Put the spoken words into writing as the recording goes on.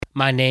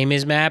My name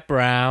is Matt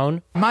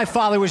Brown. My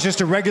father was just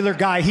a regular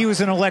guy. He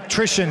was an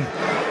electrician,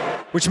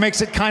 which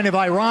makes it kind of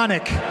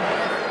ironic.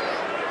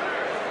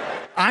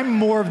 I'm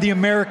more of the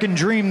American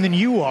dream than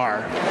you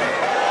are.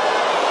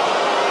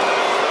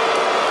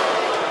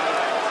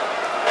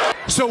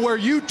 So where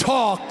you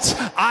talked,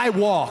 I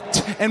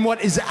walked. And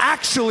what is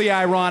actually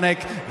ironic,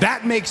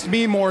 that makes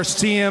me more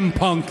CM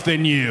Punk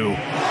than you.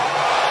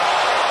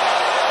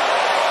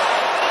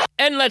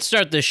 And let's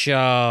start the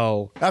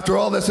show. After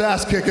all this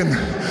ass kicking,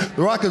 The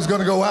Rock is going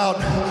to go out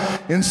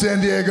in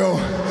San Diego.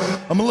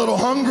 I'm a little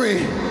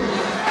hungry.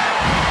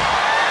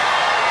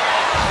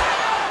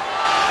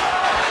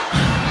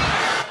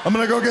 I'm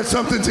going to go get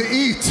something to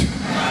eat.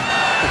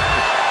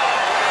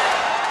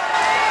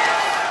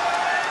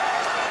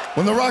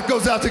 When The Rock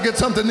goes out to get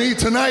something to eat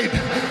tonight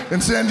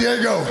in San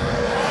Diego,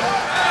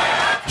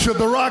 should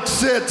The Rock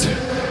sit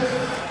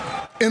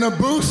in a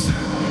booth?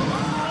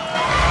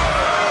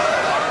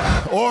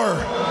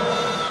 Or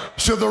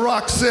should The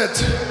Rock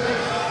sit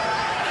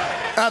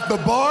at the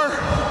bar?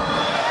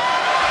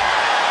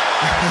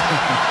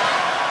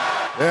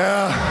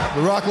 Yeah,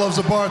 The Rock loves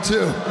a bar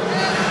too.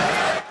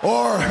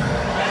 Or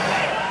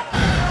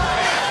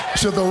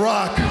should The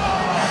Rock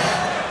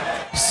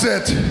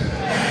sit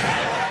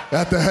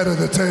at the head of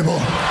the table?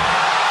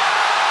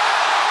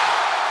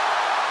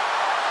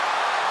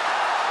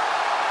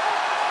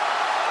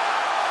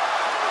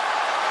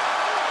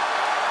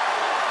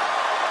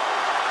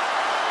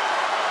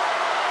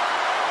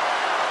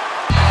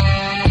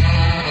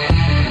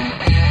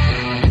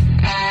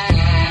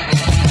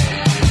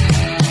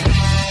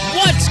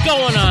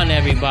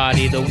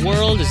 Everybody, the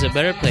world is a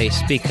better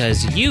place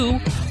because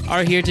you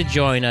are here to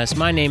join us.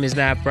 My name is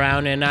Matt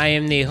Brown, and I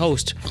am the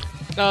host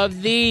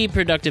of the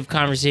Productive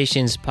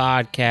Conversations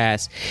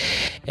podcast.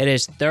 It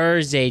is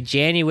Thursday,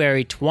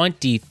 January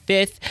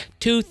 25th,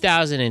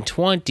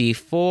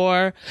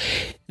 2024.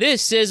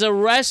 This is a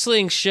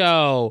wrestling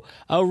show.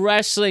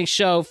 First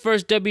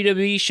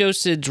WWE show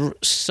since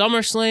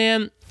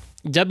SummerSlam.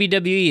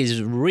 WWE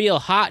is real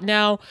hot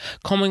now,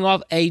 coming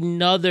off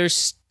another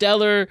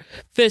stellar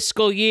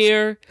fiscal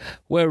year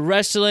where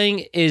wrestling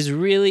is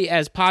really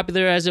as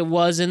popular as it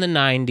was in the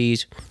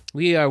 90s.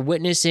 We are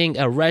witnessing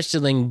a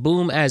wrestling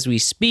boom as we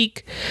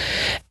speak.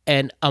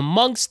 And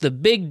amongst the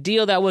big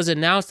deal that was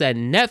announced, that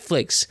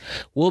Netflix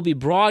will be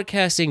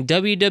broadcasting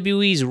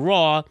WWE's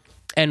Raw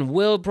and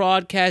will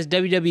broadcast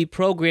WWE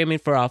programming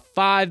for a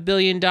 $5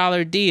 billion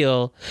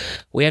deal,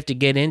 we have to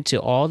get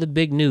into all the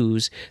big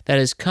news that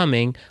is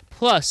coming,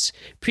 plus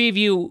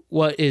preview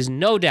what is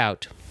no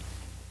doubt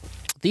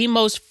the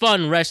most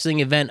fun wrestling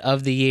event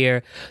of the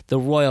year, the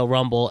Royal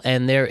Rumble,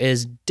 and there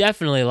is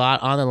definitely a lot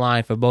on the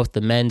line for both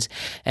the men's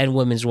and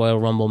women's Royal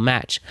Rumble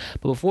match.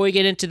 But before we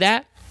get into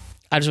that,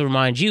 I just want to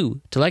remind you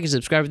to like and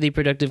subscribe to the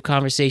Productive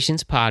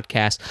Conversations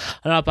podcast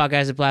on all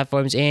podcasting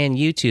platforms and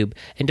YouTube.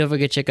 And don't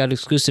forget to check out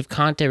exclusive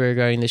content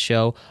regarding the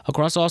show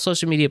across all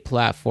social media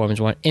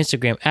platforms. We're on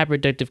Instagram at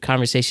Productive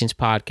Conversations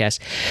Podcast,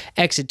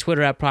 X and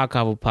Twitter at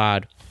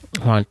PodCobblePod.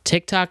 We're on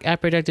TikTok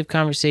at Productive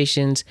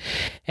Conversations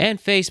and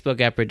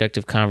Facebook at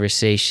Productive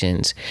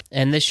Conversations.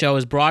 And this show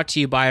is brought to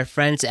you by our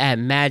friends at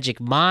Magic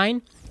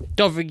Mind.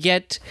 Don't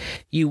forget,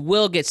 you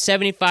will get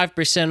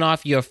 75%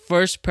 off your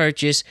first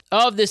purchase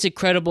of this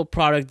incredible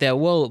product that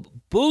will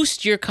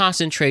boost your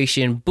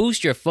concentration,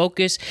 boost your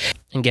focus,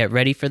 and get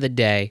ready for the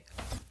day.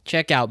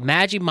 Check out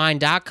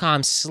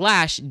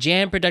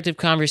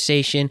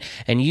magicmind.com/jamproductiveconversation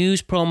and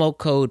use promo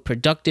code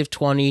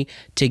productive20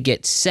 to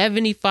get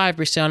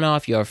 75%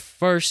 off your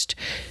first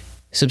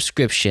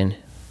subscription.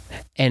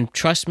 And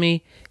trust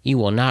me, you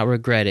will not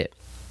regret it.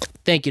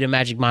 Thank you to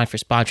Magic Mind for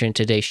sponsoring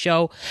today's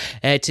show.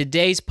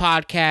 Today's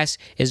podcast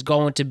is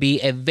going to be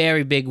a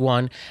very big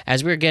one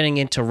as we're getting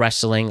into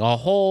wrestling, a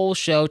whole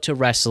show to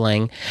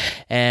wrestling.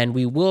 And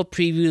we will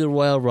preview the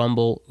Royal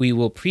Rumble. We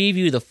will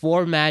preview the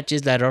 4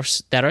 matches that are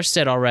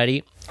set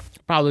already.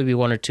 Probably be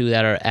 1 or 2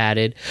 that are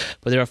added.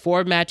 But there are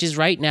 4 matches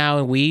right now,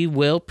 and we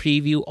will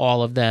preview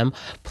all of them.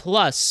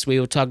 Plus, we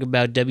will talk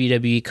about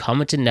WWE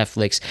coming to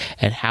Netflix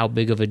and how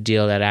big of a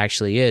deal that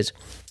actually is.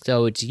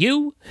 So it's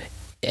you,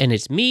 and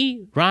it's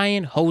me,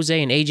 Ryan, Jose,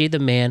 and AJ the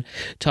Man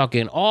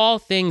talking all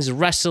things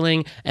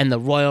wrestling and the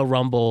Royal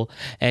Rumble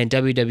and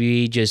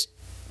WWE just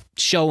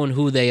showing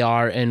who they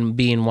are and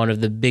being one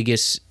of the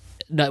biggest,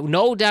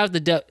 no doubt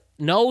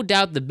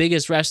the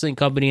biggest wrestling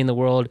company in the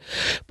world,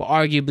 but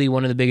arguably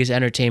one of the biggest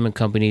entertainment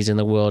companies in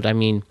the world. I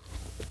mean,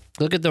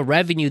 look at the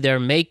revenue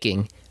they're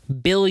making.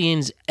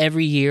 Billions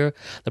every year.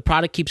 The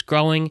product keeps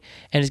growing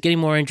and it's getting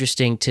more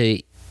interesting to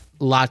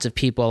lots of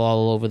people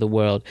all over the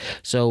world.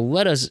 So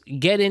let us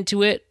get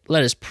into it.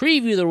 Let us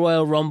preview the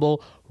Royal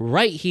Rumble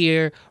right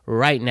here,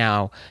 right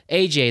now.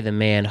 AJ the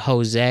Man,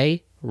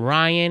 Jose,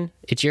 Ryan,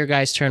 it's your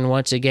guys' turn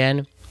once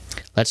again.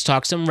 Let's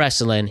talk some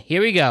wrestling.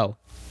 Here we go.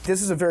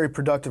 This is a very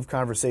productive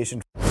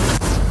conversation.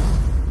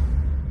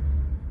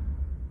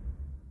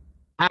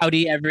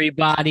 Howdy,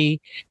 everybody.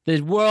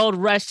 The World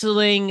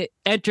Wrestling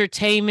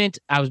Entertainment,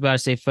 I was about to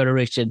say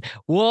Federation,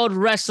 World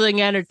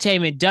Wrestling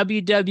Entertainment,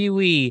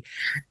 WWE,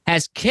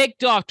 has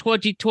kicked off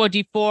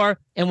 2024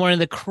 and one of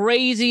the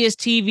craziest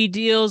TV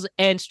deals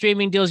and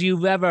streaming deals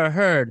you've ever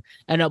heard.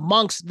 And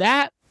amongst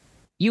that,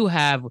 you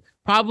have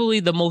probably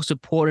the most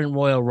important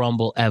Royal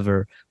Rumble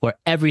ever, where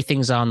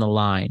everything's on the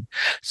line.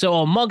 So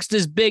amongst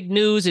this big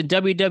news and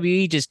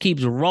WWE just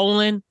keeps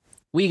rolling,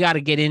 we got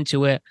to get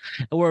into it.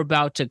 And we're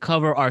about to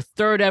cover our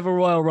third ever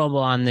Royal Rumble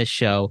on this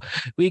show.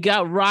 We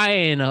got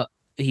Ryan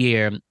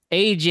here.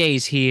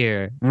 AJ's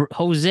here.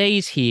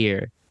 Jose's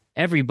here.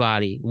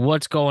 Everybody,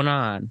 what's going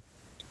on?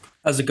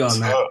 How's it going,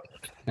 Matt?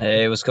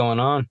 Hey, what's going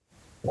on?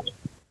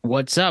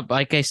 What's up?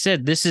 Like I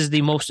said, this is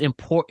the most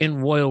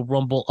important Royal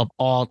Rumble of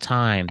all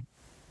time.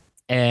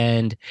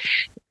 And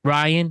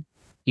Ryan,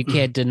 you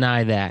can't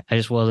deny that. I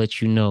just want to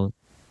let you know.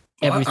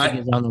 Everything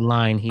is on the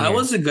line here. I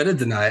wasn't going to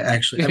deny it,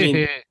 actually. I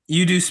mean,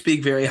 you do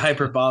speak very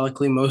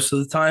hyperbolically most of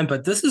the time,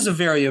 but this is a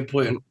very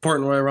important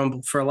Royal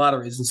Rumble for a lot of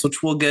reasons,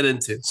 which we'll get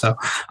into. So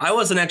I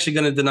wasn't actually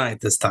going to deny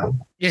it this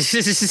time.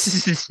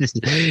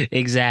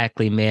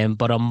 Exactly, man.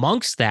 But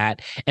amongst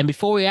that, and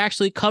before we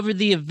actually cover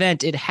the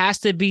event, it has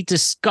to be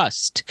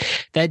discussed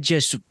that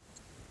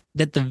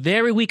the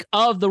very week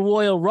of the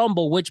Royal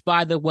Rumble, which,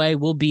 by the way,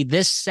 will be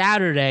this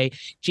Saturday,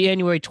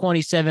 January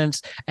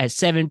 27th at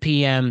 7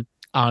 p.m.,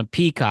 on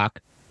Peacock,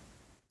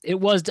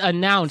 it was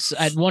announced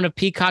at one of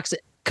Peacock's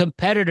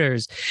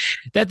competitors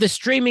that the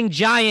streaming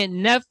giant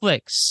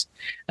Netflix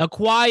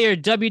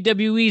acquired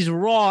WWE's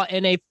Raw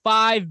in a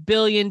 $5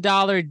 billion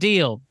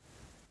deal.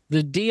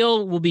 The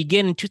deal will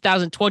begin in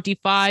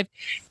 2025,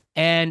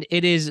 and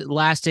it is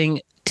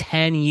lasting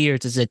 10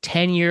 years. It's a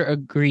 10-year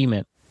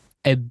agreement,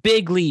 a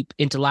big leap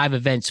into live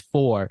events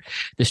for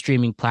the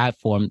streaming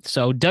platform.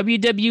 So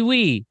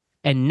WWE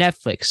and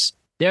Netflix,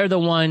 they're the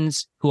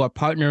ones who are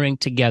partnering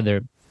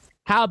together.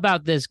 How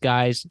about this,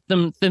 guys?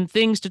 Some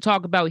things to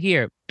talk about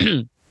here.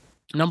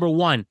 Number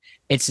one,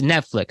 it's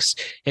Netflix.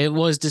 It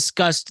was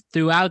discussed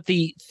throughout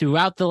the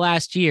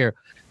last year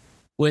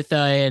with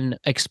an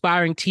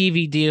expiring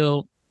TV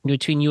deal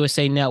between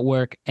USA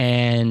Network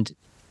and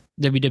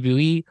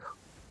WWE.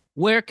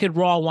 Where could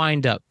Raw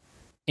wind up?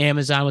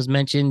 Amazon was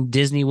mentioned,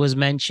 Disney was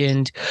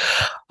mentioned,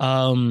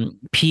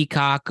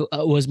 Peacock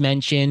was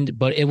mentioned,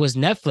 but it was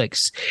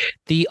Netflix,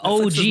 the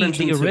OG,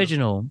 the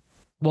original. Too.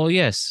 Well,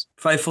 yes,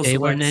 Fightful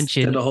Select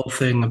did a whole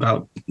thing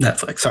about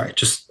Netflix. Sorry,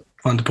 just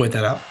wanted to point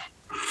that out.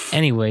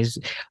 Anyways,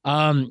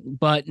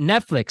 but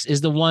Netflix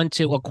is the one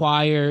to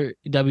acquire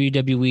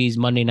WWE's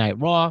Monday Night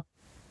Raw.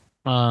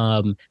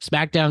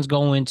 SmackDown's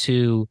going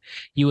to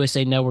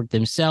USA Network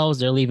themselves.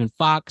 They're leaving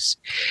Fox.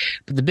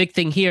 But the big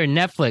thing here,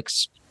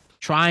 Netflix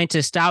trying to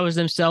establish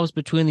themselves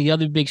between the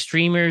other big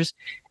streamers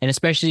and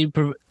especially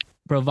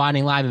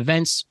providing live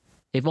events.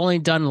 They've only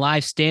done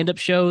live stand-up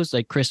shows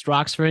like Chris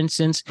Rock's, for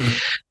instance,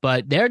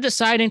 but they're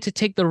deciding to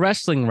take the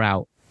wrestling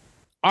route.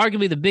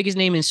 Arguably the biggest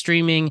name in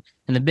streaming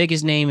and the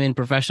biggest name in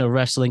professional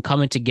wrestling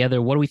coming together.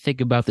 What do we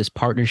think about this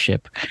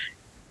partnership?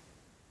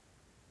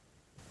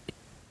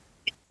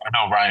 I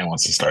know Ryan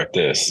wants to start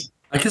this.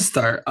 I can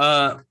start.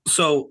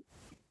 So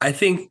I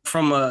think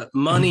from a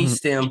money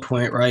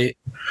standpoint, right,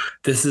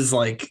 this is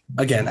like,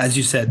 again, as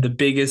you said, the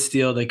biggest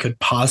deal they could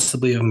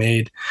possibly have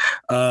made.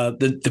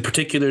 The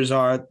particulars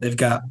are they've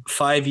got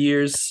 5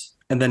 years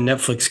and then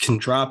Netflix can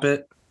drop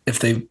it if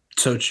they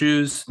so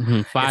choose.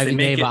 5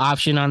 they have an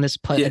option on this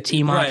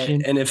team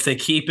option. And if they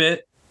keep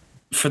it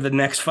for the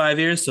next 5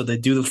 years, so they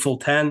do the full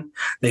 10,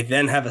 they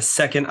then have a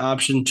second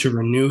option to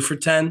renew for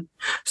 10.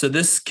 So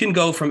this can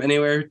go from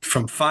anywhere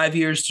from 5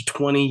 years to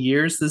 20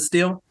 years, this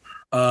deal.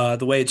 The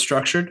way it's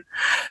structured.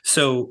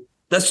 So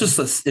that's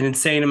just an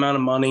insane amount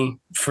of money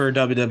for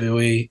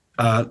WWE.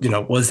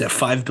 Was that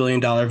 $5 billion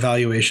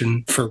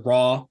valuation for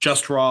Raw,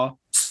 just Raw,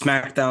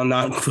 SmackDown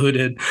not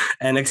included,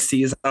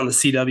 NXT is on the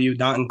CW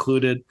not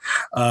included.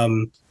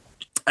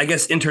 I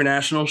guess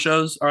international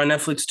shows are on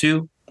Netflix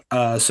too.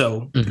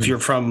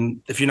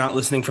 If you're not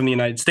listening from the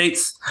United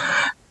States,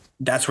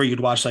 that's where you'd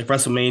watch like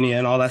WrestleMania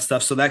and all that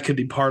stuff. So that could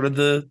be part of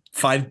the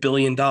 $5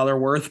 billion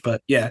worth.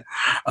 But yeah,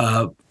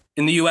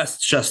 in the US,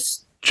 it's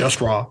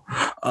just Raw.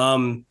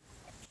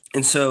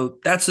 And so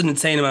that's an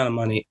insane amount of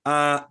money.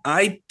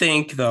 I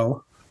think,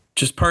 though,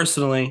 just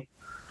personally,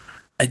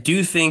 I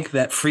do think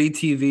that free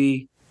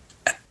TV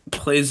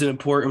plays an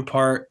important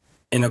part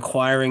in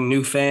acquiring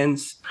new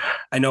fans.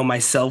 I know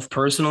myself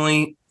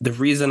personally, the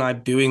reason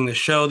I'm doing the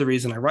show, the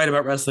reason I write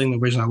about wrestling, the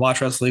reason I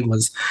watch wrestling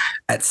was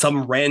at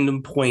some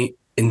random point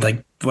in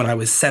like when I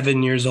was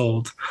 7 years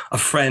old, a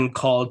friend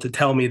called to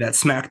tell me that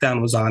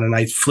SmackDown was on and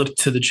I flipped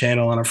to the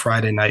channel on a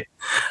Friday night.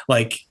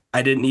 Like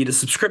I didn't need a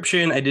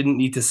subscription. I didn't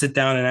need to sit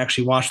down and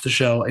actually watch the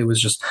show. It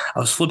was just, I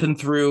was flipping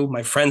through.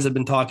 My friends had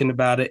been talking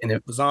about it and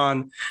it was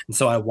on. And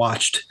so I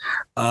watched.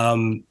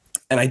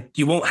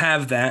 You won't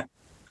have that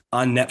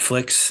on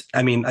Netflix.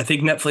 I mean, I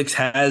think Netflix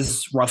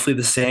has roughly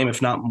the same,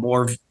 if not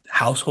more,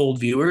 household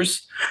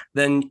viewers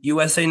than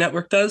USA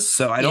Network does.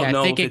 So I don't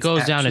know. I think it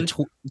goes down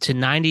to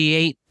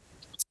 98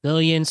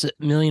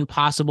 million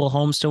possible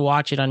homes to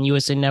watch it on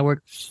USA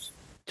Network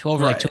to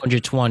over like Right.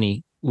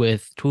 220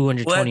 with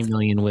 220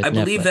 million with I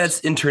believe Netflix. that's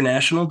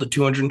international, the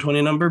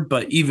 220 number,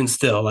 but even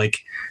still, like,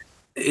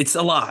 it's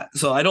a lot.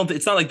 So I don't.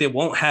 It's not like they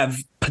won't have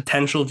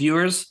potential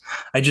viewers.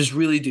 I just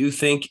really do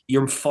think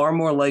you're far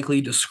more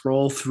likely to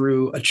scroll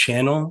through a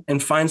channel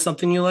and find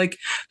something you like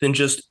than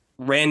just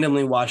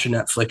randomly watch a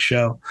Netflix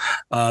show.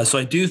 So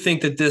I do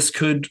think that this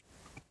could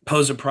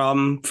pose a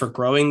problem for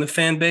growing the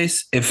fan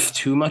base if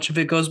too much of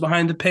it goes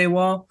behind the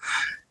paywall.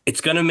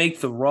 It's going to make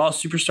the Raw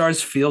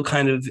superstars feel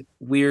kind of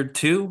weird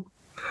too.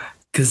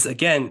 Because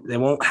again, they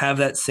won't have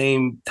that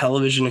same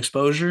television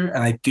exposure.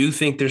 And I do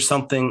think there's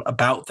something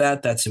about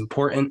that that's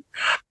important.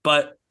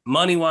 But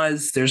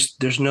money-wise,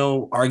 there's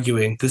no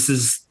arguing. This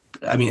is,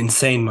 I mean,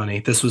 insane money.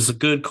 This was a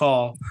good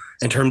call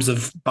in terms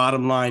of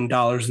bottom line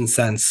dollars and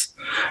cents.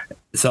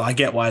 So I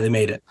get why they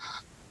made it.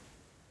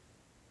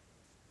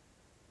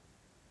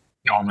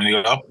 You want me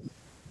to go?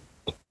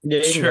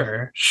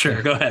 Yeah,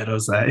 Sure. Go ahead,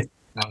 Jose.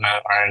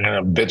 I'm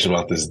gonna bitch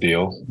about this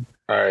deal.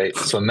 All right.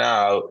 So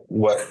now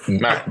what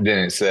Mac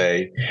didn't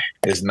say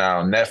is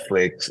now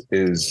Netflix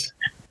is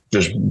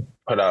just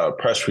put out a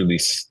press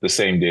release the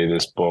same day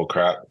this bull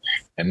crap,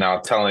 and now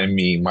telling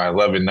me my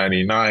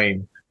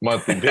 $11.99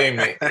 monthly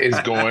payment is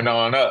going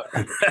on up.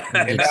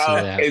 And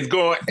now it's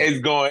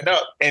going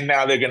up. And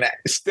now they're gonna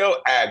still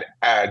add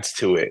ads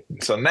to it.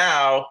 So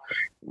now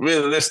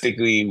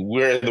realistically,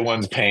 we're the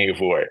ones paying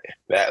for it.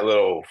 That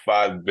little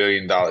 $5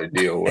 billion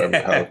deal, whatever the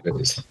hell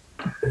it is.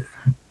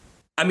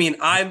 I mean,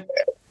 I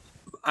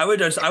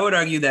would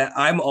argue that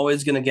I'm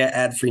always going to get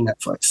ad-free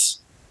Netflix.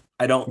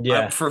 I don't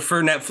for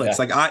Netflix.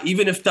 Yeah. Like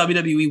even if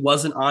WWE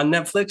wasn't on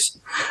Netflix,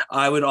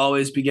 I would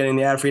always be getting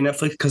the ad-free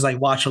Netflix because I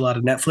watch a lot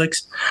of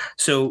Netflix.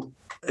 So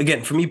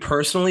again, for me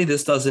personally,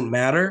 this doesn't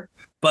matter.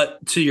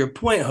 But to your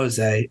point,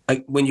 Jose,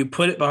 when you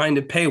put it behind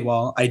a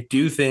paywall, I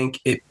do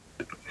think it.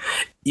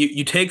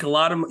 You take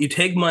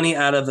money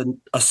out of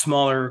a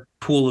smaller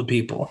pool of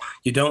people.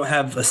 You don't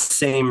have the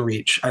same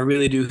reach. I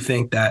really do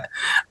think that,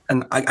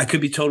 and I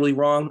could be totally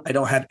wrong. I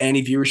don't have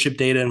any viewership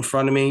data in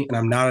front of me, and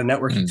I'm not a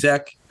network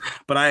exec.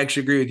 But I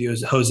actually agree with you,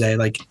 Jose.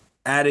 Like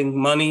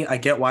adding money, I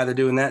get why they're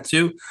doing that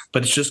too.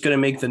 But it's just going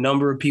to make the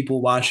number of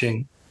people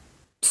watching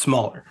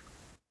smaller.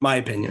 My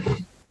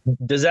opinion.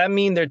 Does that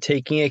mean they're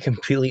taking it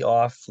completely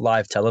off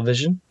live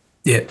television?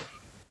 Yeah.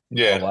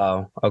 Yeah. Oh,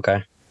 wow.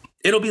 Okay.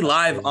 It'll be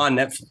live on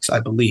Netflix,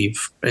 I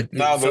believe. But it's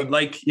live It'd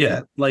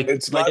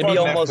be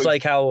on almost Netflix.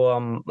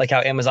 like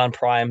how Amazon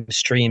Prime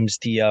streams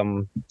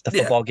the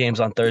football games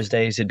on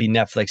Thursdays. It'd be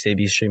Netflix. They'd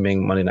be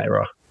streaming Monday Night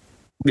Raw.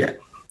 Yeah.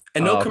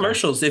 And no okay.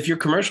 commercials. If you're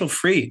commercial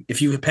free,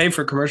 if you pay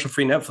for commercial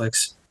free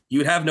Netflix, you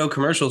would have no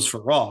commercials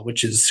for Raw,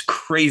 which is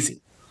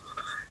crazy.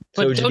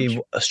 So it would just be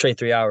a straight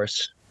 3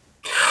 hours.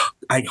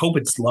 I hope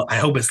it's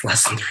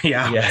less than 3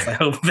 hours. Yeah. I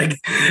hope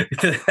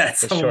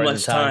that's It's so short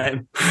much in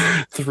time.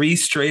 3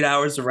 straight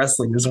hours of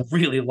wrestling is a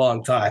really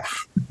long time.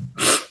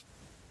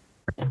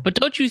 But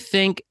don't you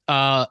think?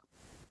 And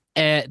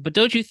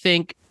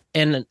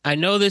I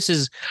know this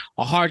is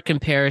a hard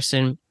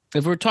comparison.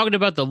 If we're talking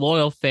about the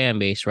loyal fan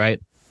base,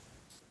 right?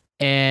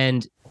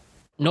 And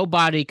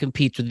nobody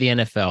competes with the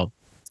NFL,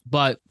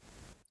 but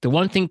the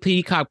one thing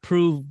Peacock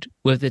proved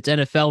with its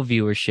NFL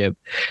viewership,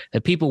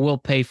 that people will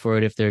pay for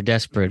it if they're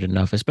desperate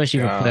enough, especially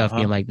for a playoff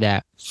game like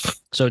that.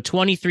 So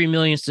 23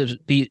 million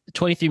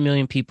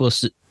people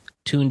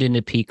tuned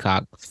into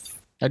Peacock.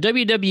 Now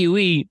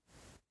WWE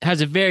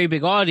has a very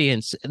big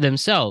audience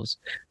themselves.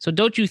 So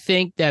don't you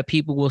think that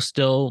people will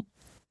still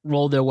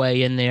roll their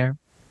way in there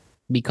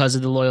because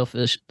of the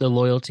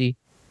loyalty?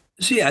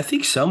 See, I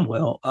think some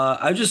will.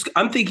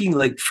 I'm thinking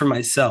like for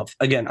myself.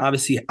 Again,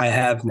 obviously I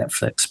have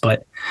Netflix,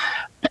 but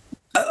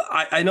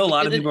I know a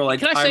lot of people are like.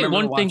 Can I say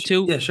one thing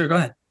too? Yeah, sure. Go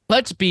ahead.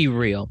 Let's be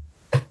real.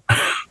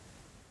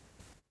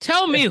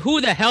 Tell me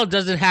who the hell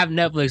doesn't have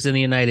Netflix in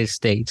the United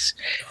States?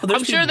 Well,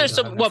 I'm sure there's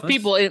some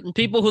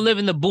people who live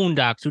in the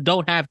boondocks who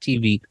don't have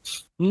TV.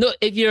 No,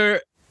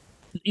 if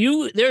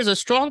there's a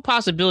strong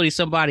possibility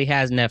somebody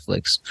has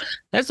Netflix.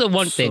 That's the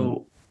one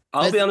thing.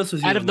 I'll be honest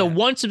with you. Out of the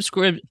one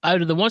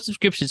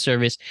subscription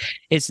service,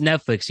 it's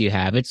Netflix you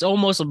have. It's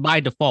almost by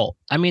default.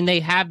 I mean, they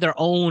have their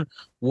own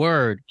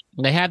word.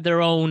 They have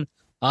their own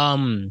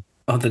the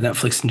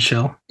Netflix and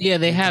chill. Yeah,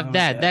 they have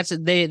that.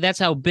 Yeah. That's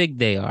how big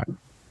they are.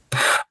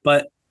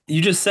 But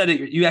you just said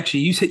it.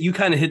 You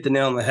kind of hit the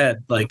nail on the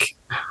head. Like,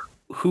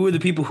 who are the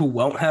people who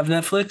won't have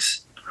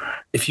Netflix?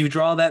 If you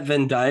draw that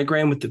Venn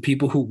diagram with the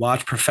people who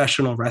watch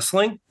professional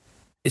wrestling,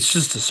 it's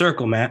just a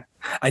circle, Matt.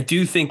 I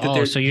do think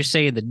that so you're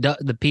saying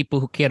the people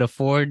who can't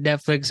afford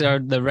Netflix are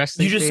the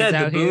wrestling. You just said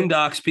the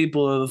Boondocks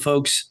people are the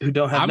folks who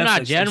don't have. I'm Netflix.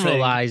 not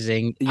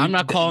generalizing. I'm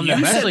not calling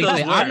them wrestling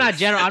fans. I'm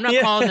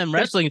not calling them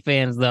wrestling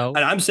fans though.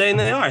 And I'm saying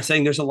they are. I'm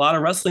saying there's a lot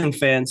of wrestling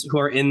fans who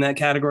are in that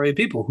category of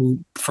people who,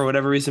 for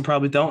whatever reason,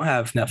 probably don't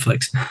have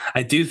Netflix.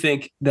 I do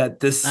think that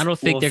this. I don't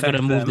think they're going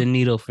to move the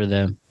needle for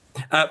them.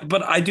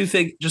 But I do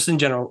think, just in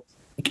general,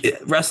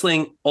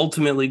 wrestling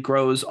ultimately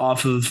grows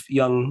off of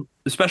young,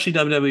 especially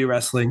WWE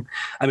wrestling.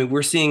 I mean,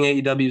 we're seeing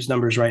AEW's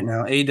numbers right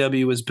now.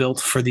 AEW was built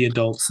for the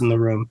adults in the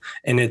room,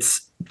 and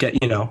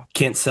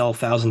can't sell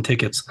 1,000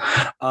 tickets.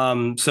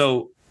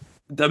 So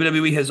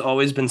WWE has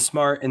always been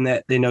smart in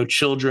that they know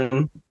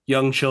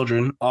young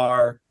children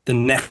are the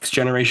next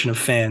generation of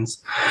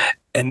fans.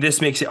 And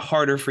this makes it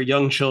harder for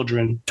young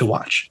children to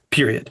watch,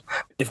 period.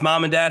 If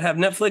mom and dad have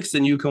Netflix,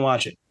 then you can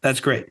watch it. That's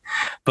great.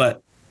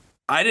 But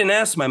I didn't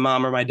ask my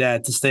mom or my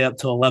dad to stay up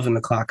till 11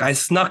 o'clock. I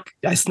snuck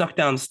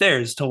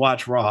downstairs to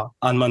watch Raw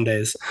on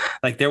Mondays.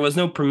 Like, there was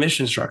no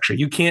permission structure.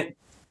 You can't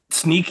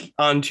sneak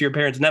onto your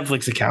parents'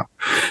 Netflix account.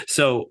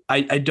 So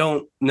I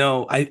don't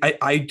know.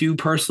 I do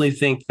personally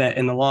think that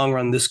in the long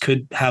run, this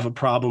could have a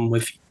problem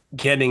with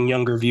getting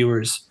younger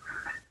viewers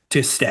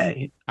to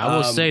stay. I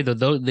will say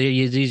though,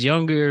 this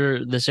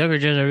younger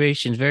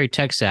generation is very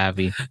tech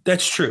savvy.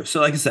 That's true. So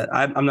like I said,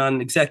 I'm not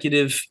an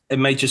executive. It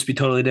might just be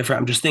totally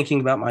different. I'm just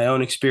thinking about my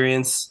own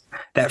experience.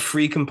 That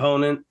free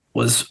component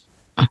was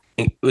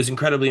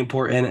incredibly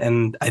important,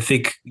 and I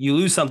think you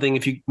lose something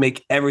if you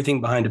make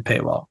everything behind a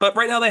paywall. But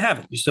right now they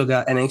haven't. You still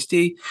got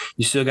NXT,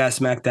 you still got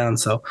SmackDown,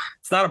 so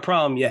it's not a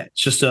problem yet.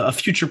 It's just a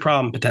future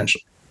problem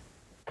potential.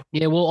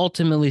 Yeah, we'll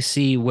ultimately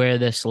see where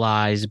this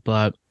lies,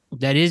 but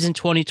that is in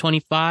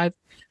 2025.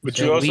 But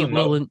so you also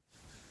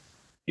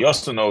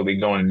know they're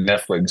going to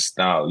Netflix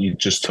now. You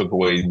just took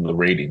away the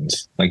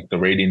ratings, like the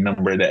rating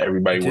number that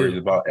everybody worries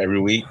about every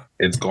week.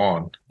 It's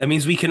gone. That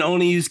means we can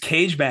only use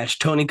Cage Match.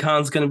 Tony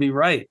Khan's going to be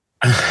right.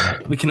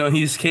 We can only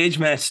use Cage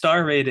Match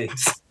star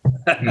ratings.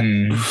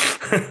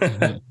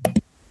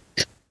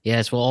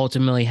 Yes, we'll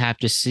ultimately have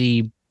to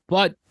see,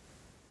 but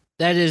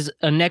that is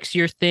a next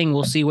year thing.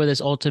 We'll see where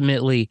this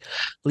ultimately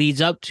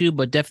leads up to,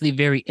 but definitely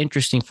very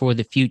interesting for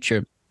the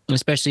future,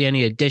 especially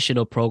any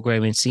additional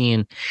programming,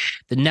 seeing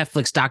the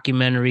Netflix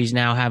documentaries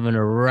now having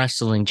a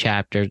wrestling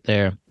chapter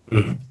there.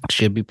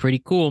 Should be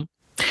pretty cool.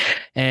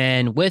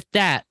 And with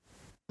that,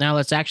 now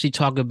let's actually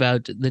talk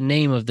about the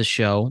name of the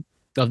show,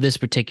 of this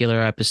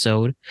particular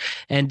episode,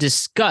 and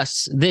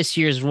discuss this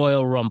year's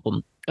Royal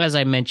Rumble. As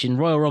I mentioned,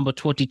 Royal Rumble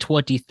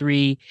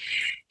 2023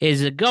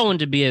 is going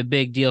to be a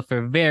big deal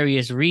for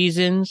various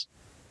reasons.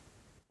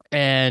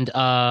 And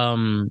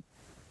I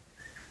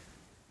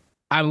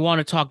want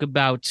to talk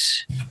about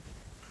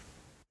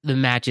the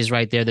matches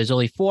right there. There's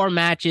only 4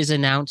 matches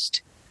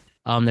announced.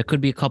 There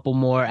could be a couple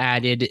more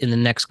added in the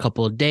next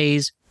couple of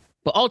days.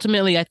 But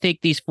ultimately, I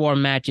think these 4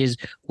 matches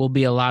will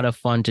be a lot of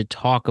fun to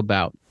talk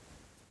about.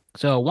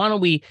 So why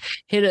don't we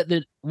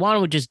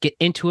just get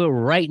into it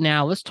right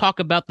now? Let's talk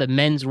about the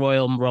men's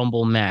Royal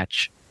Rumble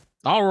match.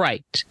 All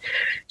right.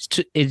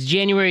 It's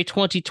January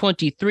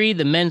 2023.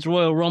 The men's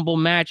Royal Rumble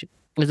match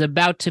is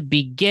about to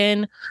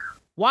begin.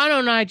 Why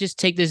don't I just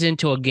take this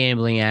into a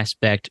gambling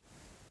aspect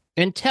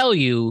and tell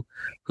you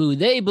who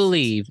they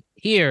believe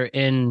here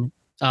in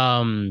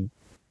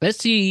let's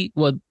see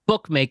what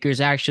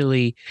bookmakers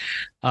actually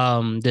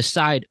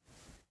decide.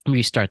 Let me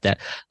restart that.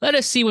 Let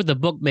us see what the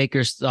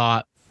bookmakers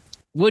thought.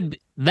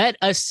 Let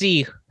us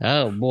see.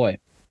 Oh boy.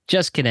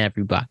 Just kidding,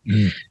 everybody.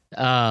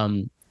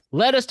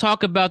 Let us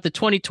talk about the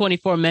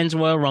 2024 Men's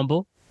Royal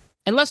Rumble,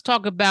 and let's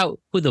talk about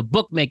who the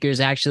bookmakers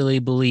actually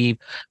believe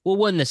will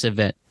win this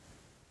event.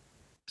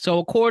 So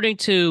according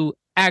to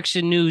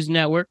Action News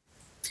Network,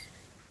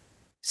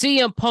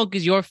 CM Punk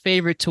is your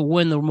favorite to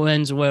win the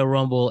Men's Royal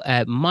Rumble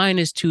at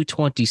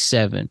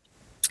 -227,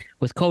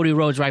 with Cody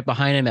Rhodes right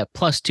behind him at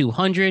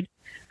 +200,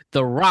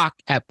 The Rock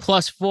at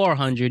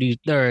 +400, he's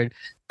third,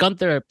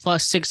 Gunther at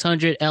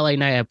 +600, LA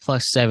Knight at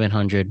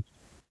 +700.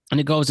 And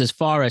it goes as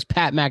far as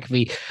Pat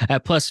McAfee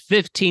at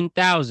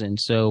 +15,000.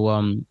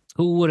 So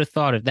who would have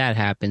thought if that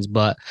happens?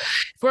 But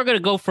if we're going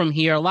to go from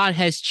here, a lot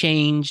has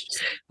changed.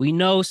 We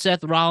know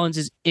Seth Rollins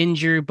is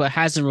injured, but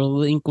hasn't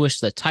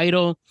relinquished the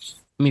title.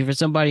 I mean, for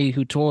somebody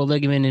who tore a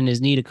ligament in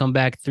his knee to come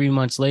back 3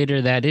 months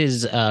later, that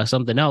is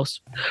something else.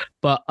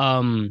 But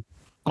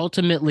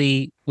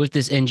ultimately, with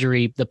this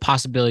injury, the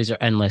possibilities are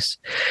endless.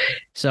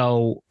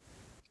 So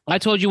I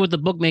told you what the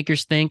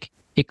bookmakers think.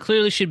 It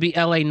clearly should be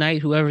LA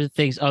Knight. Whoever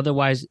thinks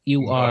otherwise,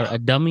 you are a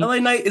dummy. LA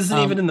Knight isn't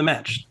even in the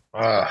match.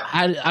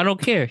 I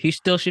don't care. He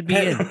still should be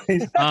in.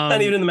 He's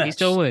not even in the match. He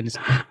still wins.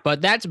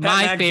 But that's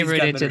my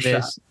favorite into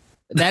this.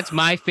 That's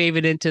my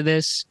favorite into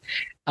this.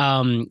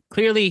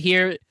 Clearly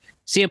here,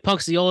 CM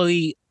Punk's the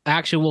only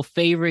actual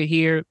favorite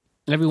here.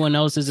 Everyone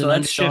else is an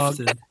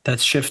underdog.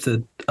 That's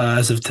shifted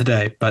as of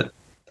today, but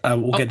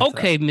we'll get to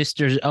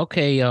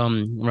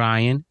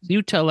Ryan,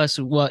 you tell us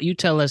what you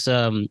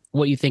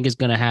think is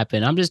going to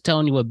happen. I'm just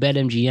telling you what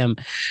BetMGM.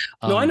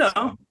 No, I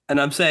know.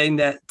 And I'm saying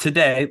that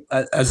today,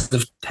 as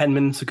of 10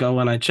 minutes ago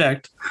when I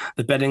checked,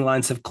 the betting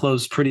lines have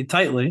closed pretty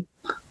tightly.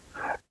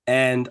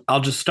 And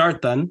I'll just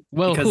start then.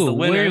 Well, because the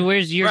winner,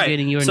 where's your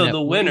getting your? So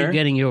the winner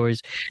getting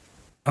yours.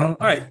 All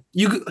right,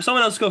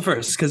 someone else go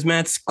first because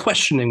Matt's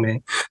questioning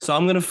me. So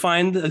I'm gonna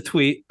find a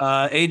tweet.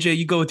 AJ,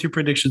 you go with your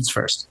predictions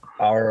first.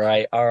 All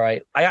right.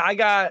 I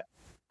got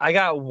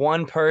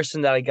one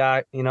person that I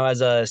got,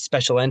 as a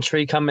special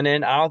entry coming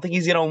in. I don't think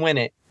he's gonna win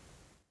it,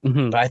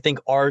 but I think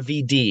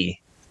RVD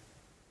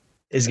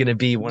is going to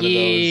be one of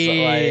those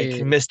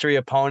like mystery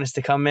opponents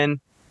to come in.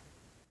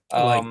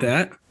 I like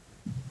that.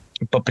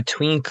 But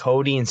between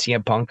Cody and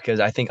CM Punk, because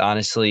I think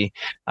honestly,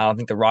 I don't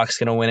think The Rock's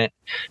going to win it.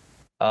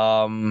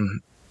 I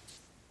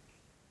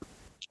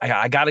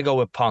got to go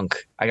with Punk.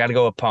 I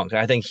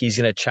think he's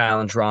going to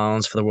challenge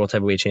Rollins for the World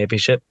Heavyweight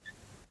Championship.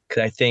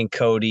 Because I think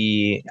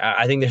Cody,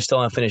 I think there's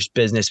still unfinished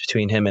business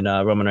between him and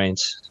Roman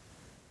Reigns.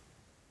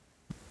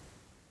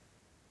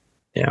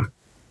 Yeah.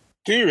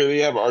 Do you really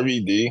have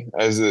RVD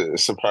as a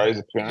surprise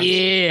appearance?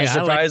 Yeah, A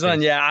surprise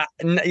one? Yeah.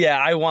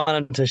 I want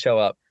him to show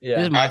up. This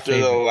Yeah. is my After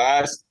favorite.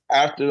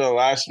 the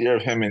last year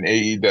of him in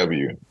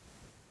AEW.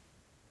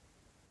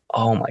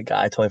 Oh my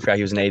God. I totally forgot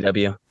he was in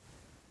AEW.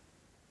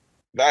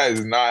 That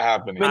is not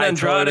happening. When I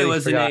Andrade totally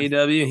was forgot. in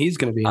AEW, he's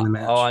going to be in the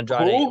match. Oh,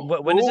 Andrade.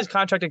 Who? When does Who? his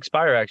contract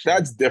expire, actually?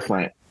 That's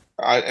different.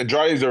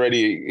 Andrade's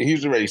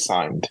he's already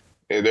signed.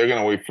 They're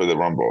gonna wait for the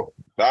Rumble.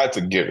 That's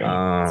a given.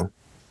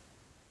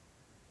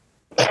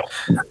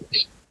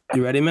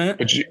 You ready, Matt?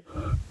 But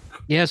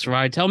Yes,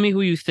 Ryan. Tell me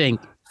who you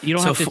think. You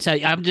don't So have to tell.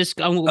 I'm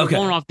Okay.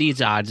 going off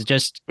these odds.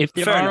 Just if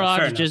there Fair are enough,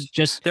 fair odds, enough.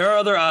 just There are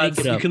other odds.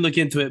 it You up. can look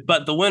into it.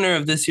 But the winner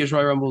of this year's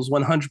Royal Rumble is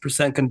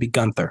 100% going to be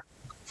Gunther.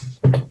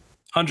 you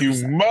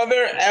 100%.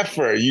 mother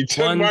effer, you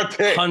took my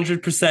pick.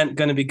 100%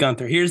 going to be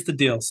Gunther. Here's the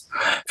deals.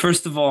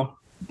 First of all,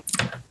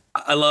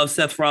 I love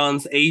Seth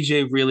Rollins.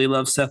 AJ really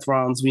loves Seth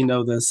Rollins. We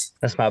know this.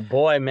 That's my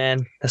boy,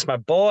 man. That's my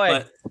boy.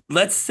 But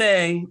let's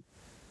say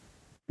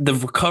the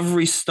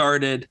recovery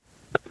started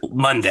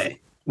Monday,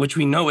 which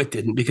we know it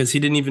didn't because he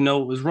didn't even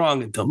know it was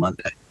wrong until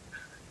Monday.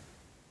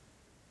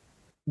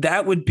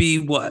 That would be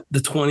what? The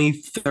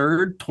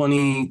 23rd,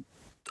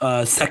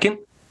 22nd?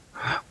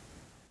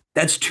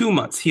 That's 2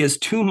 months. He has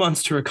 2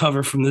 months to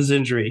recover from this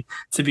injury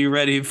to be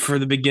ready for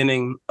the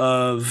beginning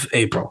of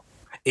April.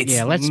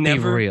 It's let's be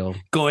never real.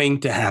 going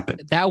to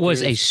happen. That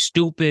was a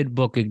stupid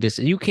booking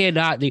decision. You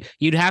cannot.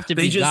 You'd have to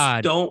They be just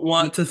God. don't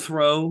want to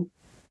throw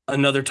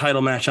another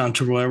title match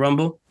onto Royal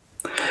Rumble.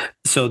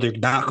 So they're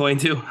not going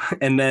to.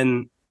 And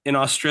then in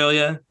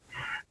Australia,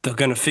 they're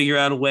going to figure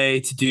out a way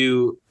to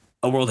do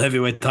a World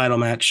Heavyweight title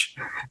match.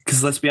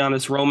 Because let's be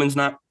honest, Roman's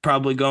not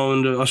probably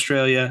going to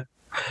Australia.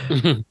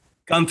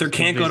 Gunther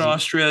can't go to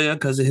Australia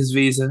because of his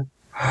visa.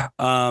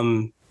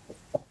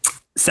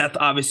 Seth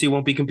obviously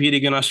won't be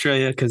competing in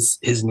Australia because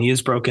his knee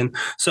is broken.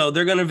 So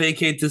they're going to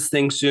vacate this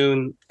thing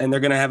soon, and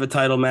they're going to have a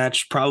title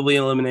match, probably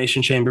an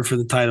Elimination Chamber for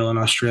the title in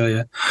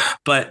Australia.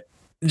 But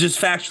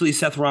just factually,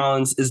 Seth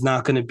Rollins is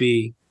not going to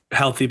be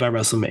healthy by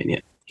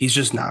WrestleMania. He's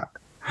just not.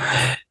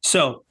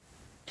 So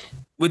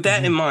with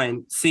that in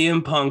mind,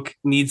 CM Punk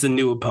needs a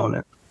new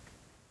opponent.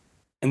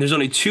 And there's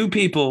only two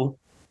people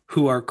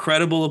who are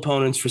credible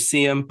opponents for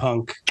CM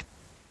Punk,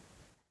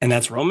 and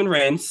that's Roman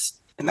Reigns,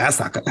 and that's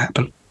not going to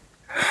happen.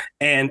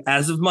 And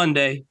as of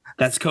Monday,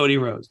 that's Cody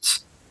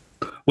Rhodes,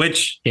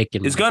 which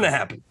is going to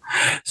happen.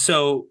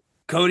 So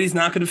Cody's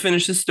not going to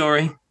finish his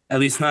story, at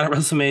least not at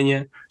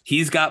WrestleMania.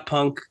 He's got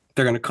Punk.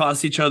 They're going to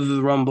cost each other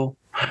the Rumble.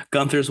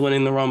 Gunther's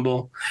winning the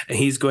Rumble, and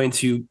he's going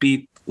to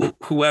beat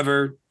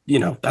whoever, I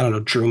don't know,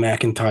 Drew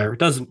McIntyre. It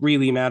doesn't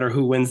really matter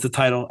who wins the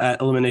title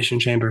at Elimination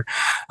Chamber.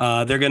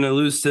 They're going to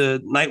lose to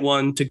night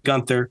one to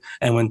Gunther.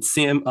 And when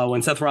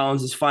Seth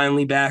Rollins is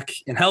finally back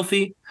and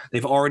healthy,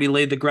 they've already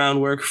laid the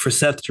groundwork for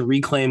Seth to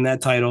reclaim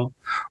that title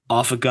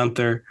off of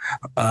Gunther.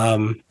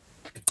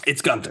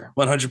 It's Gunther,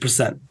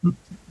 100%.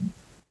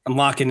 I'm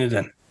locking it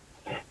in.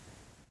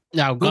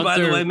 Now, Gunther, by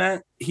the way,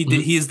 Matt,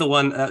 he's the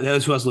one,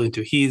 that's who I was alluding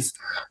to. He's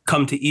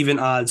come to even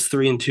odds,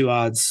 3-2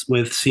 odds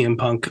with CM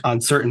Punk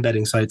on certain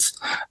betting sites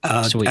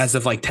as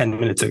of like 10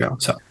 minutes ago.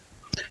 So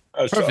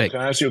perfect.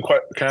 Can I ask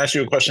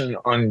you a question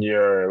on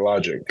your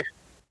logic?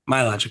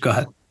 My logic, go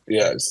ahead.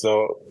 Yeah,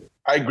 so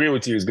I agree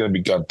with you. It's going to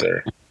be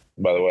Gunther,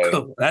 by the way.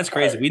 Cool. That's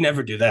crazy. We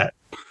never do that.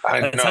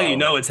 That's how you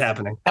know it's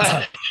happening.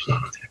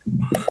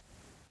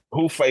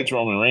 Who fights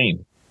Roman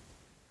Reigns?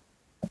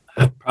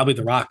 Probably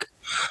The Rock,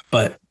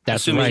 but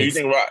that's right.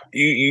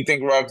 You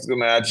think Rock's going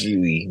to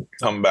actually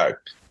come back?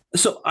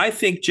 So I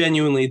think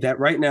genuinely that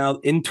right now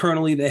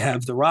internally they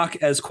have The Rock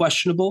as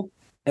questionable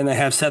and they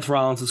have Seth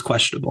Rollins as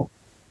questionable.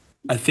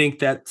 I think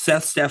that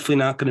Seth's definitely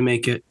not going to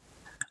make it.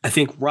 I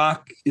think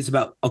Rock is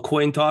about a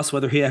coin toss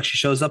whether he actually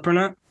shows up or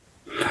not.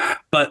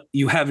 But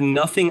you have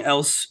nothing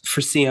else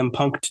for CM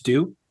Punk to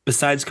do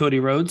besides Cody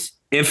Rhodes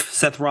if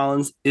Seth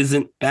Rollins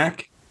isn't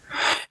back.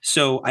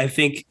 So I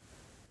think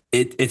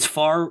it's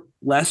far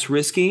less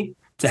risky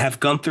to have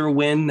Gunther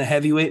win the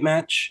heavyweight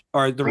match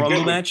or the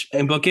Rumble match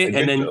and book it.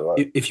 And then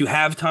if you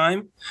have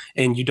time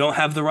and you don't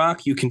have The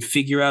Rock, you can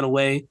figure out a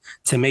way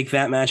to make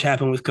that match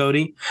happen with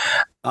Cody.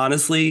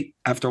 Honestly,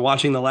 after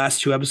watching the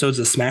last 2 episodes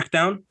of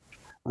SmackDown,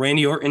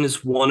 Randy Orton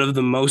is one of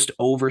the most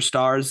over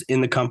stars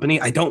in the company.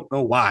 I don't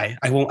know why.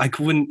 I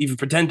wouldn't even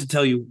pretend to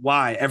tell you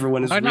why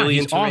everyone is really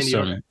into Randy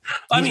Orton.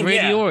 I mean,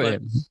 Randy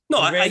Orton. No,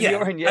 I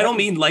don't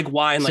mean like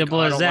why and like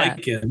I don't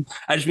like him.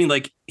 I just mean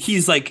like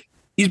he's like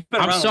He's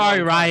been I'm around a sorry,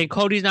 long time. Ryan.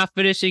 Cody's not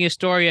finishing his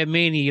story at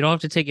Mania. You don't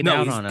have to take it No,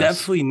 out he's on us.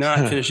 definitely not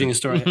finishing his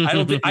story.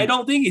 I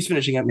don't think he's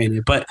finishing at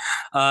Mania, but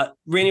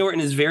Randy Orton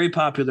is very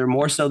popular,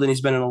 more so than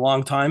he's been in a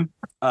long time.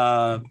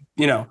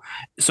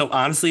 So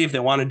honestly, if they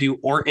want to do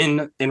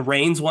Orton and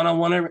Reigns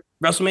one-on-one at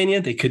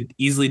WrestleMania, they could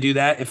easily do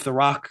that if The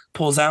Rock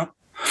pulls out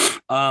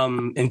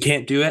and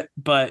can't do it.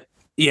 But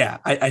yeah,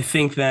 I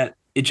think that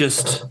it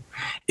just,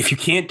 if you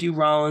can't do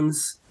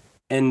Rollins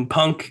and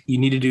Punk, you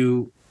need to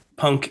do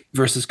Punk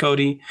versus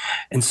Cody.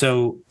 And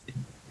so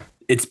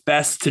it's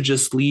best to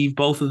just leave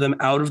both of them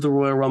out of the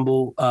Royal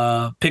Rumble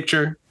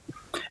picture,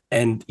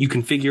 and you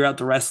can figure out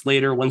the rest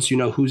later once you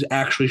know who's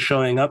actually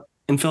showing up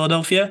in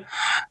Philadelphia.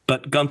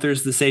 But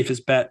Gunther's the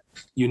safest bet.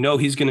 You know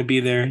he's going to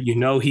be there. You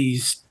know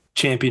he's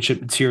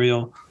championship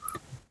material.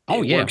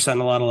 It works on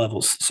a lot of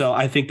levels. So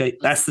I think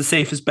that's the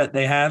safest bet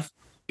they have,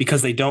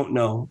 because they don't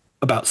know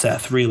about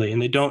Seth really, and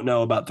they don't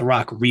know about The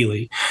Rock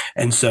really.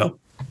 And so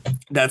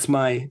that's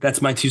my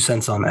 2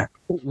 cents on that.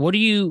 Who do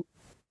you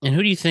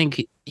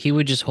think he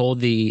would just hold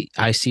the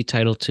IC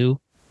title to?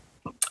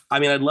 I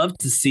mean, I'd love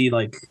to see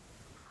like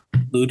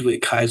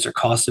Ludwig Kaiser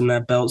cost him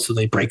that belt, so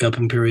they break up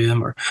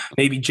Imperium, or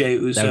maybe Jey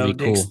Uso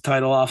takes the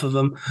title off of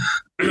him.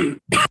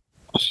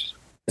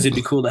 It'd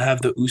be cool to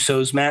have the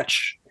Usos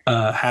match,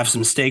 have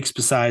some stakes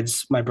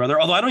besides my brother.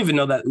 Although I don't even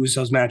know that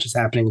Usos match is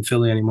happening in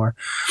Philly anymore.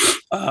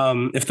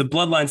 If the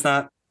Bloodline's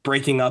not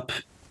breaking up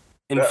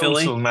in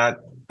Philly,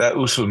 that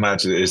Usos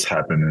match is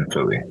happening in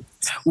Philly.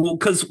 Well,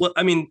 because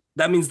that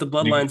means the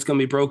Bloodline's going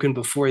to be broken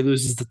before he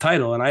loses the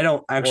title, and I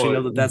don't actually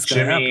know that that's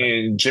going to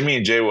happen. Jimmy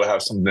and Jay will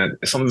have something.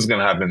 Something's going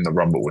to happen in the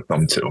Rumble with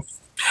them too.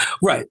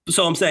 Right.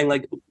 So I'm saying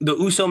like the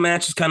Uso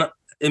match is kind of,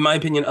 in my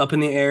opinion, up in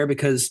the air,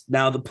 because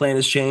now the plan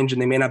has changed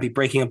and they may not be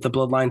breaking up the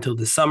Bloodline until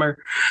this summer.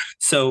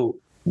 So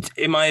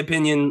in my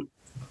opinion,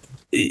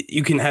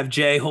 you can have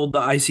Jay hold the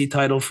IC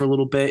title for a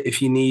little bit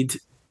if you need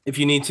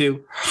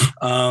to.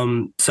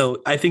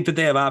 So I think that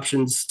they have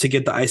options to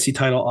get the IC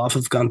title off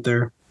of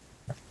Gunther.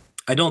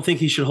 I don't think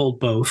he should hold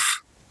both,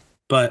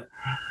 but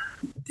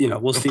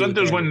we'll see. If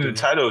Gunther's winning the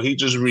title, he'll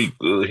just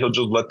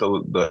let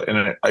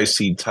the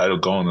IC title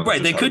go on.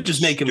 Right, they could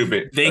just make him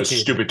vacate a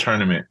stupid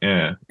tournament.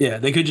 Yeah,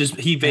 they could just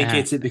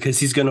vacates it because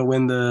he's going to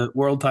win the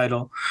world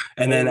title,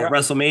 and then at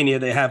WrestleMania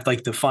they have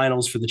like the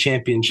finals for the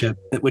championship,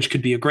 which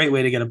could be a great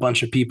way to get a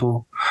bunch of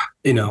people,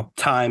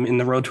 time in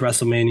the road to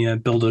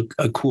WrestleMania, build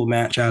a cool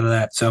match out of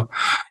that. So,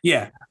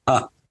 yeah,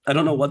 I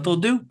don't know what they'll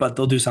do, but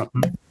they'll do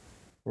something.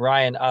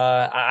 Ryan,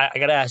 I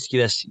got to ask you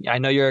this. I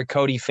know you're a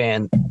Cody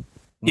fan.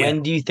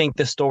 When do you think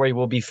the story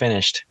will be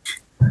finished?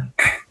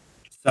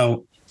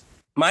 So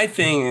my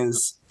thing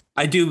is,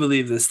 I do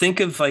believe this. Think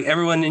of like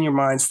everyone in your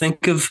minds.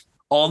 Think of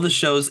all the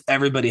shows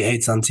everybody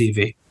hates on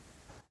TV.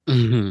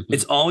 Mm-hmm.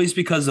 It's always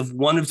because of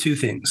one of two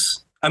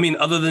things. I mean,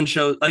 other than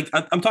shows, like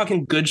I'm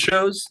talking good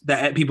shows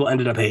that people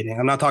ended up hating.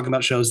 I'm not talking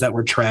about shows that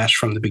were trash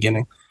from the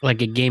beginning.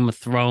 Like a Game of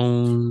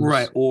Thrones.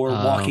 Right. Or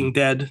Walking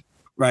Dead.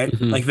 Right.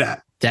 Mm-hmm. Like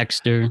that.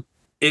 Dexter.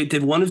 It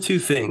did one of two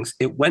things.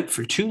 It went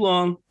for too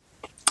long,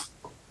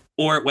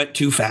 or it went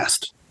too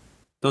fast.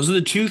 Those are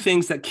the two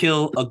things that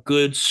kill a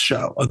good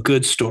show, a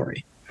good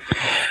story.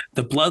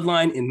 The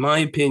Bloodline, in my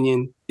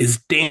opinion, is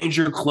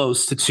danger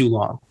close to too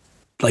long.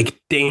 Like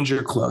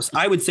danger close.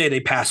 I would say they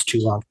passed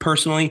too long.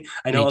 Personally,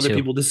 I know other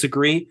people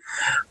disagree,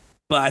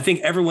 but I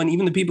think everyone,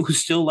 even the people who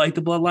still like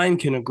the Bloodline,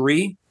 can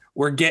agree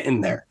we're getting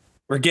there.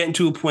 We're getting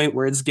to a point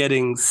where it's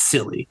getting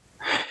silly.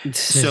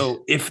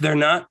 So if they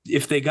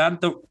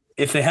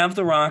have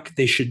The Rock,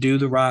 they should do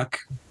The Rock.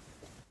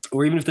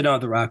 Or even if they don't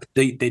have The Rock,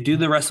 they do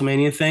the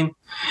WrestleMania thing.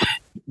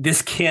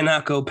 This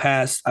cannot go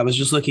past. I was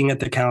just looking at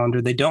the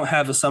calendar. They don't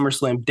have a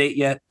SummerSlam date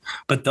yet,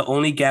 but the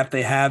only gap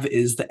they have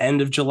is the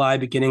end of July,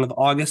 beginning of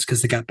August,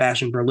 because they got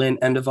Bash in Berlin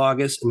end of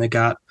August, and they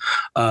got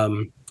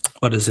Money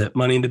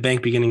in the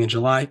Bank beginning of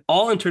July.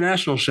 All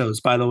international shows,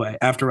 by the way,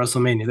 after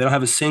WrestleMania. They don't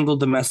have a single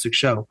domestic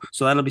show,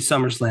 so that'll be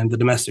SummerSlam, the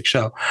domestic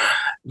show.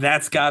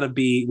 That's got to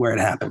be where it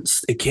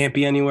happens. It can't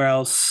be anywhere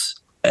else.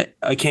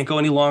 I can't go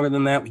any longer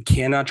than that. We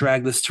cannot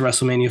drag this to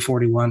WrestleMania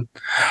 41.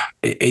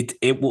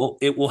 It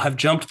will have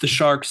jumped the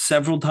shark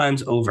several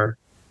times over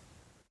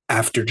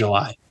after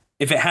July.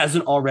 If it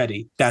hasn't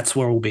already, that's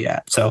where we'll be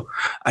at. So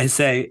I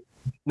say,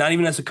 not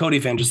even as a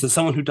Cody fan, just as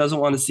someone who doesn't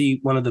want to see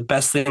one of the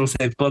best things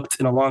they've booked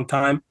in a long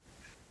time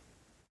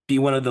be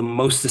one of the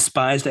most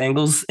despised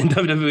angles in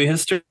WWE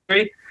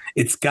history,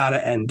 it's got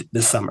to end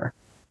this summer.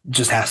 It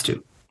just has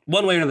to.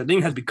 One way or another. It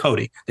doesn't have to be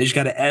Cody. They just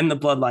got to end the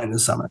Bloodline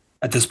this summer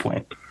at this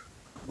point.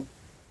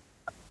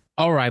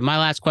 All right, my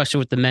last question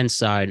with the men's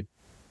side.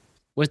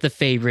 With the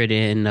favorite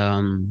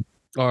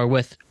or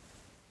with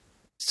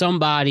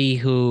somebody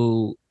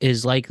who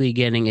is likely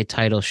getting a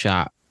title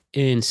shot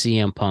in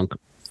CM Punk.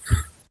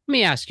 Let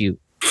me ask you.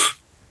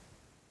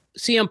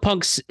 CM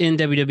Punk's in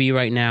WWE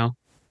right now.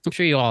 I'm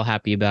sure you're all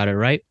happy about it,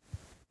 right?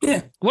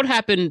 Yeah. What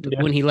happened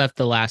when he left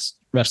the last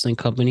wrestling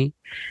company?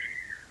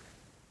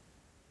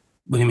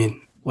 What do you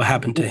mean? What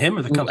happened to him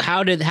or the company?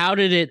 How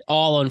did it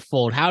all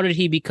unfold? How did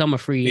he become a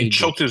free agent? He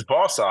choked his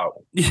boss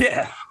out.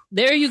 Yeah.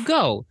 There you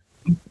go.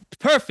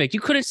 perfect. You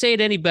couldn't say it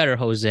any better,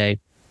 Jose.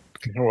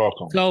 You're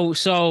welcome.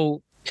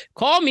 So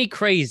call me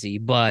crazy,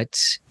 but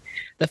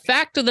the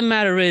fact of the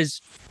matter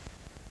is,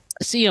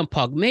 CM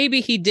Punk, maybe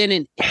he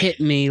didn't hit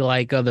me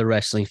like other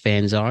wrestling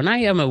fans are, and I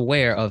am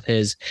aware of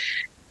his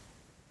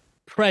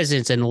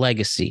presence and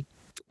legacy.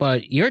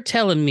 But you're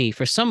telling me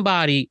for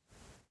somebody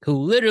who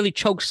literally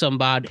choked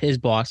somebody, his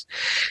boss,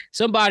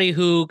 somebody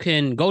who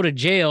can go to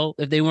jail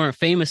if they weren't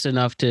famous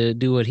enough to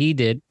do what he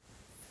did,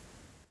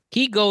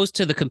 he goes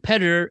to the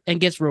competitor and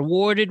gets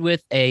rewarded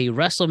with a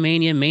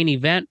WrestleMania main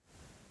event.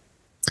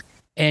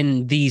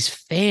 And these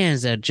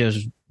fans that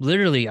just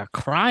literally are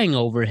crying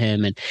over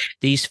him, and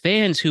these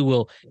fans who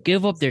will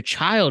give up their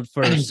child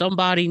for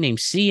somebody named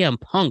CM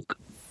Punk.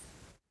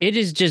 It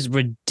is just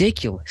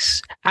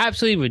ridiculous.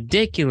 Absolutely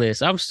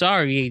ridiculous. I'm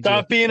sorry, AJ.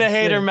 Stop being a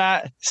hater,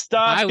 Matt.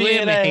 Stop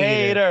being a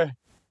hater.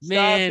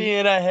 Stop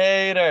being a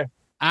hater.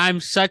 I'm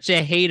such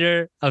a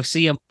hater of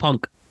CM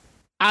Punk.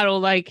 I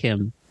don't like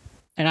him.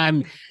 And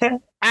I'm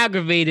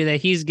aggravated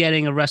that he's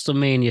getting a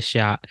WrestleMania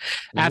shot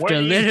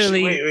after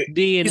literally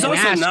being an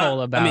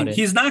asshole about it.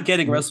 He's not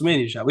getting a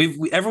WrestleMania shot.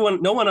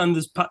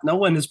 No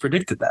one has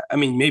predicted that. I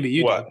mean, maybe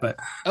you did, but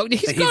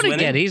he's going to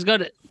get it. He's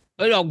going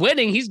to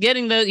winning. He's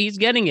getting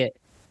it.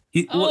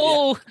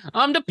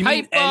 I'm the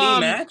pipe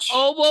bomb. Match?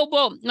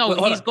 Whoa. No,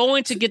 he's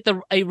going to get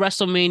a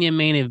WrestleMania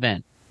main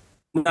event.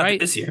 Not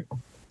this year. What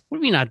do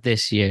you mean not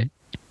this year?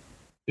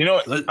 You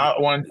know what?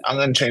 I'm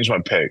going to change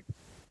my pick.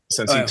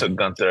 Since he took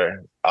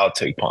Gunther, I'll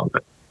take Punk.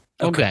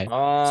 Okay.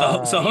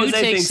 So Jose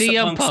thinks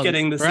CM Punk's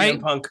getting the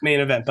CM Punk main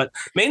event, but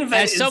main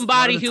event as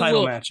somebody who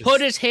will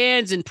put his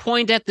hands and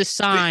point at the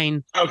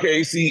sign.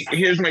 Okay, see,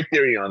 here's my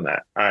theory on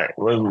that. All right,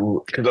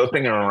 because I was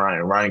thinking of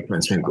Ryan. Ryan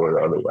convinced me to go the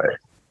other way.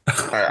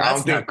 All right,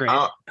 that's not great.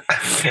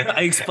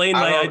 I explained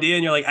my idea,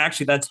 and you're like,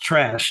 actually, that's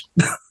trash.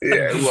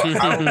 Yeah,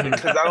 well,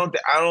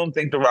 I don't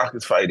think The Rock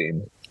is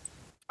fighting.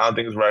 I don't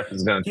think The Rock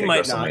is going to take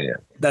WrestleMania.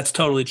 That's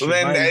totally true. So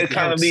then it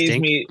kind of leaves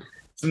me.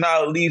 So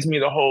now it leads me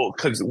to whole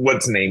because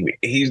what's his name?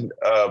 He's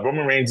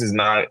Roman Reigns is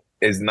not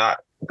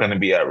going to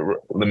be at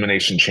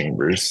Elimination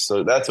Chambers,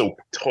 so that's a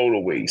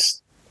total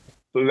waste.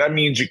 So that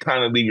means you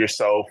kind of leave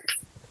yourself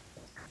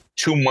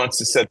 2 months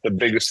to set the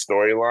biggest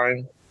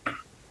storyline.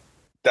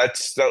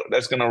 That's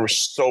going to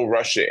so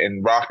rush it,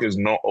 and Rock is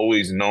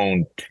always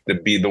known to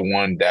be the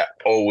one that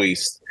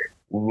always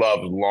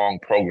loved long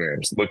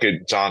programs. Look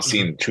at John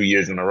Cena 2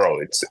 years in a row.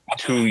 It's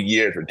 2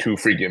 years for 2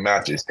 freaking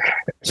matches.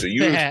 So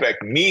you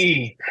expect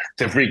me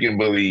to freaking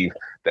believe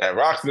that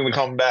Rock's going to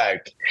come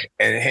back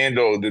and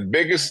handle the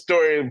biggest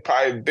story,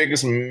 probably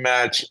biggest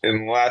match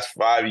in the last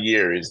 5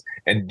 years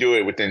and do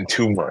it within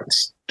 2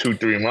 months,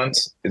 2-3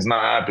 months. It's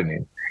not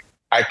happening.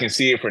 I can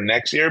see it for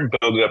next year,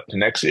 build it up to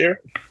next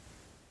year.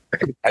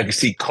 I can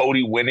see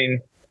Cody winning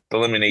the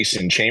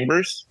Elimination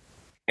Chambers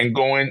and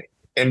going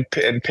and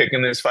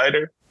picking this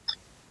fighter.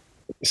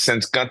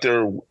 Since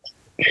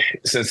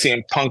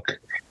CM Punk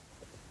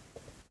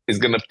is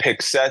going to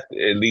pick Seth,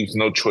 it leaves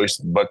no choice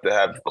but to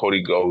have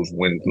Cody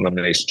win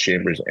Elimination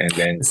Chambers, and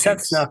then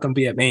Seth's not going to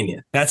be at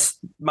Mania. That's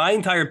my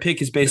entire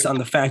pick is based on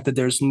the fact that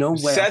there's no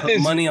way I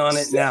put money on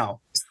it now.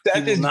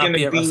 Seth is going to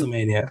be at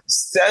WrestleMania.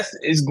 Seth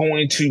is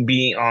going to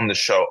be on the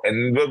show,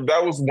 and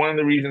that was one of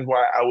the reasons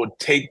why I would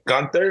take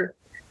Gunther,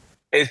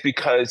 is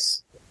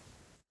because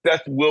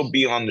Seth will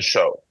be on the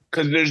show.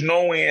 Because there's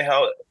no way in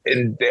hell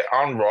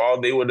on Raw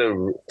they would have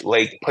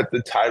put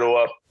the title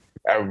up.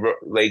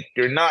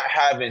 You're not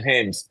having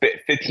him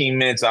spit 15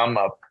 minutes. I'm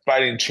a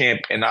fighting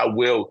champ, and I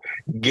will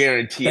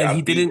guarantee that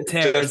he didn't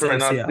tear his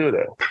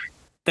MCL.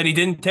 That he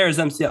didn't tear his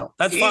MCL.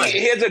 That's fine.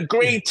 He has a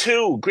grade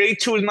 2. Grade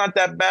 2 is not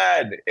that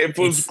bad. If it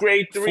was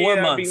grade 3, 4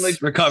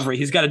 months recovery.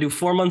 He's got to do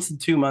 4 months and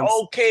 2 months.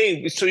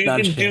 Okay, so you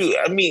can do.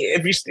 I mean,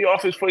 if you stay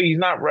off his foot, he's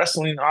not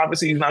wrestling.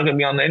 Obviously, he's not going to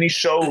be on any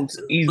shows.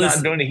 He's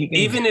not doing it.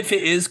 Even if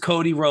it is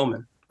Cody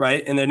Roman,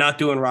 right, and they're not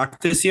doing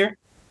Rock this year,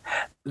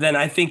 then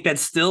I think that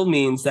still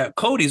means that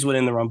Cody's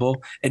winning the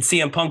Rumble and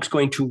CM Punk's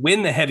going to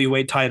win the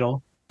heavyweight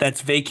title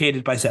that's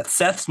vacated by Seth.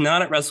 Seth's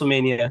not at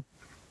WrestleMania.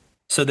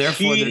 So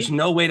therefore, there's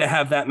no way to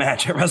have that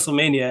match at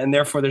WrestleMania, and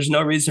therefore, there's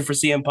no reason for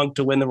CM Punk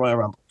to win the Royal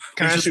Rumble.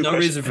 There's just no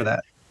reason for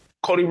that.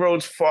 Cody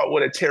Rhodes fought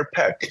with a tear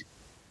pec.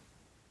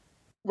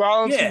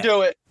 Rollins can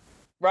do it.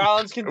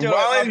 Rollins can do it.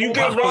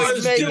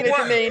 Rollins making it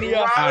to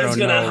Mania. Rollins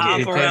gonna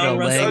hop around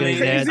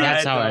WrestleMania.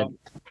 That's how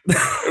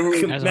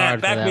Matt,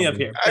 back me up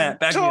here.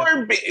 Matt, back me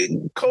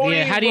up.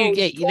 Cody how do you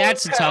get?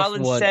 That's a tough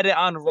Rollins one. said it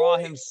on Raw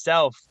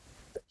himself.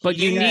 But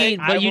you need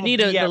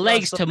the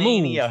legs to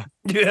move. Yeah.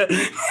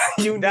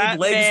 You need that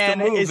legs man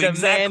to move. Is a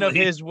man of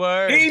his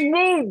word. He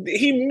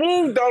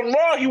moved on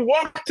Raw. He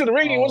walked to the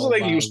ring. It wasn't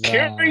like he was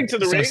carrying to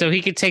the ring. So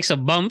he could take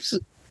some bumps.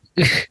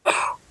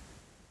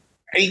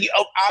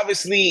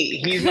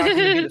 Obviously, he's not going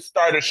to be the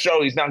star of the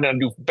show. He's not going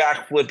to do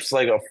backflips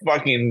like a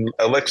fucking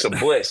Alexa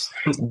Bliss.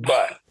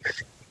 But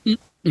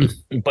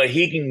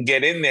he can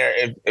get in there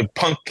if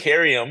Punk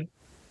carry him.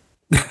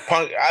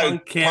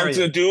 Punk's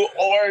gonna do,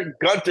 or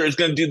Gunther is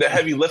gonna do the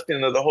heavy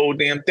lifting of the whole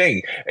damn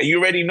thing. And you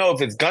already know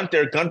if it's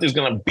Gunther's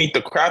gonna beat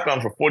the crap out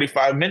of him for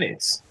 45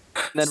 minutes.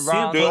 Then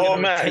Rollins will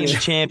retain the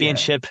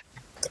championship.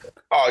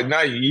 Oh, no,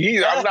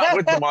 I'm not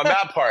with them on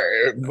that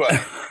part. But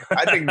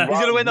I think He's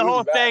gonna win the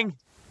whole thing.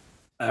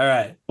 All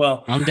right.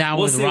 Well, I'm down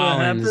we'll with see what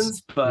Rollins,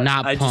 happens, but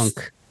not I Punk.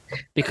 just-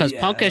 Because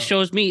Yeah, Punk I has know.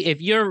 shows me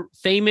if you're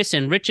famous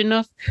and rich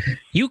enough,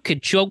 you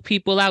could choke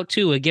people out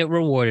too and get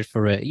rewarded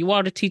for it. You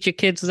want to teach your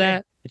kids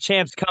that? The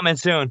champ's coming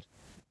soon.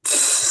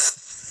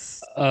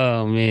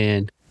 Oh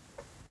man,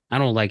 I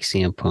don't like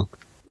CM Punk.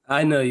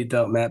 I know you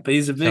don't, Matt, but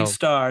he's a big So-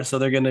 star, so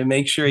they're going to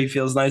make sure he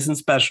feels nice and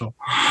special.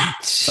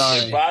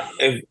 Sorry.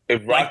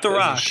 If Like The doesn't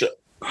Rock.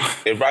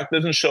 if Rock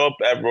doesn't show up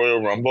at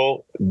Royal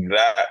Rumble,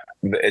 that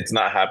it's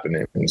not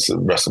happening in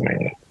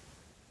WrestleMania.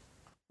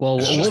 Well,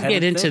 we'll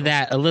get into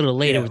that a little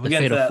later Yeah, with we'll the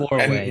get to Fatal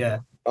that. 4-Way. Yeah.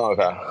 Oh,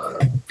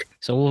 okay.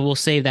 So we'll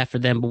save that for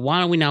them. But why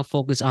don't we now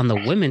focus on the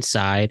women's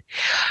side?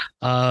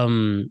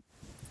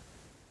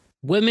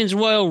 Women's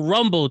Royal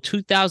Rumble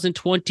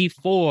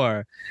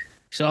 2024.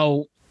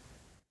 So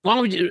why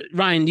don't we,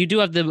 Ryan? You do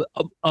have the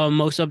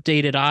most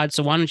updated odds.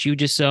 So why don't you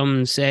just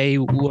say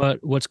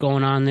what's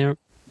going on there?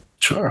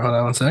 Sure. Hold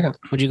on one second.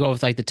 Would you go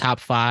with like the top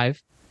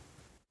 5?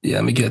 Yeah,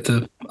 let me get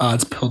the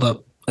odds pulled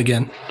up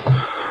again.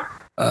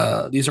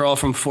 These are all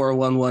from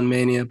 411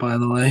 Mania, by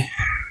the way.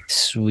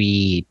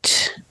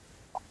 Sweet.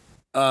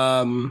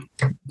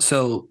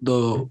 So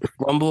the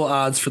Rumble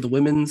odds for the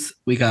women's,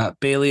 we got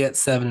Bailey at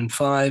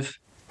 7-5,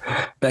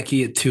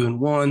 Becky at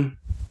 2-1,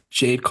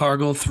 Jade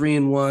Cargill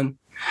 3-1,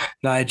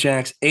 Nia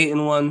Jax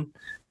 8-1,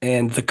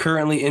 and the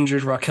currently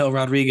injured Raquel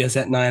Rodriguez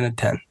at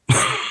 9-10.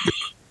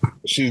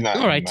 She's not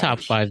All right, in the top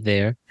match. 5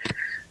 there.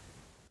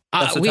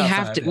 That's the We top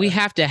have 5, to. yeah. We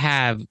have to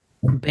have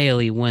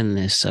Bailey win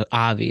this.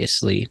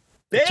 Obviously,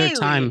 it's her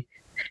time.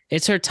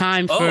 It's her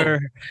time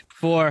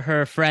for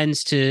her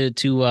friends to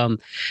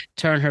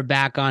turn her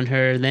back on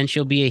her. Then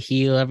she'll be a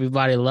heel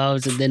everybody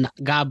loves, and then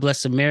God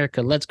bless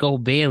America. Let's go,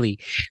 Bailey.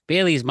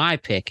 Bailey is my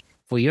pick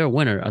for your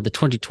winner of the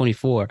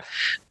 2024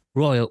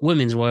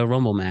 Women's Royal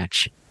Rumble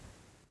match.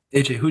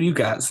 AJ, who do you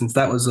got? Since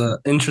that was an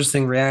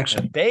interesting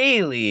reaction.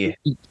 Bailey.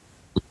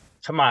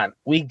 Come on.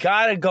 We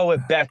got to go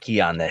with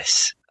Becky on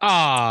this.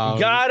 Oh,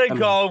 Gotta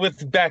go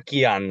with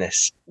Becky on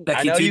this.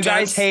 Becky I know 2 you guys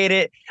times? hate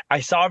it.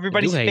 I saw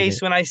everybody's hate face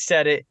it. when I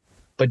said it,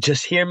 but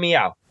just hear me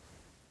out.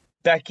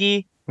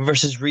 Becky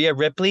versus Rhea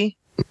Ripley.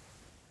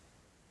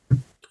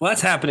 Well,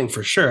 that's happening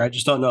for sure. I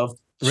just don't know if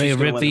she's Rhea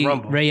gonna win the Ripley.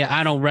 Rumble. Rhea,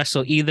 I don't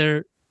wrestle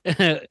either.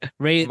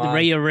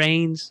 Rhea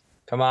Reigns.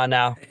 Come on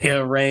now.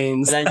 Rhea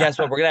Reigns. And then guess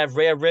what? We're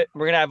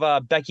gonna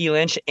have Becky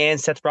Lynch and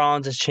Seth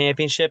Rollins'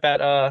 championship at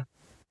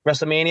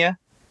WrestleMania.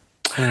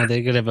 They're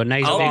gonna have a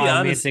nice I'll be big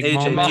honest, romantic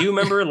AJ. moment. Do you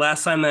remember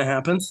last time that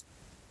happened?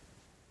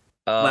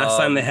 Last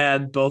time they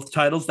had both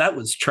titles, that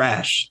was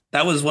trash.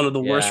 That was one of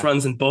the worst Yeah.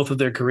 runs in both of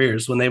their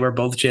careers when they were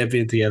both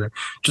champion together.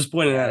 Just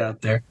pointing that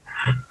out there.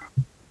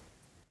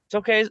 It's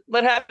okay.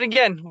 Let it happen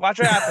again. Watch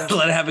what happens.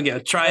 Let it happen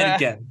again. Try it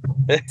again.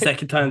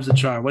 Second time's the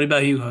charm. What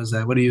about you,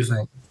 Jose? What do you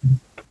think?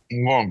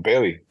 I'm going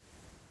Bailey.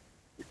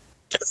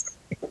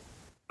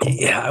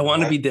 Yeah, I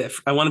want to be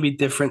different. I want to be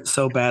different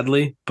so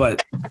badly,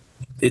 but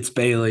it's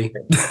Bailey.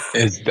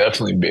 It's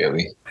definitely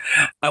Bailey.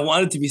 I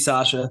want it to be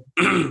Sasha,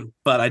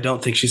 but I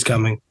don't think she's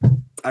coming.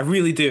 I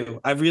really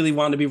do. I really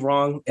want to be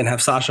wrong and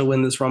have Sasha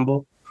win this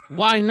Rumble.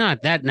 Why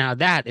not?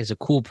 That is a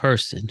cool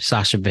person,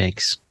 Sasha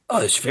Banks.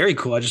 Oh, it's very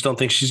cool. I just don't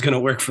think she's going to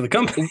work for the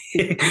company.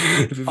 It'd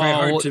be very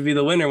hard to be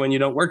the winner when you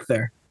don't work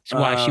there.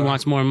 That's why she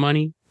wants more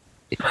money.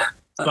 It's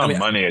not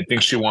money. I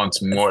think she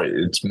wants more.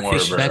 It's more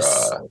of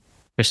her.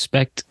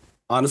 Respect.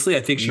 Honestly,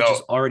 I think she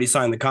just already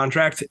signed the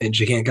contract and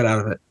she can't get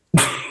out of it.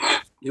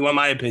 You want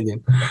my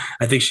opinion?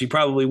 I think she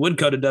probably would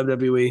go to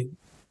WWE,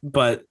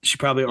 but she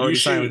probably already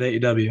signed with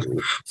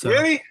AEW. So,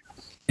 really?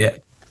 Yeah.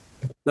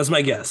 That's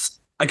my guess.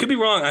 I could be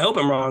wrong. I hope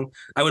I'm wrong.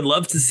 I would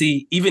love to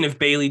see, even if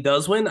Bailey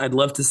does win, I'd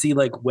love to see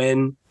like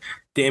when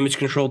Damage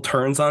Control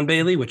turns on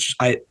Bailey, which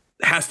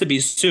has to be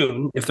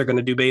soon if they're going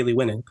to do Bailey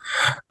winning.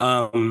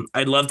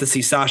 I'd love to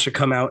see Sasha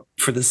come out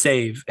for the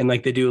save and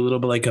like they do a little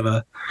bit like of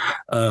a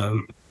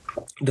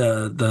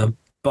the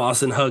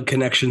boss and hug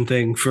connection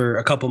thing for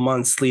a couple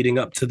months leading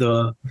up to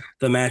the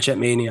match at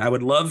Mania. I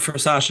would love for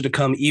Sasha to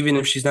come even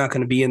if she's not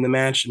going to be in the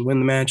match and win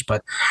the match,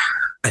 but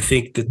I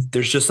think that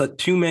there's just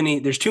too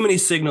many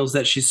signals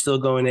that she's still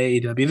going to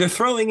AEW. They're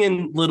throwing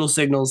in little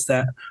signals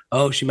that,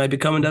 oh, she might be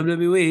coming to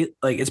WWE.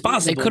 Like, it's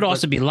possible. They could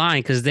also be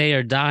lying because they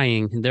are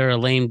dying. They're a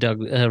lame duck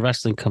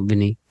wrestling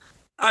company.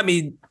 I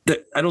mean,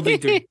 I don't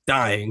think they're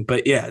dying,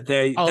 but yeah,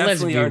 they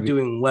definitely are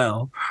doing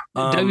well.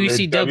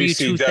 WCW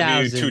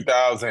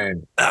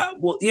 2000.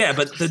 Well, yeah,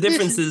 but the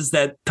difference is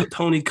that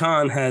Tony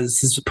Khan has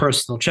his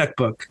personal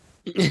checkbook.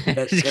 Keep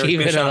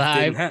it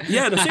alive.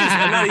 Yeah, no, seriously,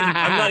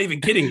 I'm not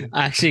even kidding.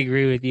 I actually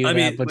agree with you. I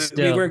mean, but we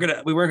still, weren't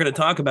gonna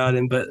talk about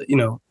him, but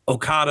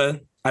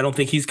Okada, I don't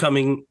think he's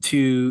coming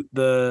to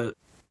the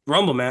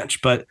Rumble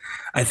match, but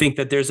I think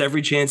that there's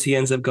every chance he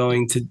ends up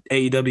going to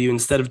AEW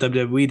instead of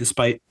WWE,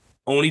 despite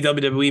only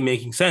WWE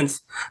making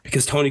sense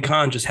because Tony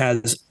Khan just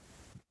has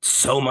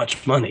so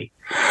much money.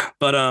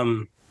 But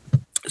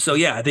so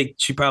yeah, I think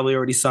she probably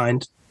already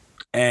signed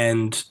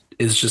and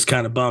is just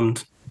kind of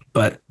bummed,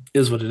 but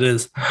is what it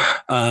is.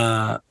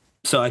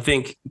 So I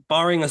think,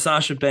 barring a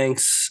Sasha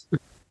Banks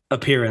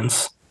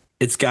appearance,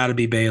 it's got to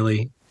be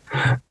Bayley.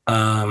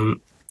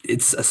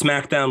 It's a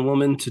SmackDown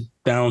woman to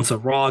balance a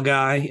Raw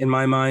guy in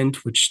my mind,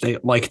 which they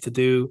like to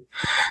do.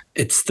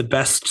 It's the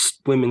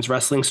best women's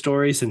wrestling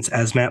story since,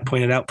 as Matt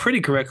pointed out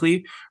pretty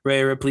correctly,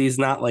 Rhea Ripley is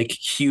not like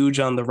huge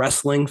on the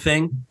wrestling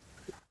thing.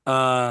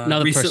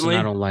 Another recently, person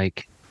I don't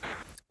like.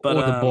 but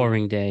Or the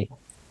boring day.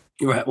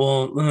 right.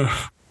 Well,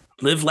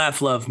 live,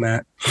 laugh, love,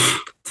 Matt.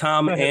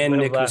 Tom and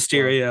Live, Nick laugh,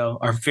 Mysterio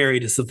are very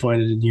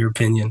disappointed in your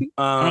opinion.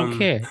 I don't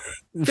care.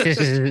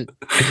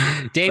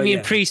 Damian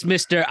yeah. Priest,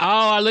 Mr.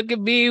 Oh, look at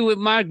me with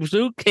my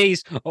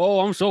suitcase.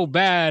 Oh, I'm so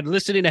bad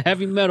listening to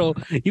heavy metal.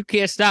 You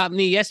can't stop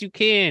me. Yes, you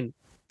can.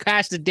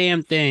 Cash the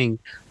damn thing.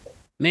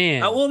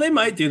 Man. Well, they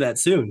might do that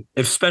soon,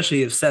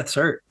 especially if Seth's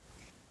hurt.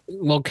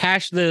 Well,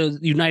 cash the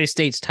United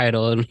States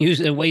title and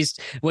use and waste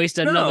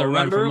another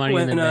run for Money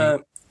in the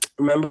Bank.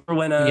 Remember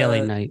when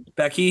LA Knight.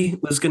 Becky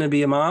was going to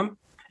be a mom,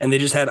 and they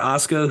just had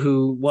Asuka,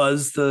 who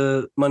was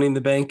the Money in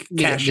the Bank,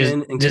 cash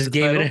in and just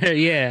get the gave title. it her.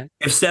 Yeah.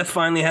 If Seth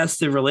finally has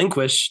to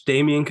relinquish,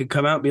 Damian could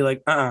come out and be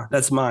like,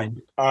 that's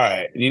mine. All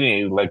right, you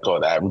need to let go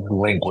of that.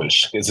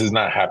 Relinquish. This is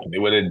not happening. They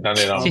would have done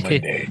it on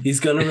Monday.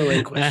 He's going to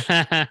relinquish.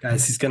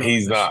 Guys, he's going to.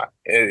 He's not.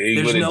 He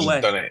There's would have no just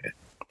way. done it.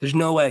 There's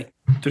no way.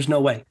 There's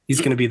no way he's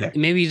going to be there.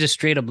 Maybe he just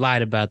straight up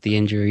lied about the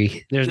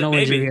injury. There's no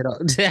Maybe. injury at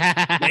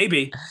all.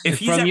 Maybe. If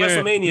he's From at your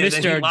WrestleMania,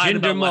 then he Mr. lied Jinder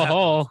about what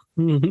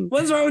happened. Mahal.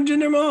 What's wrong with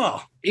Jinder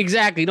Mahal?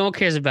 Exactly. No one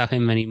cares about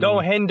him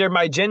anymore. Don't hinder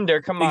my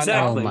gender. Come on.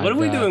 Exactly. Oh my What are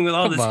we God. doing with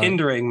all Come this on.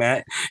 hindering,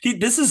 Matt?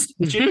 This is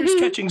Jinder's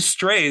catching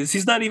strays.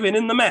 He's not even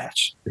in the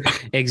match.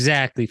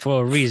 Exactly.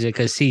 For a reason,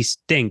 because he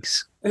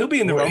stinks. He'll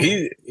be in the Well,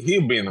 Rumble.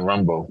 he'll be in the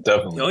Rumble,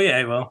 definitely. Oh yeah,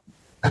 he will.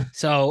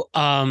 So,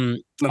 Number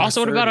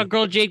also, what about 30. our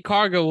girl Jade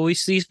Cargill? Will we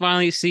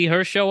finally see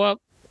her show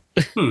up?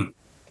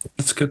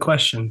 That's a good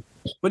question.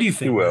 What do you He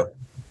think? will.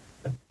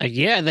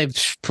 Yeah,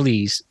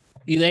 please.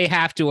 They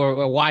have to,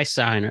 or why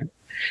sign her?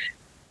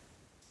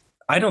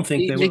 I don't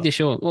think they They will. they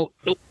show. Well,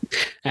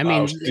 I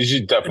mean, She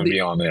should definitely be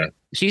on there.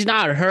 she's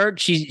not hurt.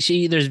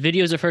 She. There's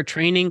videos of her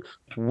training.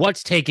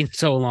 What's taking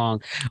so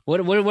long? What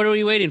are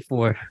we waiting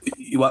for?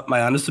 You want my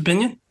honest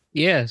opinion?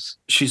 Yes.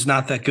 She's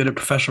not that good at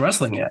professional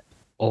wrestling yet.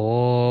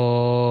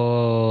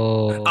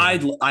 Oh.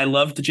 I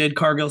love the Jade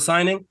Cargill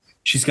signing.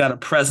 She's got a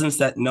presence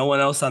that no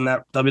one else on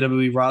that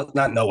WWE roster,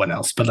 not no one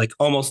else, but like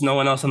almost no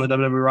one else on the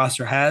WWE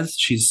roster has.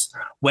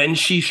 When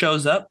she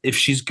shows up, if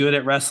she's good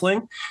at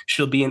wrestling,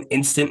 she'll be an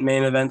instant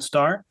main event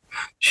star.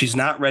 She's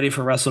not ready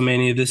for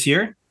WrestleMania this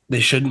year. They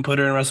shouldn't put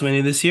her in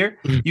WrestleMania this year.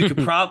 You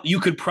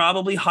could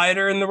probably hide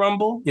her in the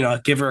Rumble,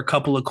 give her a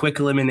couple of quick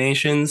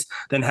eliminations,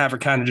 then have her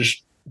kind of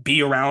just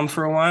be around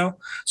for a while.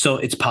 So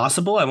it's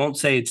possible. I won't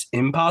say it's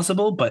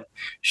impossible, but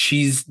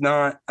she's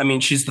not. I mean,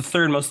 she's the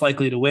third most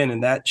likely to win,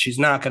 and that she's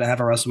not going to have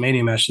a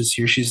WrestleMania match this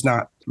year. She's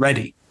not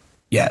ready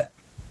yet.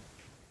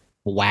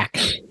 Whack.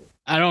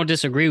 I don't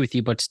disagree with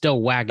you, but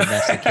still whack if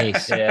that's the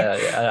case.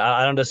 Yeah,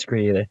 I don't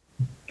disagree either.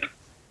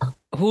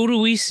 Who do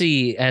we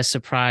see as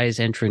surprise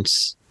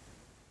entrants?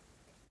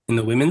 In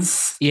the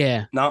women's,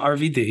 Yeah. not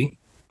RVD.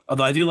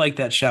 Although I do like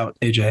that shout,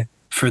 AJ,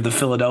 for the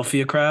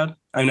Philadelphia crowd.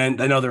 I mean,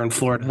 I know they're in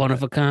Florida. One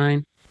of a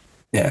kind.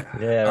 Yeah.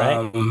 Yeah,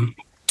 right.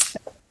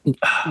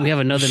 We have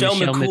another Michelle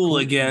Michelle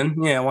McCool again.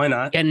 Yeah, why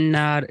not? And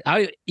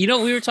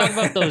we were talking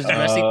about those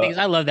wrestling things.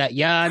 I love that.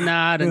 Yeah,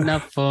 not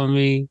enough for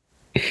me,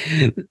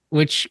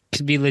 which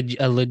could be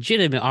a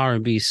legitimate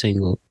R&B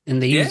single,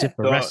 and they use Yeah. it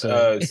for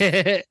So,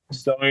 wrestling.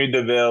 Sonya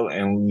Deville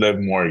and Liv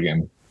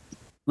Morgan.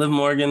 Liv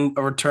Morgan,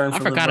 a return I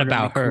for forgot Liv Morgan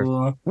about would be her.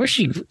 cool. Where's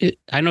she?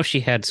 I know she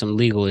had some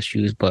legal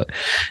issues, but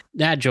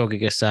that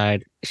joking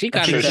aside, she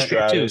got think it Trish too.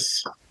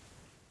 Stratus.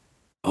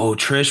 Oh,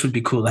 Trish would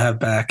be cool to have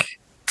back.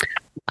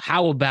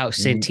 How about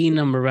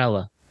Santina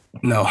Morella?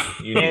 No.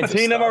 You need to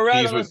Santina stop.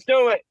 Morella, He's let's with-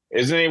 do it.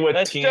 Isn't he with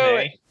Let's do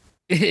TNA?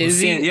 it. Is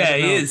he? Yeah, I don't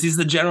he know. is. He's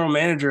the general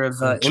manager of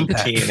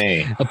Impact.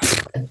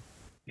 TNA.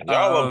 Y'all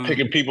love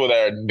picking people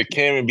that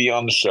can't even be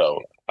on the show.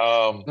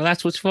 Well,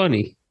 that's what's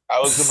funny. I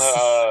was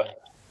gonna.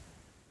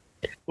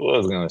 What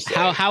was I gonna say?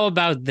 How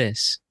about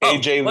this?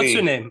 AJ Lee. What's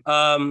her name?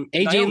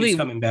 AJ Naomi's Lee.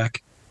 coming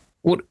back.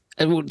 What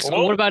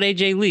about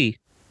AJ Lee?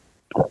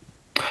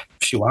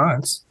 If she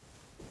wants.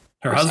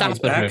 Her Stop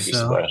husband's with her. back,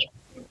 so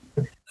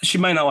she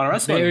might not want to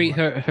wrestle Marry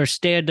anymore. her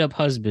stand-up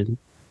husband.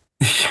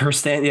 Her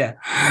stand, yeah.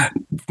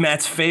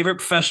 Matt's favorite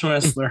professional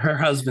wrestler, her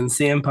husband,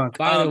 CM Punk.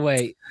 By the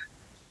way,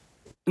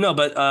 No,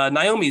 but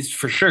Naomi's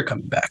for sure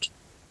coming back.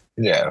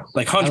 Yeah.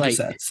 Like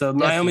 100%. So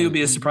Naomi will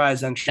be a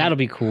surprise entry. that'll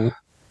be cool.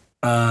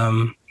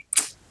 And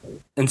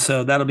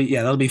so that'll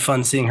be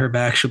fun seeing her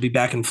back. She'll be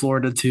back in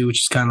Florida too,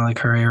 which is kind of like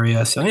her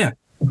area. So yeah.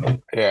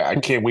 Yeah, I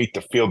can't wait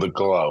to feel the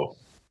glow.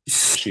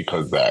 She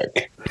comes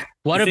back.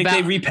 What Do you about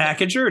think they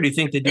repackage her, or do you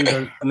think they do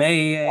the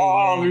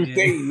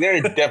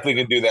They're definitely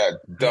gonna do that.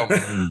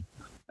 Dumb.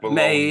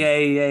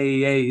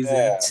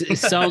 Yeah.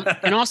 some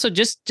and also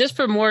just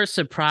for more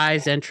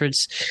surprise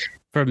entrance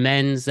for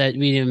men's that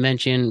we didn't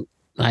mention,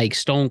 like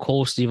Stone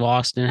Cold Steve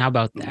Austin? How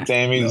about that?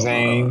 Sami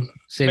Zayn.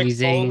 Sami Mick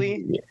Zayn.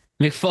 Foley.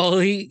 Mick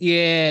Foley,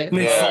 yeah.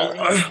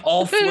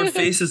 All four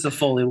faces of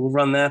Foley. We'll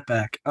run that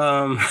back.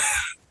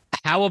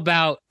 How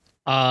about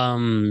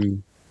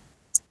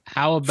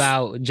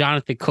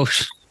Jonathan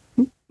Coach?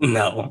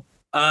 No.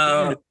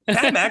 Pat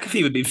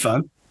McAfee would be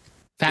fun.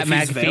 Pat If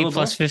he's McAfee available.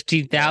 plus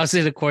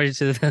 15,000 according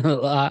to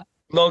the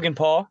Logan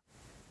Paul.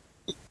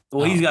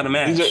 Well, he's got a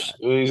match.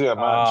 He's got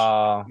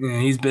match. Yeah,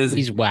 he's busy.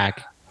 he's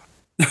whack.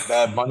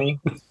 Bad Bunny.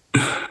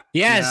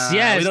 Yes, Nah,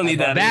 yes. we don't need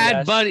that Bad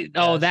either. Bunny.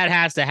 Oh, that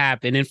has to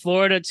happen in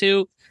Florida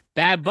too.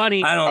 Bad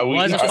Bunny I don't.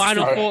 was a I-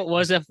 final I- four.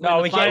 Was a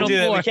No, we final can't do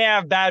that. four. We can't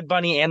have Bad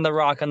Bunny and The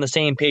Rock on the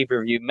same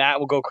pay-per-view. Matt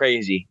will go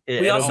crazy.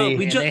 We also be-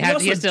 we they just, have-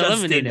 we he also has to just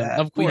eliminate did him, that.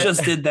 of We course.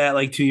 just did that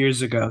like 2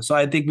 years ago, so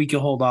I think we can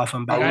hold off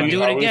on Are Bad Gotta Bunny.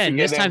 do it Are we again.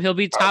 This forgetting- time he'll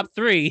be top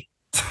three.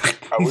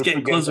 Are He's we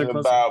getting closer,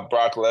 forgetting closer. about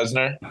Brock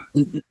Lesnar?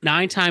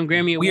 9-time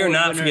Grammy Award. We are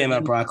not winner. forgetting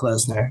about Brock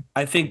Lesnar.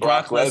 I think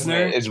Brock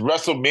Lesnar, It's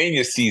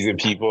WrestleMania season,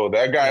 people.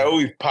 That guy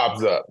always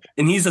pops up.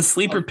 and he's a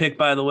sleeper pick,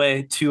 by the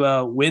way,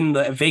 to win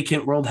the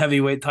vacant world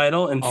heavyweight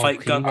title and Oh, fight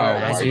can you Gunther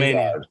at imagine?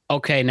 WrestleMania. God.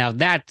 Okay, now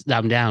that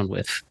I'm down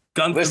with.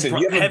 Gunther, Listen,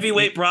 you have a-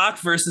 heavyweight Brock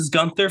versus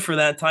Gunther for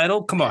that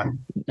title. Come on.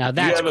 Now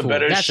that's have a cool.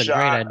 better That's a great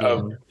shot idea.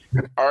 of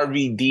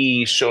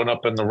RVD showing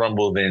up in the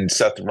Rumble than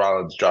Seth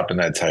Rollins dropping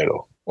that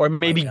title. Or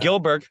maybe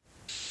Gilbert.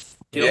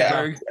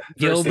 Gilbert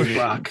versus Gilbert.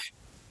 Brock.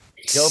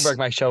 Gilbert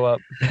might show up.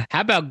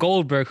 How about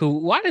Goldberg? Who?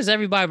 Why does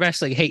everybody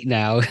wrestling hate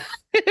now?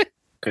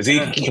 Because he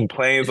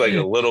complains like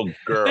a little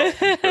girl.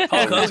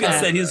 Hulk Hogan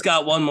said he's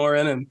got one more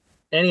in him.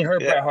 And he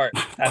hurt Yeah. Bret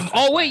Hart.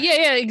 Oh wait,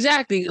 yeah,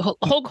 exactly.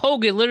 Hulk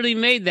Hogan literally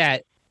made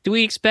that. Do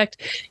we expect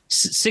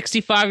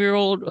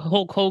 65-year-old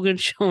Hulk Hogan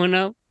showing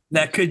up?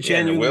 That could Yeah,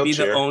 in a genuinely be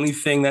the wheelchair. only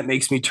thing that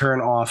makes me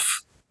turn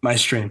off my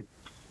stream.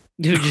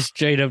 Dude, just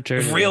straight up turn.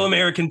 If Real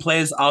American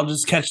plays, I'll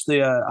just catch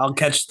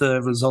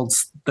the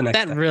results the next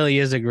That day. really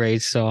is a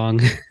great song.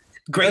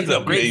 Great,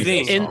 That's great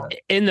amazing. theme.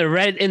 In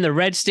the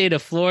red state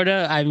of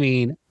Florida. I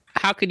mean,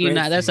 how could you Great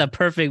not? That's theme. a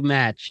perfect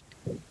match.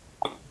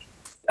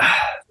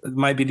 It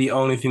might be the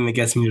only thing that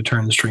gets me to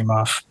turn the stream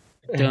off.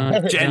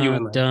 Dun,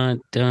 Genuinely.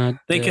 dun,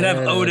 They could have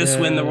Otis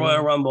win the dun.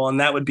 Royal Rumble, and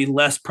that would be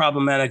less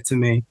problematic to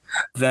me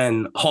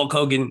than Hulk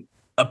Hogan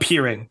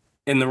appearing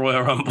in the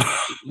Royal Rumble.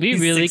 We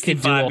He's really could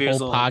do 65 a years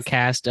whole old.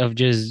 podcast of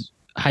just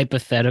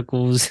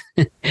hypotheticals.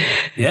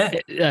 Yeah.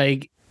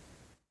 Like,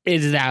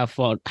 it's that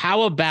fun.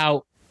 How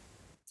about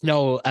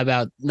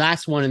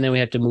last one, and then we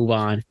have to move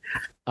on.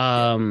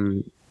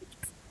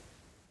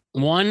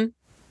 One,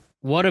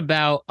 what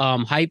about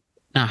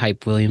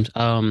Hype Williams,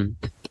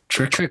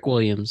 Trick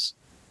Williams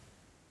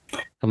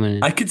coming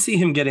in. I could see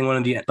him getting one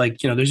of the,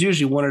 there's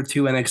usually one or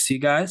two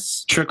NXT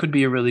guys. Trick would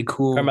be a really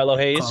cool Carmelo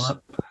Hayes.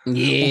 call-up.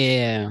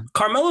 Yeah.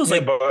 Carmelo's Yeah,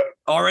 like but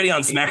already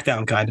on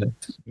SmackDown, kind of.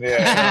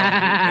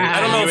 yeah, I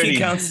don't know if he already-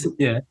 counts.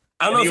 Yeah.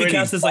 I don't know he if he already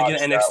counts as like an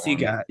botched that NXT one.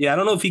 guy. Yeah, I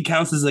don't know if he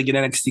counts as like an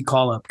NXT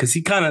call up because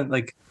he kind of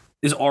like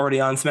is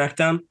already on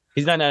SmackDown.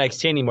 He's not in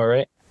NXT anymore,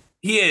 right?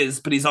 He is,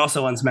 but he's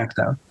also on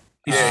SmackDown.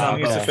 He's just Yeah, on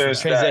he needs to both. finish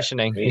that.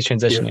 Transitioning. He's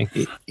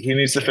transitioning. He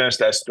needs to finish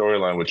that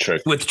storyline with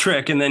Trick. With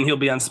Trick, and then he'll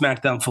be on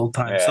SmackDown full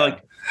time. So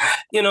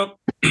Yeah.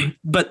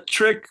 but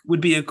Trick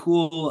would be a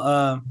cool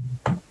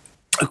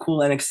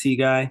NXT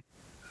guy.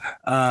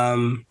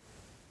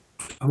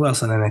 Who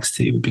else on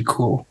NXT would be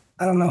cool?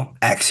 I don't know.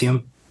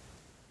 Axiom.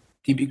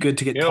 He'd be good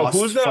to get You know, tossed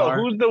who's far.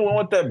 the one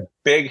with that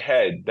big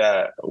head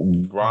that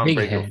Ron Big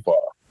Breaker head. fought?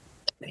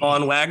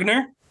 On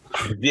Wagner?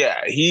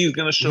 Yeah, he's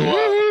gonna show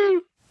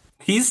up.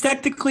 He's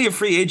technically a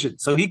free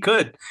agent, so he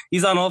could.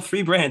 He's on all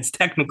three brands,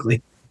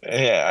 technically.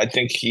 Yeah, I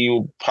think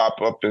he'll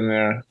pop up in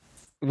there.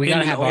 We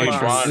gotta Him have and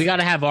our Omos. truth. We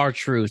gotta have our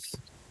truth.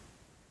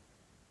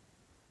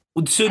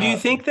 So do you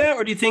think that,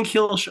 or do you think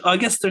he'll? I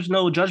guess there's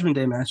no Judgment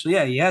Day match. So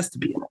yeah, he has to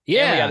be in it.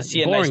 Yeah, we got to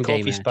see a nice boring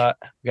day Kofi match. spot.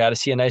 We got to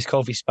see a nice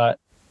Kofi spot.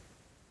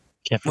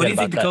 Can't What do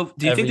forget you think? about that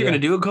Do you think every they're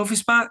going to year. do a Kofi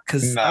spot?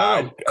 Because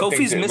Nah,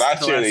 Kofi's missed it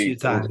the last few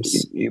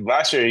times.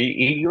 Last year,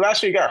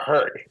 he got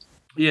hurt.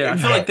 Yeah, I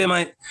feel like they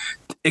might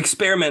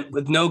experiment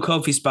with no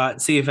Kofi spot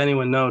and see if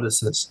anyone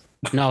notices.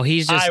 No,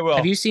 he's just. I will.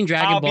 Have you seen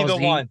Dragon I'll Ball be the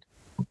Z? one.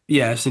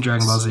 Yeah, I've seen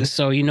Dragon Ball Z.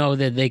 So you know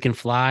that they can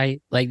fly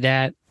like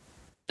that.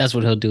 That's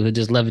what he'll do. He'll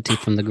just levitate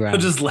from the He'll ground.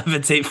 just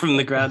levitate from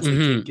the ground so he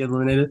Mhm. can't get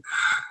eliminated.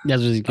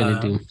 That's what he's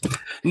gonna do.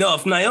 No,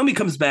 if Naomi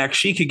comes back,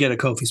 she could get a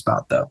Kofi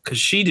spot though, because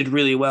she did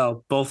really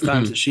well both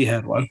times that she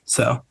had one.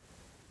 So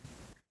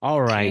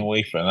All right. Can't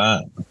wait for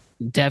that.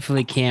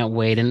 Definitely can't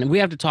wait. And we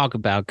have to talk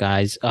about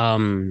guys.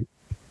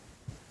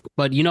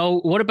 But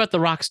what about The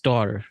Rock's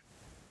daughter?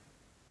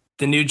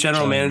 the new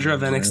general manager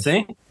of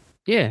NXT.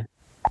 Yeah.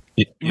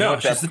 You know No,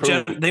 what that she's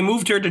proved? they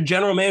moved her to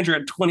general manager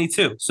at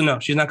 22. So no,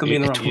 she's not going to be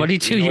in the Rumble.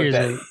 22 You know what years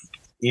that- old.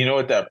 You know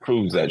what that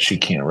proves? That she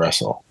can't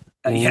wrestle.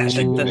 Yeah, I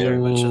think that very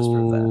much does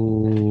prove that.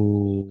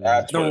 Ooh.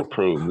 That's what The- it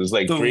proves. It's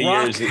like The 3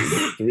 Rock-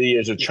 years, 3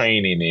 years of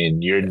training,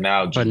 and you're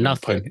now just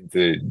nothing. put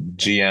into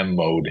GM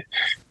mode.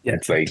 Yeah.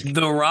 It's like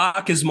The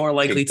Rock is more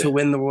likely to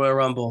win the Royal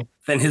Rumble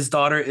than his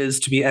daughter is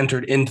to be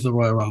entered into the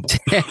Royal Rumble.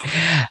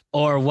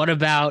 Or what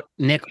about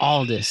Nick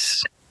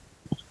Aldis?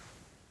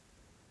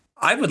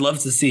 I would love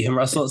to see him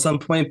wrestle at some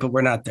point, but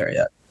we're not there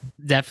yet.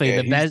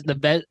 Definitely Yeah, the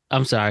best.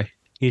 I'm sorry.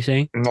 You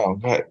saying? No,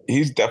 but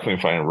he's definitely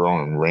fighting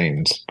Roman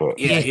Reigns. But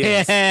Yeah, he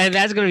is.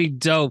 That's gonna be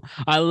dope.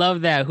 I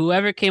love that.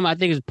 Whoever came, I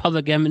think it's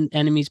Public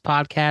Enemies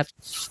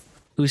podcast,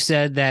 who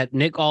said that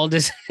Nick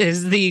Aldis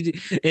is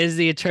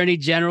the Attorney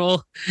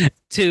General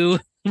to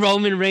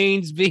Roman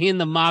Reigns being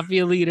the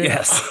mafia leader.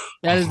 Yes.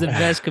 That is the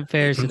best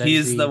comparison.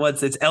 He's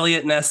it's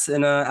Elliot Ness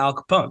and Al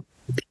Capone.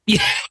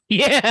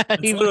 Yeah,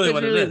 That's literally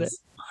what it is.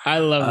 I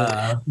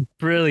love it.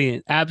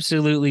 Brilliant.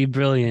 Absolutely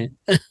brilliant.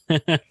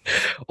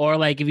 Or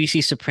like if you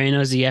see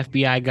Sopranos, the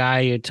FBI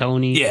guy or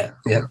Tony. Yeah.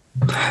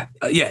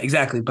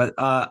 Exactly. But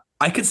I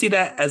could see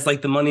that as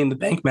like the Money in the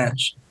Bank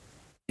match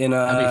in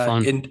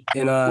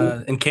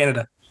in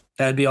Canada.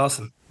 That'd be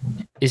awesome.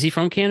 Is he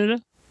from Canada?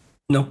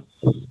 No.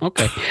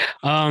 Okay.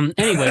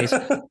 Anyways,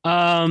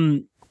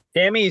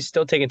 Sammy's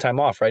still taking time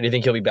off, right? Do you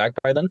think he'll be back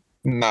by then?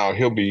 no,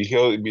 he'll be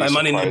by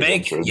Money in the surprise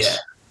Bank. entrance. Yeah.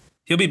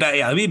 He'll be back.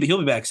 Yeah, he'll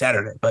be back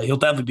Saturday, but he'll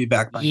definitely be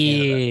back by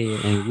Canada.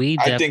 yeah, and we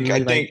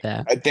definitely like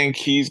that. I think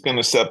he's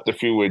gonna set the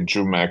feud with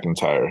Drew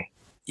McIntyre.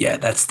 Yeah,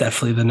 that's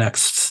definitely the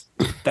next.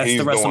 That's He's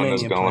the the one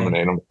that's WrestleMania gonna plan.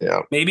 eliminate him. Yeah.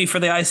 Maybe for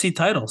the IC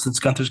title, since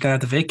Gunther's gonna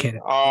have to vacate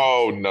it.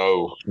 Oh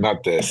no,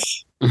 not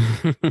this.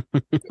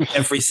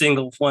 Every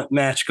single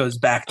match goes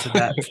back to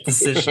that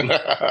decision.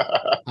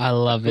 I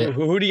love it.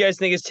 Who do you guys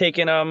think is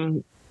taking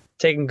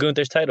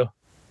Gunther's title?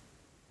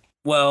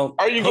 Well,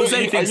 Are you Jose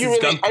really, thinks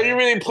it's Gunther. are you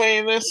really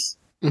playing this?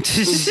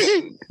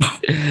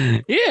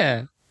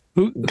 Yeah.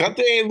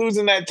 Gunther ain't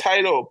losing that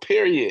title.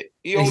 Period.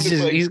 He owns it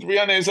for like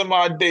 300 and some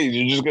odd days.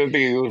 You're just gonna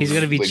think He's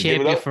gonna be like, give it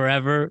champion up?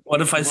 forever. What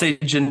if I say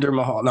Jinder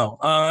Mahal? No.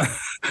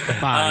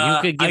 Fine,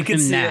 you could I give could him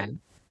see that. it.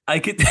 I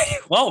could.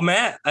 Well,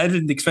 Matt, I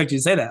didn't expect you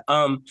to say that.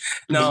 No,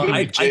 gonna be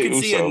I Jey could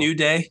see Uso.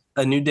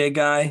 a New Day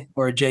guy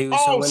or a Jey Uso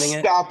Oh, winning it.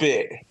 stop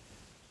it!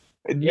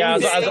 Yeah,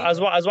 I was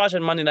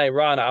watching Monday Night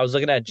Raw, and I was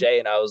looking at Jay,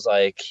 and I was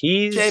like,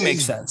 Jay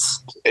makes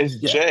sense. It's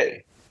Yeah.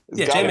 Jay. It's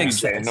Yeah, gotta Jay be makes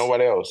Jay. sense.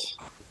 Nobody else.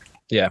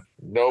 Yeah.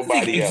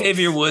 Nobody else.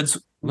 Xavier Woods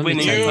Let me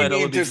winning tell the you. title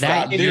You would need be to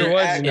That stop. Xavier Xavier You're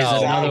Woods, acting is no.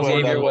 another down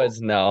Xavier level.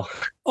 Woods, no.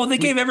 Oh, they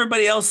gave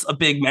everybody else a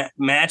big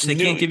match. They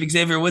can't give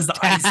Xavier Woods the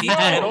IC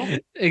title.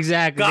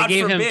 Exactly. God they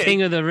gave him forbid.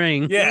 King of the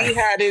Ring. Yeah.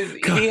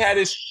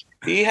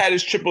 He had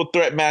his triple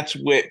threat match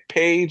with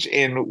Paige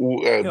and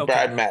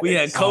Brad Maddox. We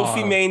had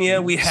Kofi Mania.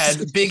 We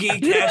had Big E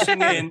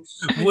cashing in.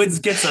 Woods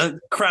gets a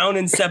crown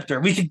and scepter.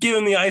 We could give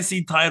him the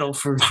IC title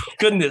for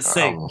goodness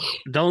sake.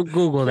 Don't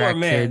Google that,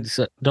 man. kids.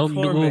 Don't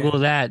Poor Google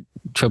man. that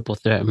triple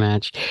threat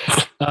match.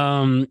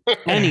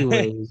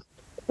 Anyways,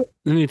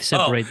 let me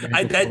separate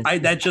that.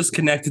 That just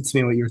connected to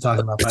me what you were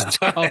talking about.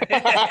 All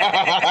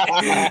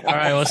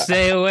right, well,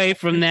 stay away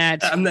from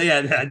that.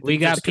 We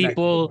got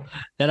people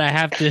that I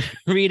have to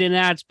read an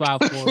ad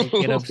spot for and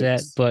get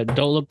upset, but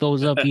don't look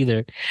those up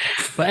either.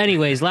 But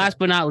anyways, last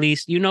but not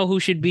least, you know who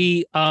should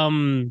be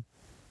why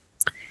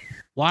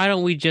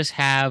don't we just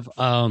have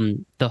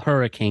the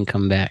Hurricane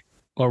come back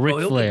or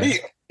Ric Flair?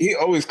 He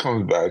always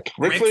comes back.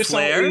 Ric Ric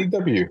Flair? Flair?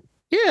 AEW.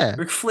 Yeah.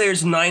 Ric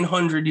Flair's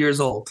 900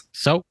 years old.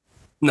 So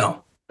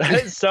No.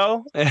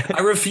 So I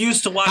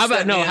refuse to watch how about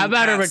that man how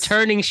about a pass.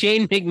 returning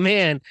Shane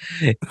McMahon?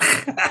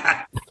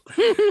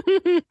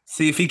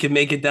 See if he can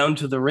make it down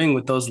to the ring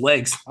with those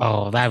legs.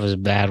 Oh, that was a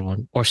bad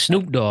one. Or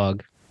Snoop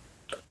Dogg.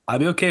 I'd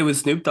be okay with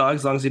Snoop Dogg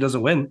as long as he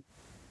doesn't win.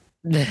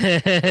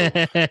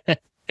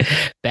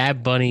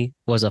 Bad Bunny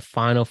was a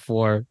Final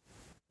Four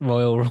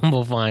Royal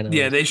Rumble final.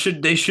 Yeah, they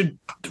should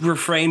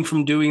refrain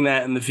from doing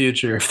that in the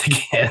future if they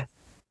can.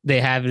 They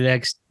have the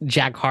next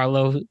Jack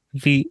Harlow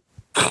feat.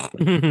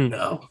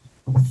 No.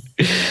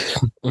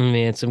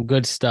 Man, some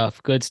good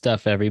stuff. Good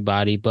stuff,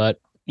 everybody. But,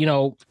 you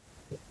know,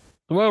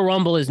 the Royal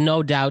Rumble is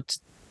no doubt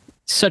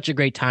such a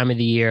great time of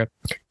the year.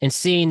 And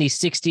seeing these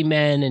 60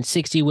 men and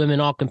 60 women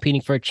all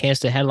competing for a chance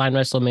to headline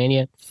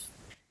WrestleMania,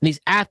 and these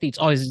athletes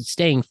always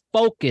staying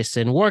focused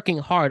and working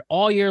hard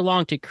all year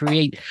long to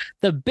create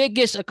the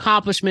biggest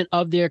accomplishment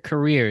of their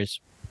careers.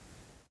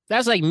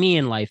 That's like me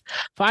in life,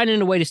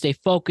 finding a way to stay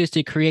focused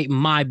to create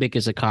my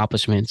biggest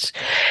accomplishments.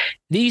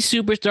 These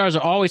superstars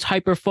are always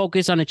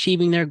hyper-focused on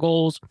achieving their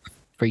goals.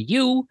 For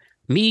you,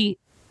 me,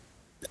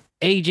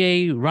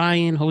 AJ,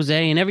 Ryan,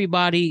 Jose, and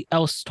everybody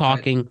else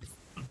talking,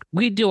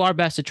 we do our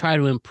best to try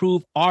to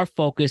improve our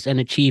focus and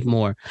achieve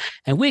more.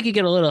 And we could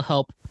get a little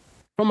help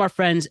from our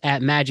friends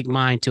at Magic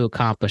Mind to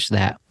accomplish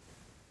that.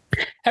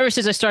 Ever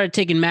since I started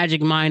taking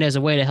Magic Mind as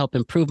a way to help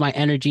improve my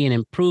energy and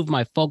improve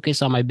my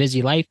focus on my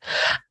busy life,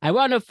 I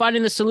wound up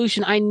finding the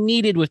solution I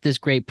needed with this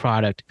great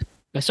product.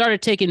 I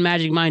started taking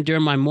Magic Mind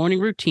during my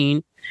morning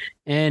routine,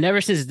 and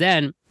ever since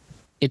then,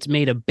 it's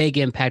made a big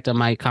impact on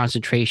my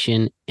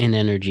concentration and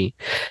energy.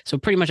 So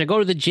pretty much I go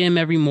to the gym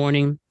every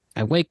morning.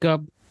 I wake up,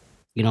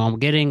 you know, I'm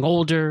getting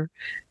older,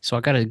 so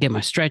I got to get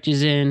my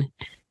stretches in,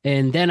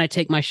 and then I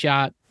take my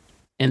shot,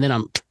 and then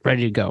I'm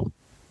ready to go.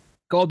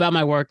 Go about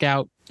my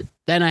workout.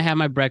 Then I have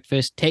my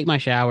breakfast, take my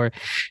shower,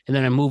 and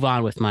then I move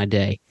on with my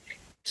day.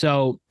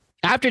 So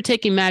after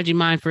taking Magic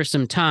Mind for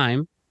some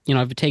time, you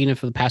know, I've been taking it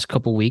for the past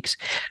couple weeks,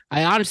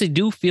 I honestly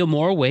do feel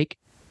more awake.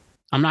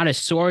 I'm not as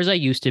sore as I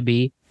used to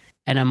be,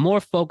 and I'm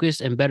more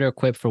focused and better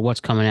equipped for what's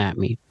coming at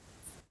me.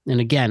 And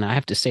again, I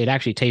have to say, it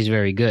actually tastes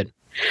very good.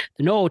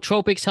 The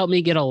nootropics helped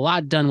me get a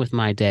lot done with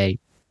my day.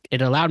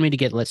 It allowed me to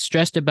get less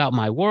stressed about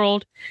my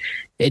world.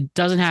 It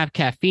doesn't have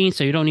caffeine,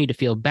 so you don't need to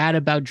feel bad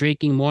about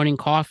drinking morning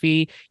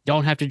coffee. You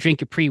don't have to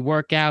drink your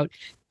pre-workout.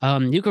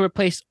 You can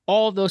replace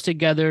all of those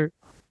together.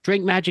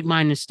 Drink Magic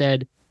Mind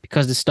instead,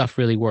 because this stuff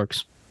really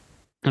works.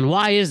 And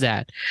why is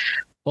that?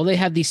 Well, they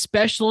have these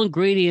special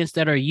ingredients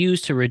that are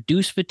used to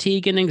reduce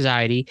fatigue and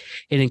anxiety.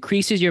 It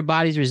increases your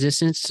body's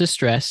resistance to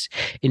stress.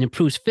 It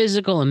improves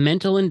physical and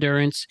mental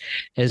endurance,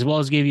 as well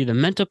as give you the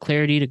mental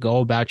clarity to go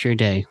about your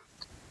day.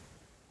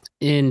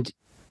 And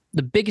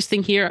the biggest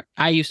thing here,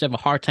 I used to have a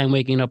hard time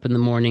waking up in the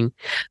morning,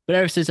 but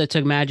ever since I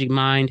took Magic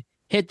Mind,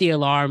 hit the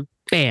alarm,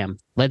 bam,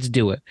 let's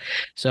do it.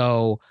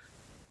 So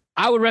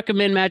I would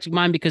recommend Magic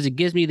Mind because it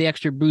gives me the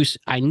extra boost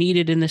I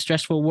needed in this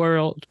stressful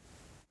world.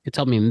 It's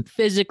helped me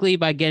physically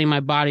by getting my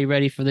body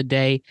ready for the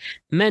day,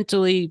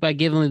 mentally by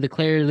giving me the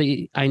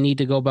clarity I need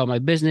to go about my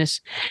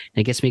business.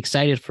 And it gets me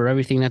excited for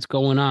everything that's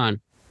going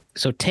on.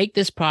 So take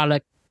this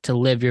product to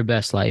live your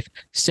best life.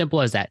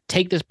 Simple as that.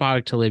 Take this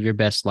product to live your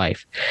best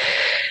life.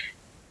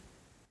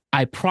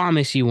 I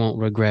promise you won't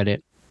regret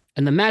it.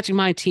 And the Magic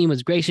Mind team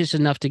was gracious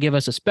enough to give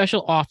us a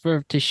special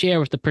offer to share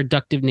with the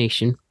Productive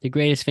Nation, the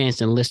greatest fans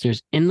and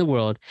listeners in the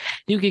world.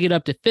 You can get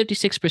up to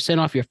 56%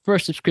 off your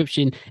first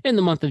subscription in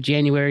the month of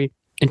January,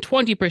 and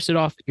 20%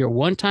 off your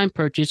one-time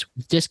purchase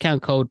with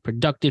discount code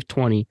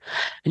PRODUCTIVE20.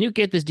 And you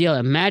get this deal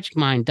at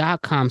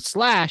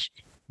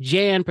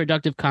magicmind.com/JAN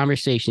Productive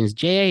Conversations,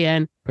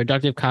 JAN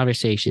Productive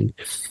Conversation,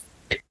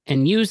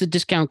 and use the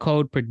discount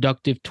code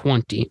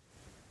PRODUCTIVE20.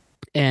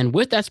 And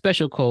with that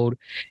special code,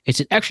 it's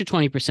an extra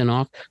 20%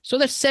 off. So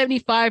that's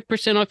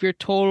 75% off your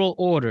total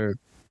order.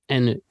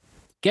 And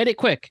get it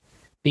quick,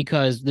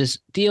 because this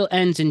deal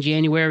ends in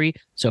January,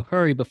 so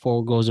hurry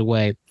before it goes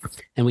away.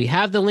 And we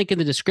have the link in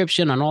the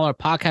description on all our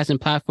podcasting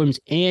platforms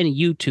and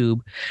YouTube.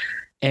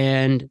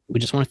 And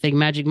we just want to thank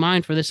Magic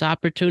Mind for this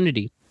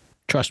opportunity.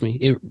 Trust me,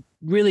 it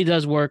really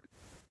does work.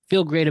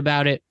 Feel great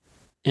about it,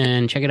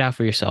 and check it out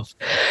for yourself.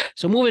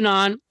 So moving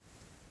on,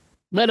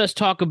 let us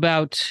talk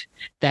about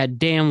that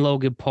damn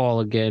Logan Paul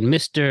again.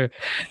 Mr.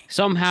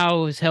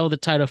 somehow has held the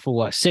title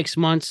for 6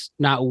 months?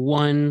 Not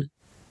one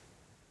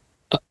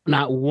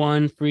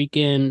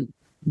freaking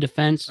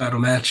defense title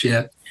match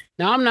yet.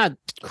 Now, I'm not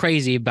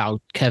crazy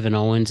about Kevin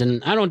Owens,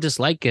 and I don't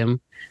dislike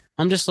him.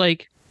 I'm just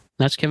like,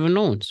 that's Kevin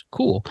Owens.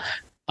 Cool.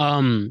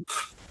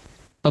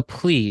 But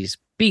please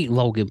beat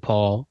Logan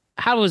Paul.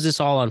 How is this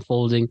all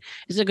unfolding?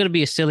 Is it going to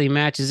be a silly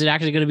match? Is it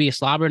actually going to be a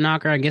slobber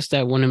knocker? I guess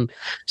that wouldn't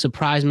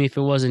surprise me if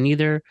it wasn't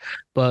either.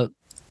 But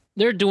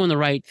they're doing the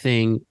right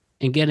thing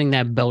and getting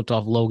that belt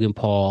off Logan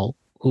Paul,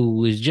 who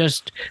was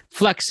just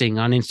flexing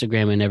on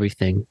Instagram and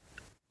everything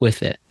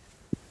with it.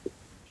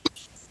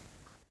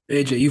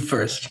 AJ, you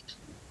first.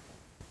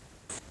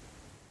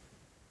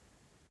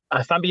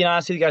 If I'm being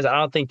honest with you guys, I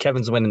don't think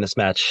Kevin's winning this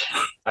match.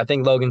 I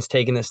think Logan's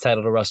taking this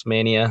title to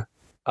WrestleMania.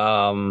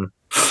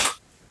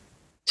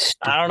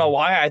 I don't know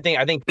why. I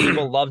think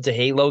people love to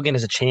hate Logan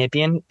as a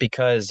champion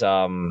because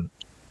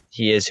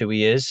he is who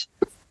he is.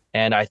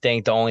 And I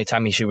think the only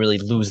time he should really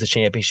lose the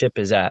championship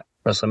is at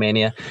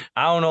WrestleMania.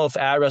 I don't know if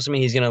at WrestleMania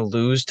he's going to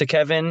lose to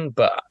Kevin,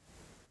 but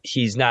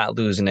he's not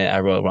losing it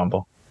at Royal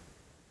Rumble.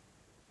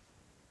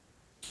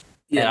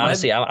 Yeah, and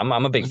honestly, I'm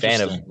a big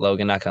fan of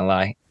Logan, not going to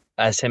lie.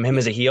 As him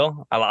as a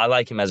heel, I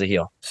like him as a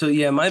heel. So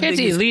yeah, can't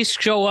he at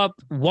least show up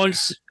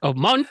once a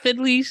month at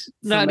least?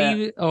 Not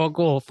even. Oh,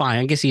 go fine.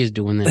 I guess he is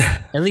doing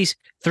that at least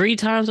 3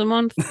 times a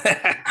month.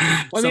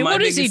 I mean,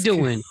 what is he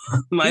doing?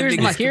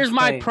 Here's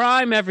my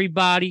prime,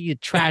 everybody. You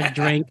trash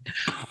drink.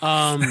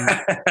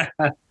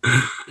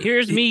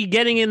 Here's me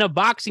getting in a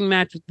boxing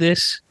match with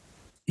this.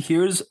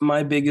 Here's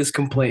my biggest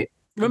complaint.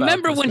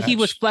 Remember when he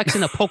was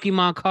flexing a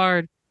Pokemon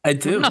card? I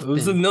do. Nothing. It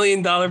was $1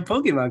 million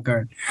Pokemon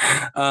card.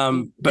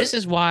 But this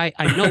is why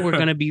I know we're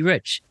gonna be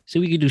rich, so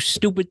we can do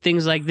stupid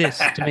things like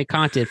this to make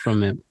content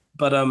from him.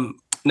 But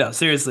no,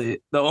 seriously,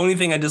 the only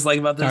thing I dislike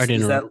about this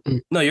is that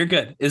no, you're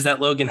good. Is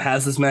that Logan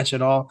has this match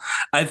at all?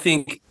 I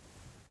think,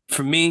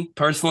 for me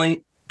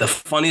personally, the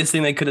funniest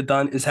thing they could have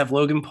done is have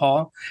Logan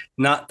Paul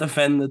not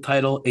defend the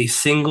title a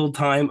single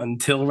time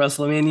until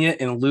WrestleMania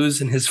and lose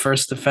in his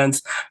first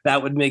defense.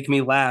 That would make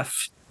me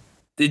laugh.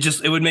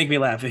 It would make me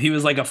laugh if he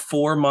was like a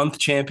 4-month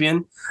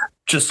champion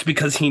just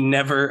because he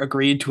never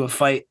agreed to a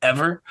fight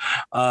ever.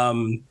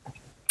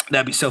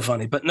 That'd be so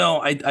funny. But no,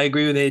 I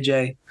agree with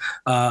AJ.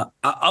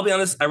 I'll be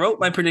honest. I wrote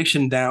my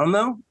prediction down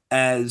though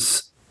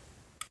as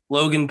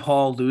Logan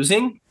Paul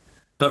losing,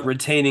 but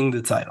retaining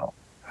the title.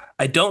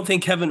 I don't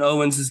think Kevin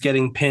Owens is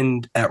getting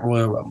pinned at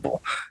Royal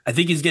Rumble. I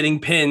think he's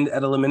getting pinned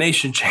at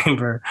Elimination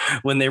Chamber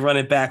when they run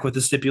it back with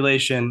the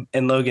stipulation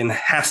and Logan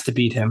has to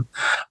beat him.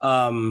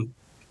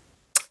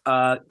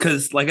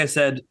 Because, like I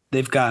said,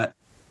 they've got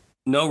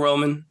no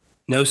Roman,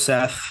 no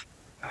Seth.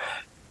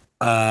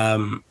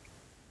 At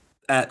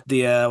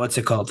the what's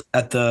it called?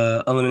 At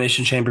the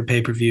Elimination Chamber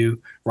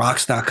pay-per-view,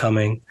 Rock's not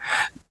coming.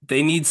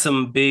 They need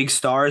some big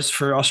stars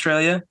for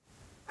Australia,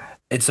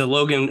 And so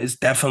Logan is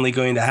definitely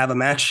going to have a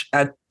match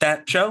at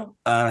that show.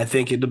 I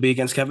think it'll be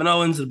against Kevin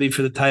Owens. It'll be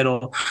for the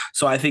title.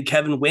 So I think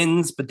Kevin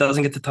wins, but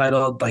doesn't get the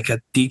title, like a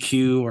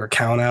DQ or a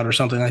count out or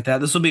something like that.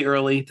 This will be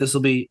early. This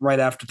will be right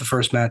after the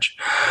first match.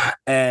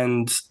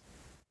 And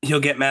he'll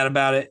get mad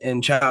about it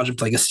and challenge him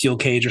to like a steel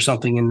cage or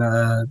something in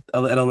an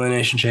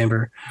Elimination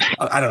Chamber.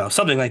 I don't know,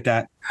 something like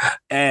that.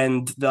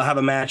 And they'll have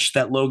a match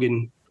that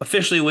Logan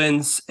officially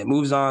wins. It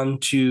moves on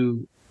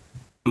to,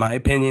 my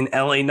opinion,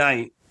 LA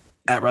Knight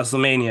at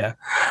WrestleMania,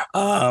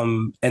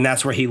 and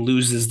that's where he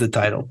loses the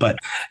title. But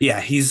yeah,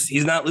 he's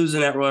not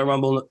losing at Royal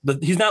Rumble,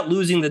 but he's not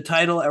losing the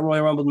title at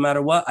Royal Rumble no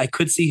matter what. I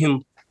could see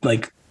him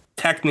like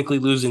technically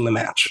losing the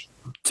match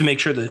to make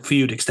sure the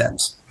feud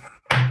extends.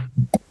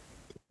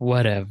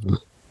 Whatever.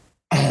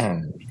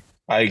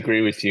 I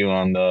agree with you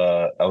on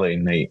the LA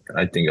Knight.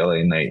 I think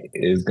LA Knight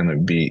is going to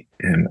beat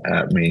him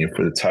at Mania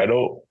for the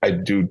title. I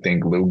do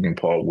think Logan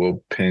Paul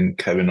will pin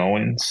Kevin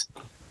Owens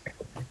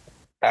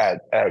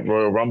at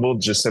Royal Rumble,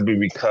 just simply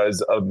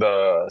because of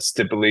the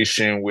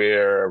stipulation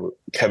where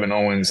Kevin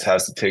Owens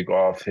has to take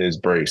off his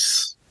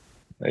brace.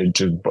 It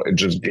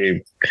just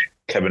gave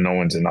Kevin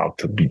Owens an out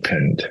to be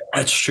pinned.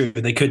 That's true.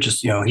 They could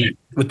just, he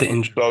with the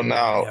injury. So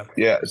now,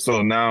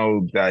 so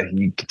now that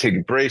he can take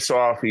the brace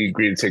off, he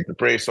agreed to take the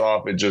brace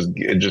off. It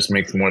just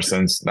makes more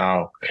sense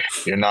now.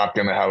 You're not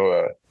gonna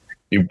have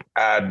you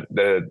add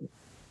the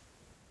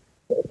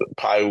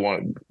probably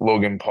want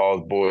Logan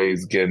Paul's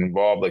boys get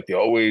involved like they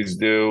always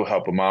do,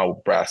 help him out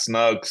with brass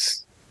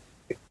knucks,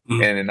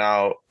 in and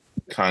out,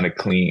 kind of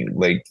clean.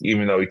 Like,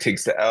 even though he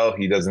takes the L,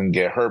 he doesn't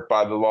get hurt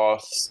by the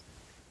loss.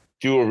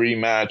 Do a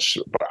rematch,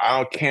 but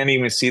I can't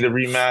even see the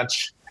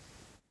rematch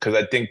because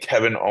I think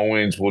Kevin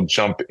Owens will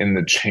jump in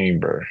the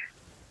chamber.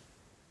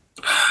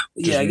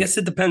 Yeah, I guess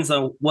it depends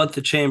on what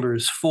the chamber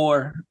is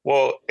for.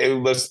 Well,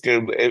 let's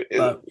go with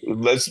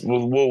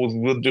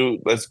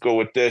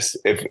this.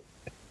 If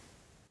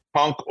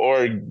Punk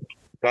or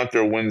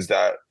Gunther wins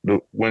the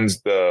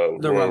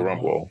Royal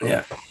Rumble.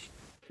 Yeah.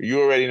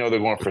 You already know they're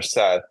going for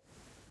Seth.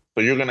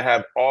 So you're going to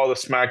have all the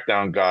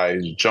SmackDown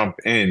guys jump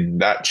in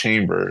that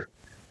chamber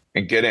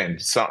and get in.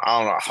 So I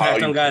don't know how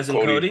SmackDown guys and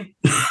Cody.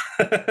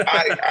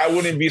 I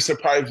wouldn't be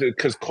surprised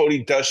because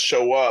Cody does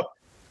show up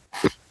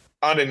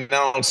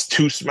unannounced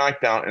to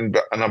SmackDown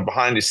and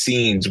behind the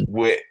scenes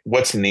with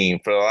what's his name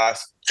for the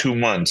last 2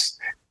 months,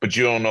 but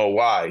you don't know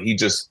why. He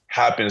just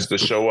happens to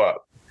show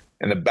up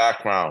in the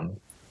background.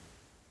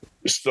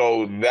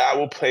 So that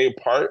will play a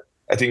part.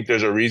 I think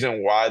there's a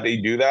reason why they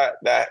do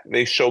that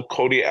they show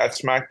Cody at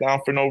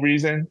SmackDown for no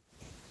reason.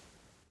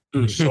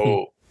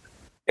 So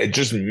it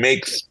just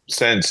makes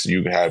sense.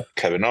 You have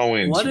Kevin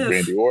Owens,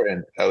 Randy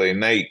Orton, LA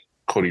Knight,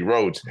 Cody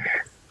Rhodes,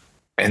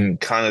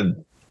 and kind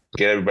of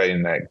get everybody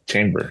in that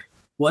chamber.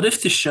 What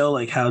if to show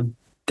like how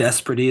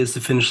desperate he is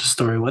to finish the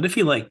story? What if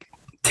he like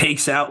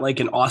takes out like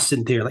an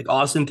Austin Theory? Like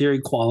Austin Theory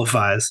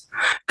qualifies.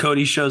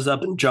 Cody shows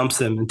up and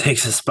jumps him and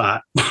takes his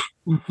spot.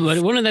 But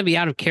wouldn't that be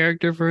out of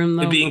character for him,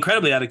 though? It'd be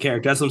incredibly out of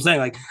character. That's what I'm saying.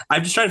 Like,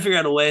 I'm just trying to figure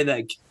out a way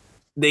that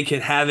they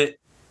could have it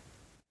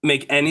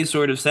make any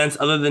sort of sense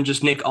other than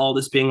just Nick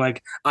Aldis being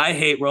like, I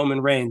hate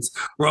Roman Reigns.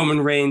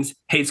 Roman Reigns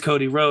hates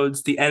Cody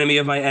Rhodes. The enemy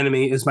of my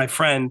enemy is my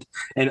friend.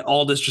 And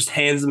Aldis just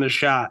hands him a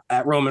shot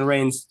at Roman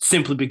Reigns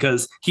simply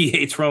because he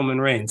hates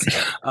Roman Reigns.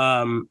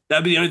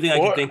 That'd be the only thing I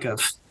can think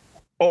of.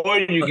 Or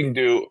you can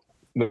do,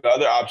 the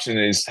other option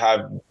is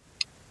have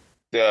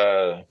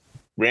the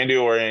Randy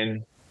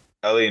Orton,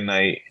 LA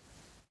Knight,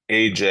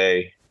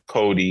 AJ,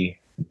 Cody,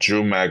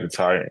 Drew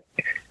McIntyre,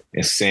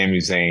 and Sami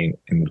Zayn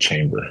in the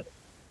chamber.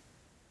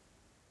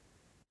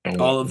 And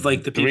all of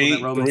like the people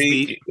that Roman's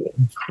beat?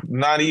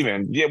 Not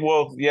even. Yeah,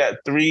 well, yeah,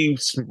 3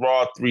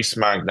 Raw, 3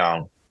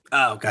 SmackDown.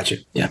 Oh, gotcha.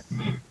 Yeah.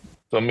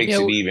 So it makes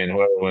it even.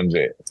 Whoever wins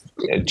it.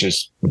 It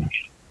just.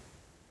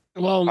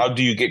 Well, how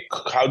do you get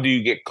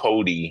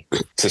Cody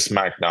to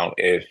SmackDown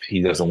if he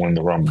doesn't win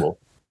the Rumble?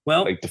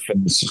 Well, like to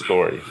finish the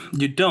story.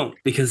 You don't,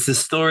 because the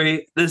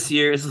story this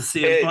year is the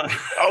CM Punk.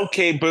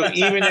 Okay, but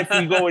even if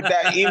we go with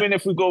that, even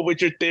if we go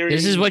with your theory,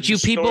 this is what you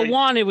people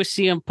wanted with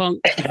CM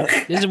Punk.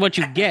 This is what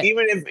you get.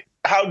 Even if,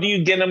 how do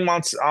you get him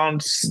on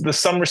the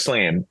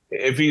SummerSlam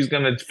if he's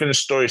going to finish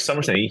the story of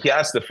SummerSlam? He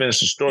has to finish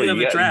the story. You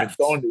have a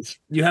draft.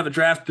 You have a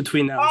draft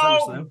between now and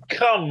SummerSlam.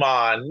 Come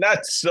on,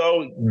 that's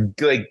so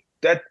like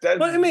that.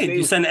 What do you mean?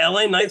 You send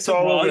LA Knight to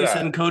Raw, you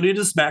send Cody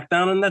to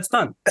SmackDown, and that's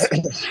done.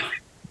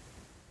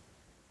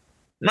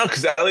 No,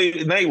 because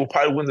LA Knight will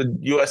probably win the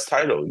U.S.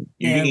 title.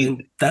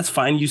 That's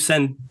fine. You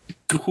send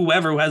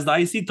whoever who has the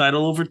IC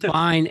title over to.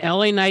 Fine.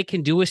 LA Knight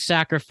can do a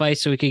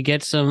sacrifice so he could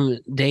get some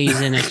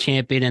days in as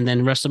champion, and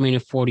then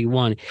WrestleMania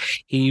 41,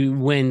 he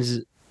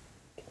wins,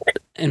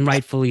 and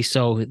rightfully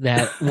so,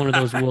 that one of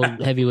those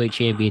World Heavyweight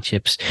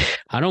Championships.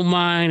 I don't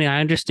mind.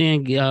 I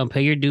understand.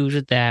 Pay your dues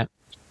with that.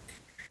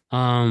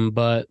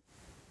 But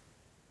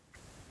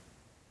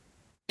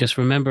just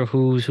remember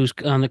who's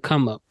on the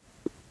come up.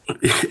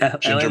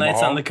 LA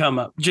Knight's on the come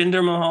up.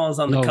 Jinder Mahal is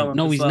on the come up.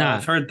 No, he's not.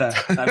 I've heard that.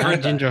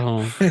 Jinder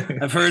Mahal.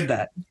 I've heard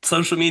that.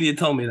 Social media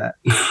told me that.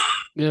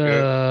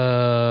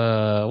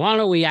 Why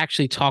don't we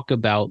actually talk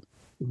about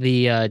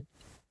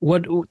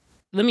what?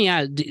 Let me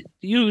ask. Do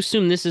you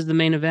assume this is the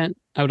main event?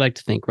 I would like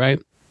to think, right?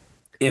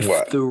 If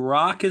What? The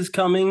Rock is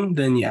coming,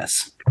 then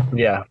yes.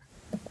 Yeah.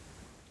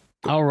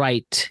 All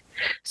right.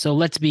 So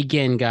let's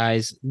begin,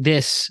 guys.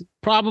 This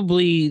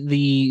probably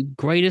the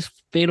greatest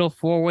fatal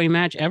 4-way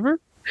match ever.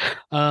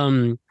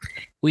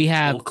 We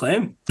have Bold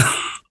claim.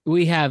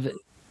 we have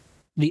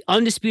the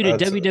undisputed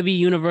That's WWE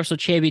Universal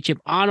Championship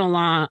on the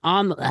line.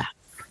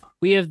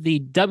 We have the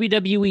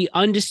WWE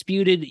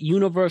Undisputed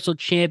Universal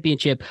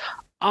Championship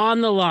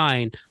on the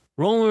line.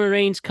 Roman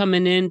Reigns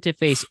coming in to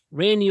face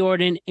Randy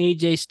Orton,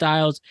 AJ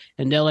Styles,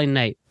 and LA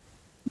Knight.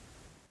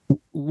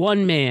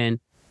 One man.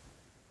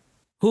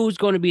 Who's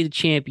going to be the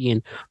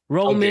champion?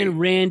 Roman, Okay.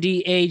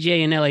 Randy,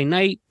 AJ, and LA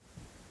Knight.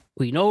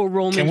 We know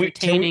Roman's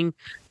retaining,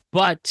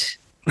 but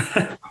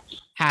how?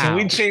 Can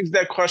we change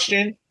that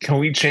question? Can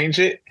we change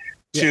it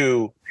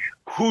to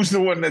who's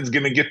the one that's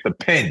going to get the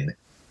pin?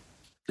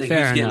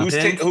 Fair enough.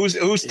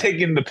 Who's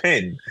taking the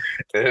pin?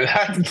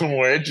 That's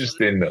more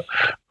interesting though.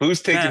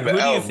 Who's taking Matt, the who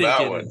do L you of think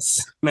that it one?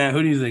 is? Matt,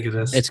 who do you think it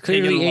is? It's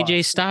clearly Taking the AJ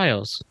loss.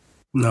 Styles.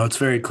 No, it's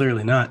very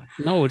clearly not.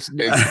 No, it's It's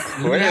you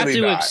have clearly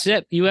to not.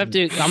 accept. You have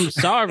to. I'm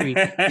sorry.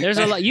 There's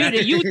a lot. You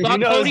thought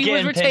know who's Cody was getting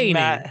pinned, retaining.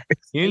 Matt.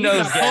 You You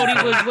know thought who's getting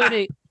Cody was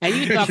winning, and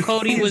you thought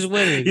Cody was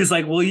winning. He's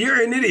like, well,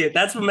 you're an idiot.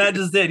 That's what Matt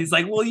just did. He's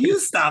like, well, you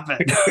stop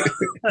it.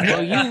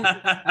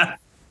 Well,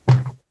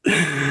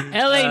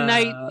 LA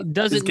Knight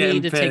doesn't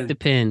need to take the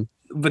pin.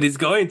 But he's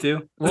going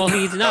to. Well,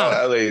 he's No,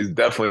 not. LA is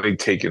definitely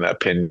taking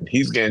that pin.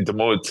 He's getting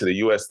demoted to the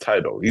U.S.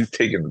 title. He's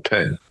taking the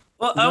pin.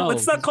 Well, No,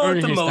 let's not it's call it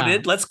earning his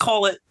demoted. time. Let's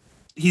call it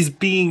he's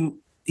being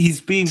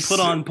put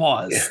on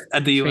pause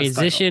at the U.S. title.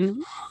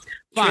 Transition.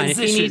 Fine.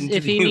 Transition to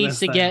If he the needs US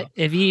to get title.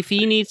 if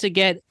he needs to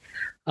get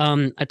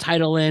a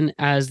title in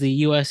as the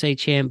USA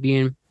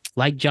champion,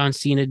 like John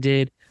Cena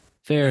did,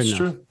 fair That's enough.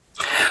 true.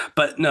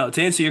 But no,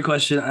 to answer your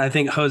question, I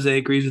think Jose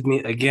agrees with me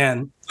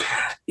again.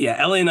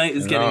 Yeah, LA Knight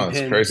is getting No, it's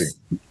pinned. crazy.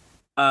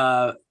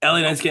 LA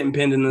Knight's getting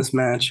pinned in this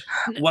match.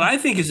 What I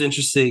think is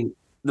interesting,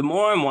 the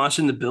more I'm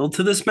watching the build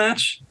to this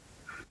match,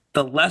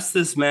 the less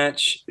this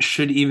match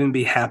should even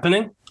be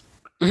happening.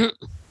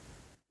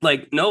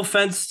 Like, no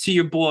offense to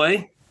your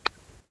boy,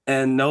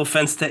 and no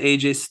offense to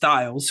AJ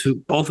Styles, who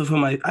both of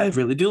whom I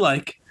really do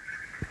like,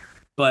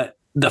 but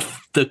the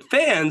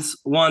fans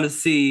want to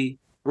see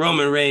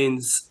Roman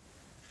Reigns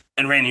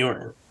and Randy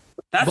Orton.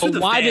 That's what But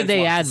the why fans did they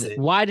want to add? see.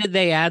 Why did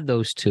they add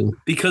those two?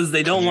 Because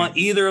they don't want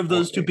either of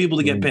those two people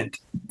to get pinned.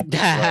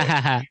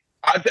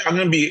 I'm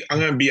gonna be.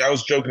 I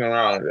was joking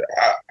around.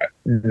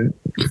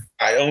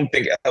 I don't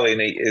think LA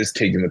Knight is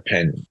taking the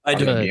pin. I I'm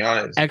do. gonna be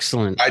honest.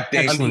 Excellent. I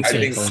think. Excellent I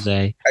take, think.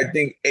 Jose. I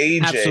think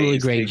AJ Absolutely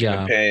is great taking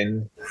job. the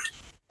pin.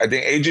 I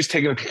think AJ's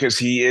taking it because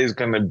he is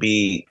gonna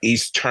be.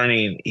 He's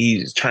turning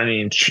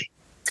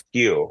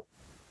heel,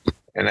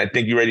 and I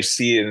think you already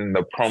see it in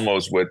the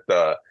promos with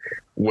the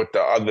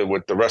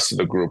rest of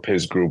the group,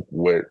 his group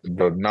with the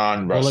Bullet Club.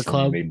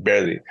 non-wrestling. They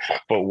barely,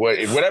 but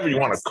whatever you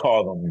want to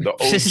call them, the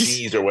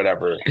OGs or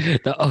whatever.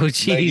 The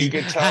OGs. Like you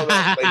can tell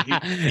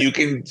that, you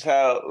can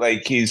tell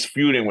like he's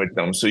feuding with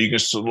them, so you can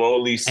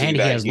slowly see and he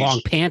that has he's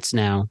long pants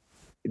now.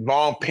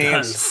 long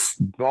pants,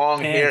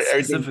 long hair, Pants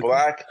everything specifically.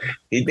 black.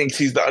 He thinks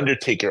he's the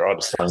Undertaker all of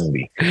a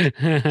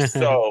sudden.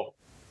 So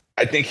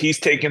I think he's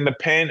taking the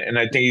pin, and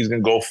I think he's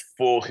gonna go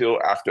full heel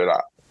after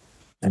that.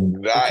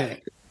 And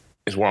that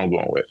is what I'm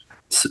going with.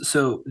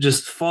 So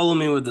just follow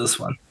me with this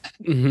one.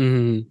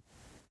 Mhm.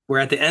 We're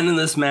at the end of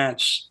this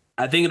match.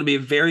 I think it'll be a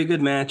very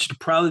good match. It'll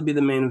probably be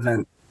the main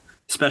event,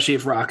 especially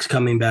if Rock's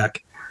coming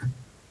back.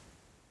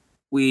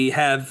 We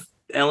have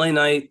LA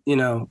Knight,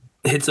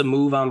 hits a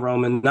move on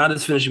Roman, not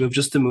his finishing move,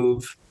 just a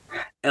move.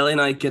 LA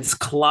Knight gets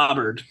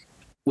clobbered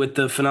with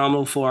the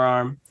phenomenal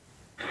forearm.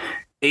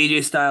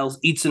 AJ Styles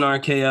eats an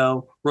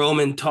RKO.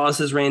 Roman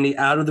tosses Randy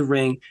out of the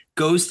ring,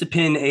 goes to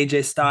pin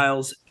AJ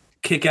Styles,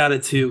 kick out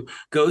at 2,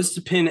 goes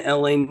to pin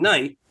LA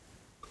Knight,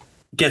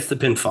 gets the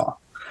pinfall.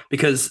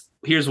 Because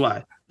here's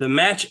why. The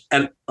match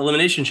at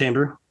Elimination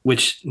Chamber,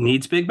 which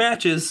needs big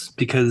matches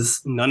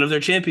because none of their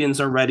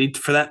champions are ready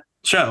for that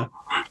show,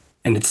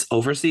 and it's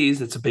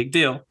overseas, it's a big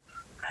deal,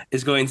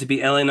 is going to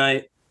be LA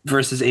Knight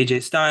versus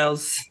AJ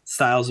Styles.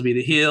 Styles will be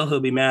the heel. He'll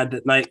be mad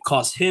that Knight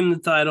cost him the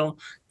title,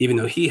 even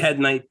though he had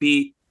Knight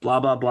beat, blah,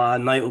 blah, blah.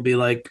 Knight will be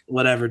like,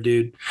 whatever,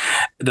 dude.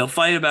 They'll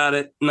fight about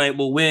it. Knight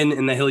will win,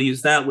 and then he'll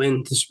use that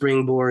win to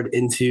springboard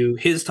into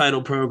his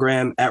title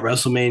program at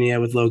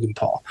WrestleMania with Logan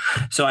Paul.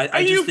 So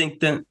I just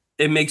think that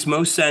it makes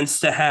most sense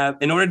to have,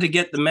 in order to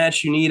get the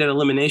match you need at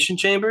Elimination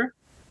Chamber,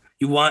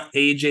 you want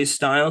AJ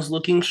Styles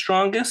looking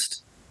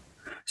strongest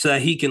so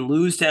that he can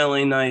lose to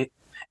LA Knight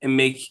and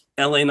make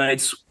LA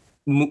Knight's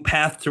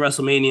path to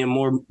WrestleMania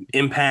more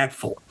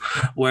impactful.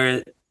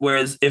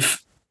 Whereas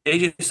if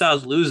AJ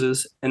Styles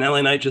loses and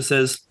LA Knight just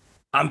says,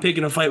 I'm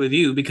picking a fight with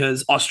you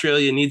because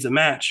Australia needs a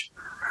match,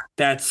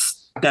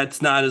 that's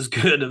not as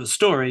good of a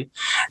story.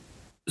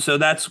 So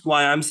that's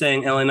why I'm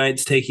saying LA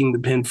Knight's taking the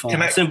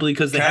pinfall, simply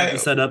because they have to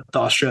set up the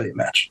Australia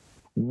match.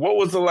 What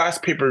was the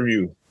last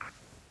pay-per-view?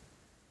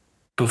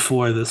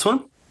 Before this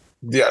one?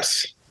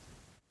 Yes.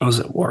 What was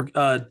it?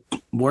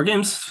 War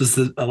Games was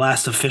the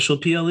last official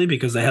PLE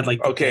because they had like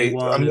the Okay,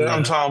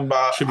 I'm talking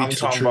about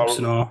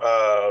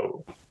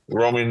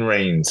Roman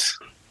Reigns.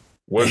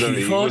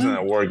 He wasn't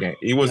at War Games.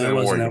 He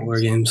wasn't at War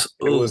Games.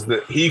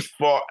 He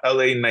fought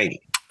LA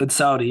Knight. It's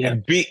Saudi,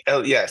 and beat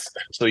yes.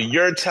 So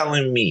you're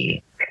telling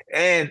me,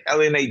 and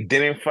LA Knight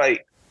didn't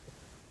fight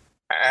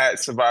at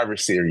Survivor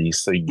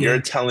Series. So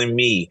you're telling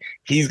me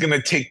he's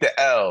gonna take the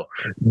L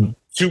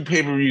 2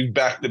 pay-per-views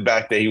back to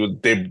back that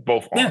they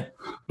both on. Yeah,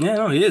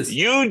 no, he is.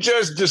 You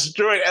just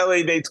destroyed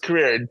LA Knight's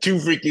career in 2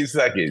 freaking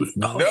seconds.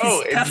 No,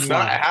 it's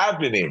not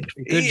happening.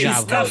 Good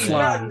job,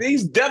 Teflon.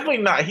 He's definitely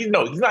not. He's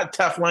not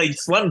Teflon.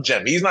 He's Slim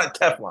Jim. He's not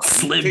Teflon.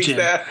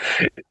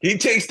 He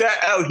takes that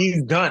out.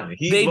 He's done.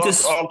 They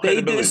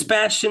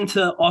dispatched him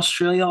to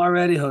Australia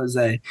already,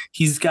 Jose.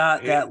 He's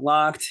got that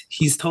locked.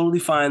 He's totally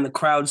fine. The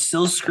crowd's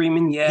still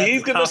screaming,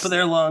 at the top of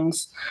their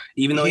lungs,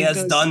 even though he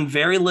has done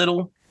very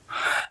little.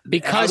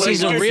 Because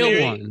he's a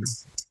real one.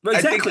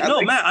 Exactly.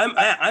 Matt,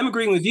 I'm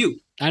agreeing with you.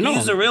 I know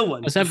he's a real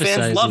one. The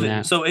fans love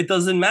him, so it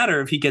doesn't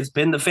matter if he gets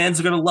pinned. The fans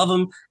are going to love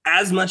him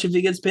as much if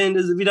he gets pinned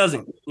as if he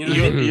doesn't. You know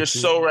you're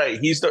so right.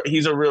 He's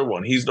a real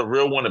one. He's the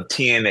real one of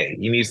TNA.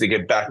 He needs to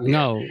get back there.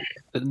 No,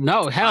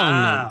 hell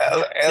no.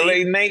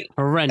 LA Knight,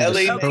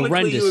 horrendous. How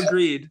quickly you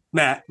agreed,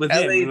 Matt, with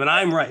him, when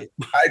I'm right.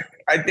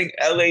 I think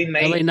LA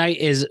Knight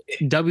is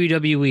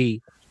WWE.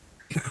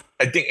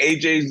 I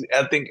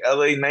think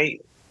LA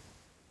Knight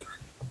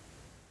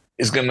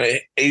is gonna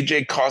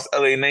AJ cost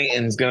LA Knight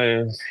and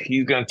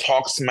he's gonna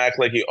talk smack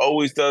like he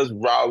always does,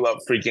 rile up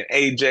freaking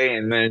AJ,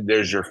 and then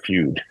there's your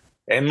feud.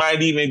 It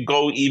might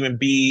even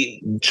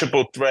be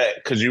triple threat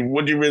because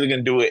what are you really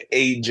gonna do with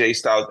AJ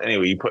Styles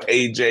anyway? You put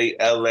AJ,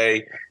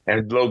 LA,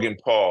 and Logan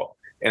Paul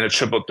in a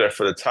triple threat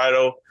for the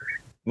title.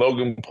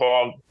 Logan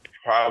Paul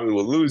probably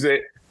will lose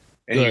it,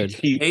 and you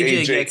keep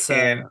AJ gets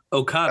and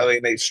Okada. LA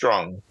Knight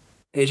strong.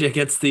 AJ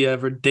gets the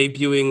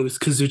debuting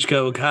Kazuchika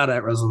Okada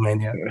at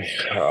WrestleMania.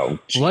 Oh,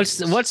 what's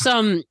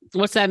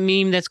that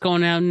meme that's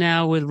going out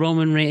now with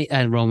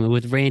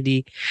with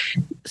Randy?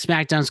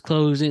 SmackDown's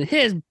closing.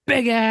 His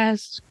big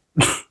ass.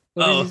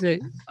 What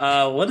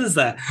is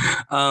that?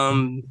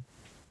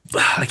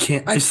 I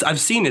can't.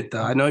 I've seen it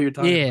though. I know you're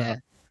talking. Yeah.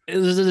 About.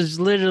 It's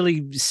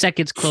literally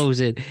seconds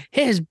closing.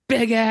 His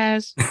big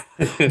ass.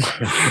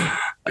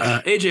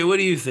 AJ, what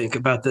do you think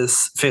about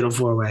this Fatal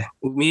 4-Way?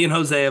 Me and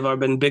Jose have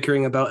been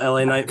bickering about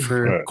LA Knight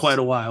for quite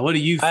a while. What do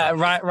you think?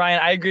 Ryan,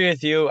 I agree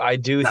with you. I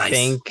do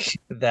think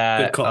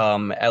that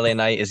LA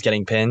Knight is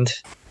getting pinned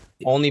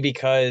only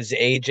because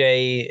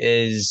AJ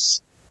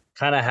is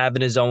kind of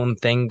having his own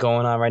thing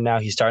going on right now.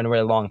 He's starting to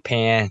wear long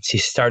pants.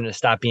 He's starting to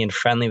stop being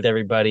friendly with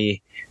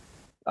everybody.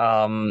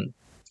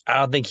 I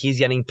don't think he's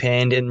getting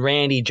pinned. And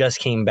Randy just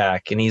came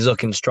back, and he's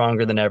looking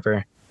stronger than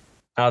ever.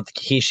 I don't think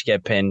he should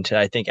get pinned.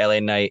 I think LA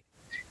Knight,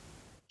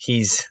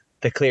 he's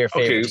the clear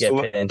favorite to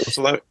get pinned.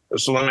 So let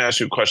me ask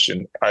you a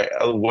question.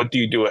 What do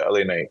you do at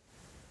LA Knight?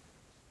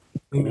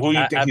 Who do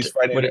you think he's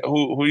fighting?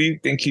 Who do you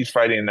think he's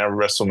fighting at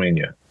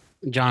WrestleMania?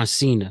 John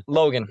Cena.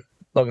 Logan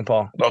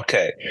Paul.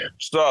 Okay,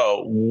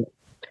 so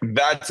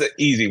that's an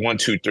easy 1,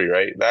 2, 3,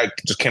 right? That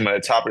just came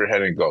at the top of your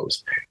head and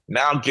goes.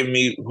 Now give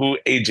me who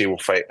AJ will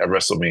fight at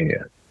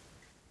WrestleMania.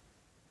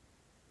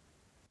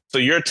 So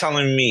you're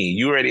telling me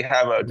you already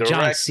have a direct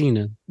John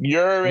Cena.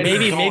 You're already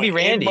maybe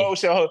Randy.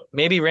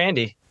 Maybe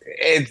Randy.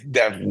 It's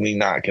definitely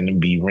not going to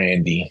be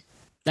Randy.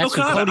 That's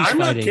who Cody's I'm fighting.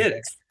 not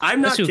kidding. I'm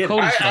not kidding.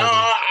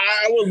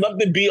 I would love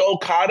to be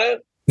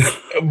Okada,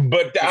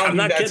 but I don't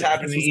think that's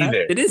happening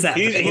either. It is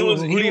happening.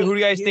 Who do you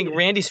guys think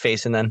Randy's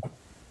facing then?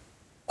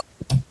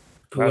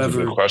 That's a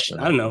good question.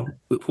 I don't know.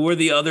 Who are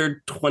the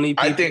other 20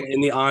 people in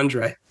the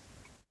Andre?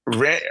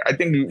 I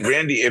think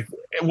Randy.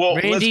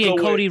 Randy and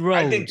Cody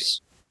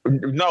Rhodes.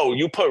 No,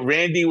 you put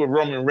Randy with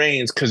Roman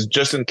Reigns because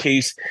just in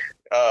case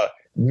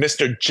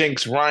Mr.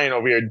 Jinx Ryan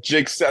over here,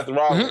 Jinx Seth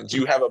Rollins,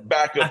 you have a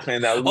backup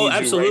plan that leads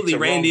absolutely. You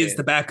right to Randy Roman. is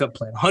the backup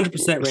plan.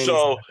 100% Randy.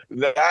 So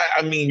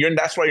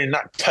that's why you're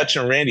not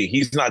touching Randy.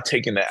 He's not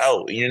taking the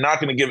L. You're not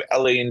going to give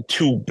LA in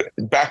 2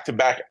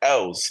 back-to-back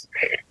L's.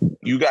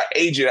 You got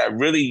AJ that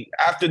really,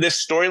 after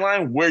this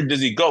storyline, where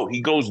does he go?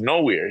 He goes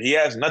nowhere. He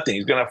has nothing.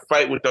 He's going to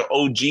fight with the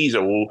OGs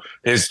or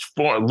his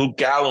Luke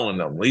Gallo and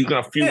them. He's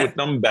going to feud with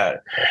them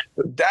back.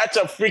 That's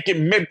a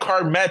freaking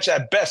mid-card match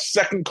at best.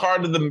 Second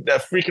card of the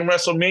freaking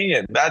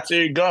WrestleMania. That's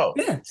where you go.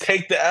 Yeah.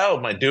 Take the L,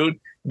 my dude.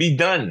 Be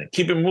done.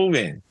 Keep it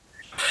moving.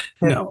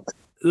 No.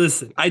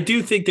 Listen, I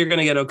do think they're going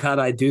to get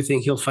Okada. I do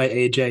think he'll fight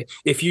AJ.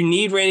 If you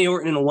need Randy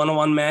Orton in a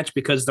one-on-one match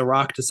because The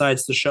Rock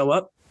decides to show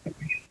up,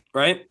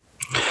 right?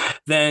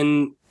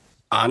 Then,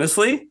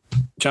 honestly,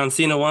 John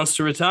Cena wants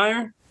to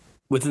retire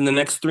within the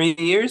next 3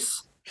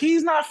 years.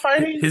 He's not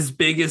fighting. His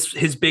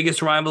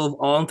biggest rival of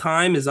all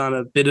time is on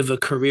a bit of a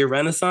career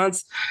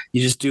renaissance.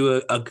 You just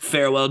do a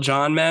farewell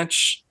John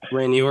match,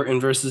 Randy Orton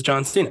versus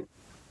John Cena.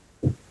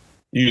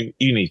 You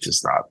need to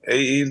stop.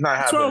 He's not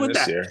What's wrong happening with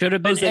this that? year. Should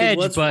have been Jose, Edge,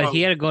 what's but wrong?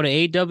 he had to go to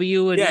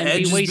AW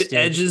and be wasted.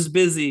 Edge is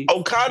busy.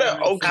 Okada,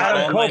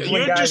 Adam like,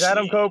 Copeland, guys.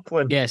 Adam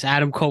Copeland. Yes,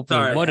 Adam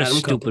Copeland. Sorry, what a Adam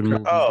stupid Copeland.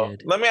 move Oh, he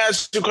did. let me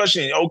ask you a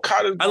question.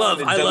 Okada. I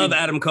love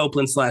Adam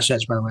Copeland /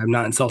 Edge, by the way. I'm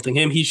not insulting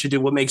him. He should do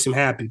what makes him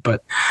happy,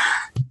 but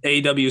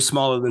AEW is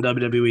smaller than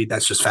WWE.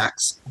 That's just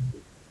facts.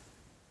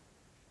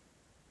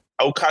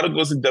 Okada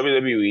goes to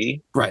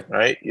WWE, Right.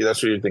 Yeah,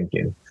 that's what you're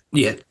thinking.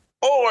 Yeah.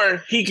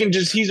 Or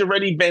he's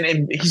already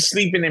he's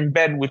sleeping in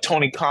bed with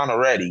Tony Khan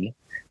already,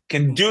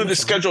 can do the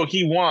schedule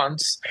he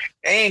wants,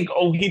 and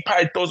he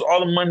probably throws all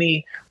the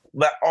money,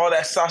 all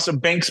that Sasha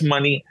Banks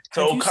money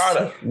to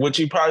Okada, which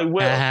he probably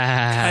will.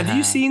 Have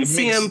you seen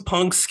CM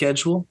Punk's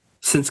schedule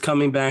since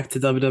coming back to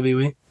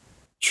WWE?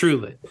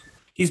 Truly.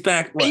 He's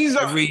back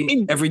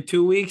every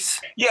 2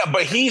 weeks? Yeah,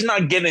 but he's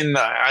not getting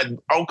that.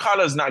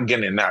 Okada's not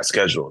getting that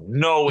schedule.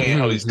 No way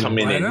how he's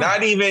coming in.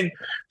 Not even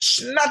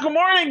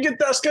Nakamura didn't get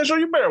that schedule.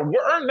 You better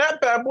earn that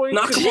bad boy.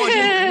 Nakamura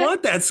didn't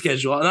want that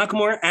schedule.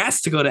 Nakamura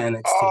asked to go to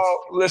NXT.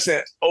 Oh,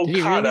 listen,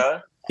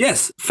 Okada.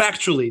 Yes,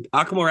 factually.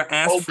 Nakamura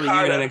asked for you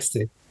in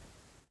NXT.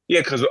 Yeah,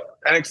 because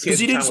NXT. Because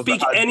he didn't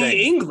speak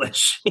any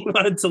English. He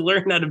wanted to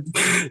learn how to.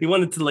 He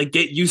wanted to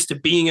get used to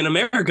being in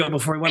America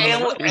before he went.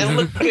 And look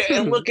at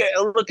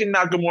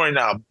Nakamura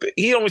now.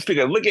 He don't speak.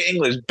 Look at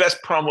English.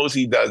 Best promos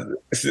he does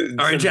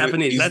are in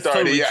Japanese. That's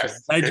totally true.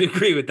 I do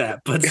agree with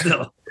that, but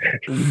still,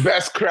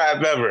 best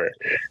crap ever.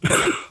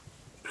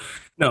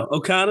 No,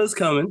 Okada's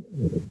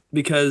coming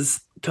because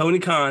Tony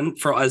Khan,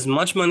 for as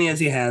much money as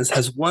he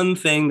has one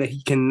thing that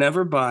he can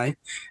never buy,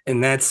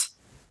 and that's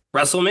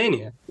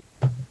WrestleMania.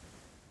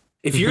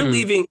 If you're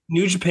leaving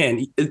New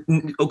Japan,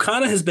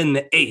 Okada has been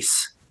the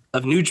ace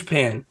of New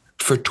Japan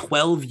for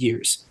 12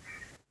 years.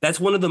 That's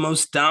one of the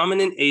most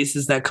dominant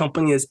aces that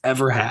company has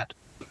ever had.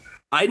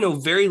 I know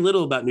very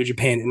little about New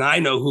Japan, and I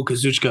know who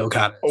Kazuchika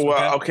Okada is.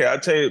 Well, okay, I'll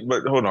tell you,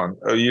 but hold on.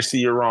 You see,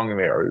 you're wrong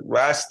there.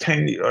 Last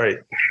 10 years, all right,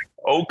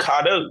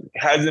 Okada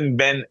hasn't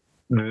been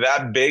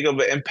that big of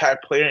an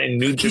impact player in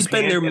New Japan. He's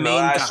been their main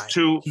guy.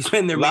 He's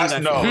been their main guy.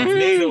 No,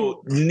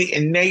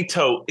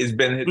 Naito has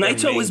been.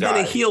 Naito has been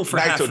a heel for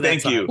half of that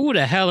thank time. you. Who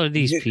the hell are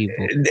these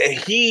people?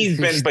 He's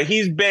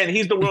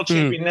the world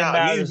champion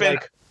now. He's been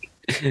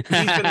the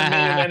main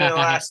event in the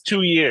last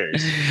 2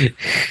 years.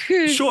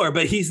 Sure,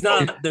 but he's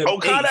not the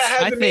Okada ace.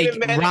 has I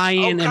think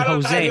Ryan and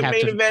Jose have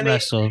to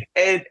wrestle.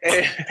 And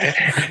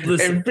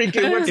Listen,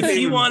 freaking if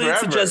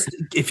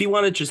he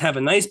wanted to just have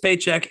a nice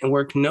paycheck and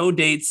work no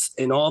dates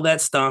and all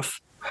that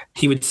stuff,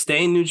 he would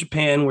stay in New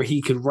Japan where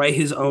he could write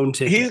his own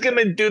ticket. He's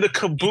gonna do the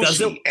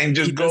kabuki and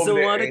just go there.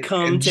 He doesn't want to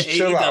come to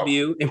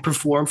AEW and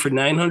perform for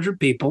 900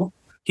 people.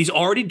 He's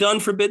already done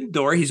Forbidden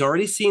Door. He's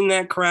already seen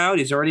that crowd.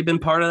 He's already been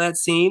part of that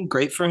scene.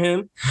 Great for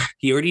him.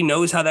 He already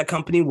knows how that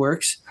company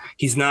works.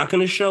 He's not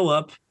going to show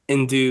up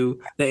and do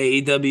the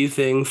AEW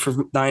thing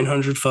for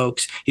 900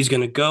 folks. He's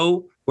going to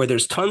go where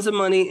there's tons of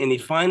money, and he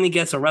finally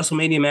gets a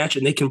WrestleMania match,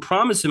 and they can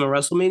promise him a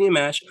WrestleMania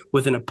match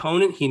with an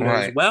opponent he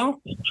knows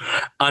well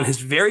on his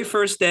very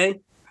first day,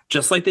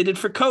 just like they did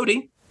for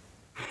Cody.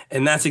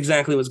 And that's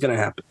exactly what's going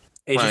to happen.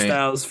 AJ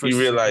Styles versus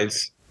you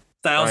realize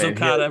Styles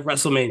Okada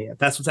WrestleMania.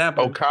 That's what's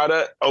happening.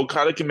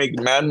 Okada can make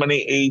mad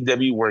money.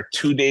 AEW work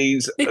 2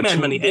 days. Make mad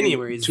money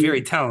anywhere. He's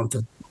very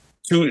talented.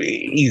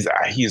 He's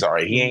all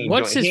right. He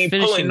ain't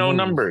pulling no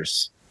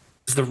numbers.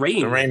 It's the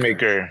Rainmaker. The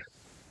Rainmaker.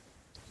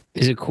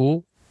 Is it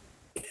cool?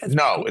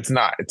 No, it's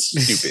not. It's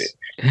stupid.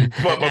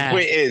 But my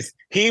point is,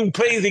 he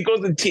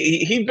goes to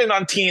he's been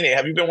on TNA.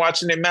 Have you been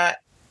watching it, Matt?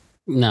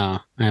 No,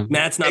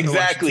 Matt's not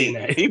exactly.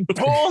 He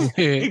pulls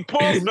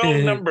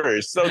no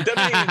numbers. So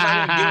WWE is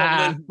not going to give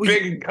him this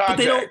big contract. But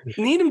they don't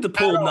need him to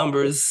pull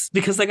numbers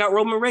because they got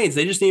Roman Reigns.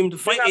 They just need him to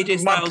fight AJ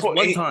Styles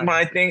one time.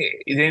 My thing,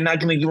 they're not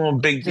going to give him a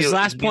big deal. This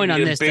last point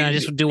on this, then I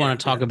just do want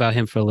to talk about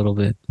him for a little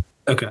bit.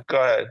 Okay, go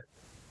ahead.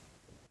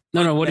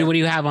 No. What do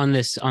you have on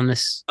this? Oh, my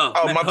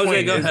Jose,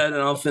 point go ahead,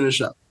 and I'll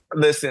finish up.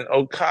 Listen,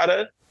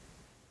 Okada,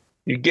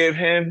 you give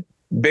him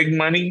big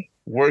money,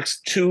 works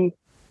two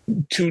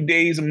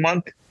days a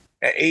month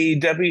at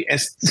AEW and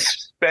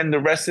spend the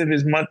rest of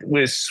his month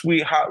with his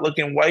sweet,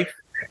 hot-looking wife,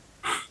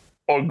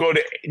 or go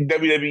to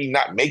WWE,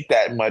 not make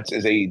that much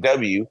as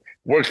AEW,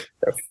 work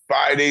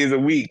 5 days a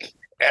week,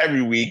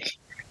 every week,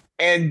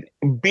 and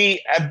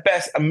be, at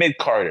best, a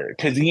mid-carder,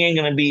 because he ain't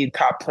going to be a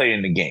top player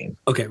in the game.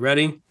 Okay,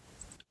 ready?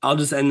 I'll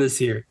just end this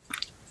here.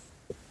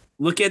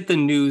 Look at the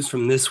news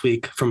from this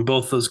week from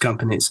both those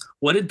companies.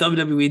 What did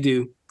WWE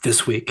do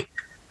this week?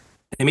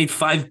 They made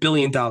 $5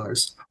 billion.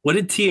 What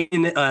did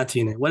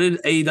TNA? What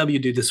did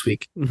AEW do this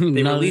week?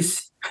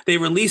 They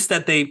released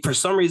that they, for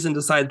some reason,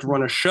 decided to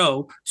run a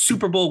show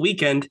Super Bowl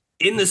weekend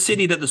in the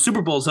city that the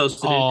Super Bowl is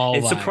hosted in.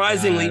 And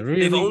surprisingly,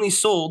 they've only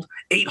sold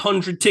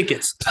 800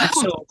 tickets.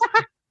 So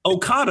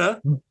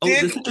Okada. Oh,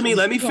 listen to me.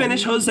 Let me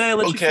finish, Jose. I'll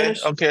let you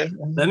finish. Okay.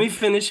 Let me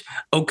finish.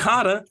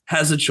 Okada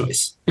has a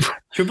choice.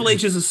 Triple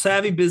H is a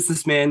savvy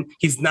businessman.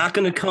 He's not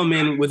going to come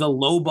in with a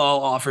low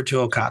ball offer to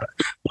Okada.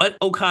 What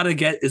Okada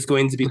get is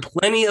going to be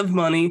plenty of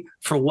money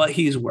for what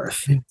he's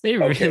worth. They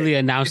really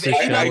announced the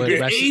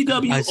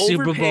show at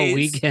Super Bowl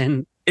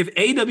weekend. If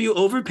AEW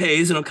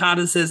overpays and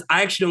Okada says,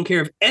 I actually don't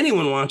care if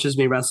anyone watches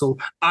me wrestle,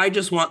 I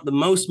just want the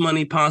most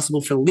money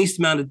possible for the least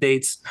amount of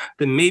dates,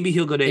 then maybe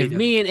he'll go to AEW. If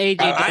me and AJ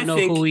don't know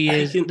who he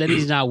is, then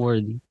he's not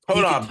worthy.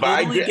 Hold on,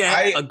 but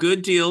get a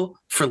good deal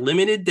for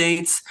limited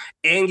dates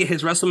and get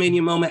his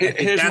WrestleMania moment. I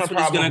think that's what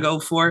he's going to go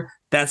for.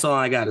 That's all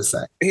I got to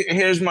say.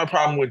 Here's my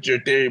problem with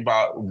your theory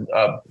about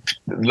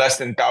less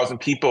than 1,000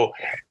 people.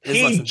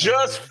 He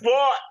just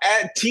fought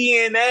at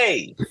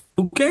TNA.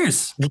 Who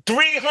cares?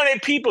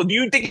 300 people. Do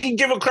you think he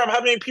give a crap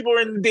how many people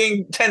are in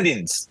the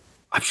attendance?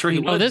 I'm sure he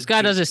would. Oh, this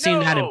guy doesn't seem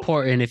that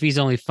important if he's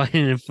only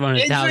fighting in front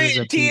of thousands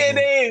of people.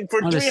 TNA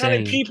for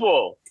 300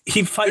 people.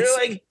 He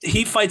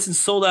fights in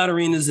sold out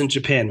arenas in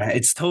Japan, man.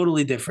 It's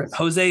totally different.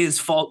 Jose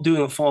is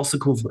doing a false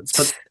equivalence,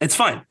 but it's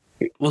fine.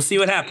 We'll see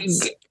what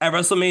happens at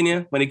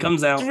WrestleMania when he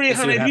comes out.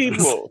 300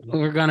 people.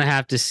 We're gonna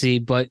have to see.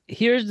 But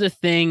here's the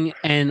thing,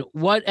 and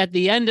what at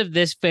the end of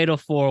this Fatal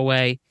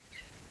 4-Way,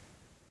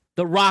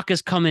 The Rock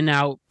is coming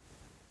out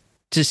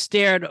to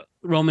stare at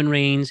Roman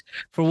Reigns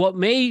for what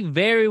may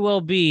very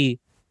well be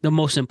the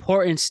most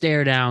important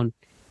stare down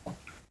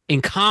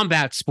in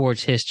combat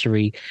sports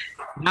history.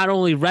 Not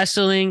only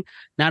wrestling,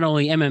 not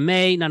only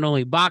MMA, not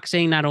only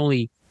boxing, not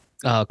only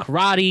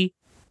karate.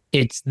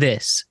 It's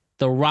this.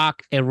 The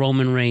Rock and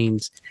Roman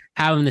Reigns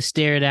having the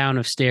stare down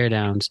of stare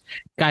downs.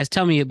 Guys,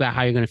 tell me about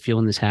how you're going to feel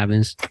when this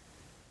happens.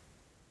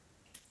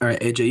 All right,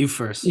 AJ, you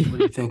first. What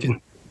are you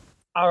thinking?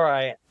 All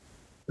right.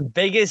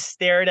 Biggest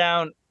stare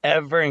down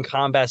ever in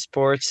combat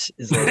sports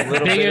is a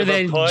little bigger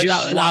bit of a push.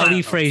 than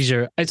Ali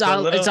Frazier. It's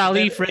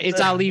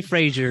Ali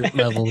Frazier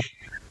level.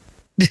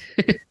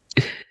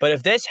 But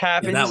if this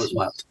happens, that was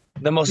wild.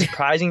 The most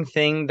surprising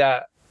thing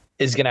that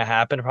is going to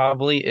happen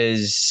probably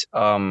is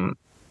I'm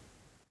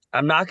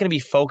not going to be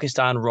focused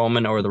on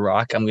Roman or The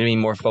Rock. I'm going to be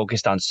more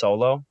focused on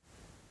Solo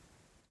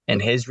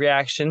and his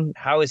reaction.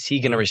 How is he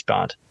going to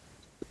respond?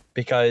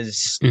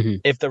 Because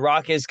if The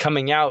Rock is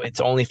coming out, it's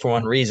only for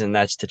one reason.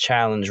 That's to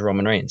challenge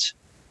Roman Reigns.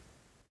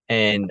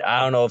 And I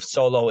don't know if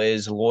Solo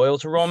is loyal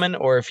to Roman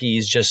or if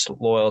he's just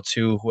loyal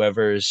to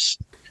whoever's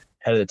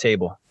head of the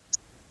table.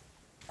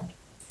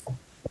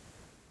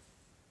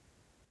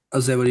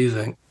 Jose, what do you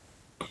think?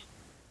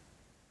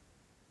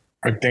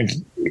 I think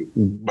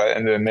by the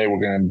end of the day,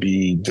 we're going to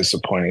be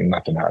disappointed.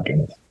 Nothing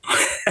happened.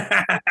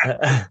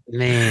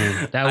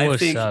 Man, that would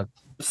suck.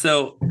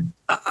 So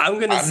I'm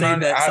going to say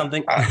that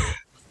something.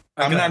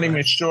 I'm not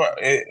even sure.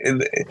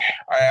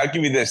 I'll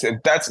give you this.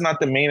 If that's not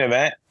the main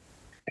event,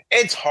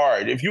 it's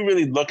hard. If you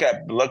really look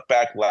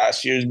back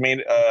last year's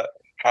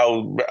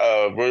how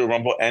Royal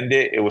Rumble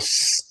ended, it was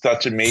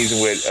such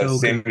amazing with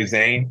Sami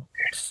Zayn.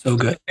 So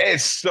good.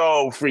 It's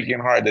so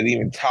freaking hard to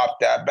even top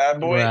that bad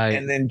boy. Right.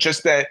 And then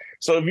just that.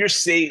 So if you're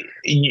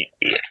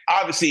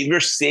obviously if you're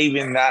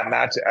saving that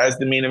match as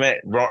the main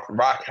event,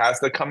 Rock has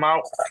to come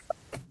out.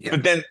 Yeah.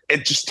 But then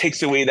it just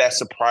takes away that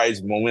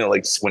surprise moment,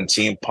 like when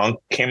CM Punk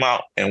came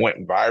out and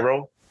went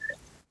viral.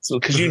 So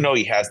because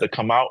he has to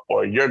come out,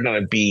 or you're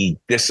gonna be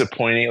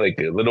disappointed, like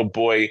a little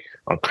boy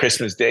on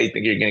Christmas Day,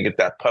 think you're gonna get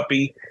that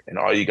puppy, and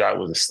all you got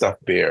was a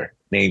stuffed bear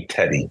named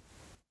Teddy.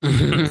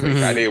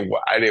 I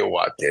didn't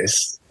want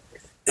this.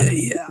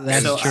 Yeah,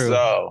 that's true.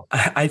 So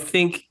I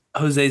think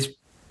Jose's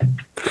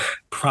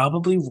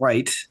probably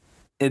right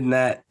in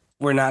that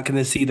we're not going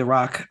to see The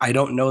Rock. I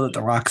don't know that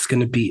The Rock's going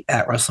to be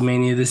at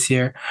WrestleMania this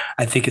year.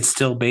 I think it's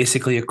still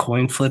basically a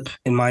coin flip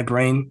in my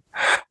brain.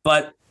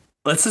 But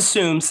let's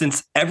assume,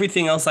 since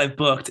everything else I've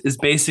booked is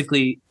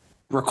basically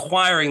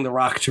requiring The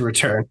Rock to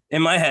return.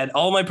 In my head,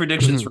 all my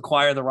predictions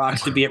require The Rock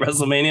to be at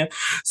WrestleMania.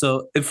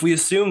 So if we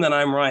assume that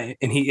I'm right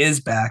and he is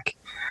back,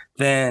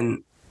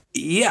 then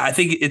yeah, I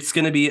think it's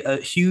going to be a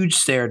huge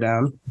stare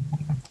down.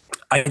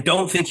 I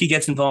don't think he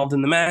gets involved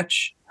in the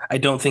match. I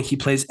don't think he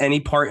plays any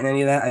part in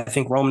any of that. I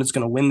think Roman is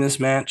going to win this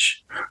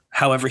match.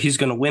 However, he's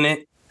going to win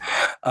it.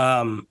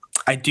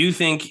 I do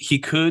think he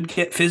could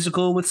get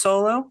physical with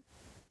Solo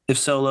if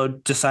Solo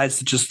decides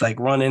to just like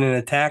run in and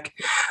attack.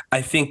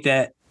 I think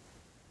that,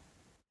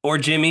 or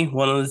Jimmy,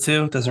 one of the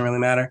two, doesn't really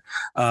matter.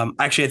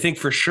 Actually, I think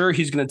for sure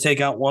he's going to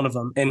take out one of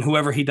them, and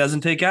whoever he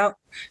doesn't take out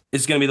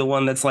is going to be the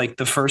one that's like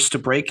the first to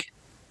break.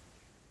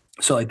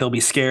 So like they'll be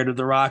scared of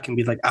The Rock and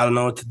be like, I don't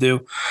know what to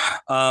do.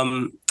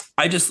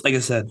 I just, like I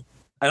said,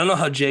 I don't know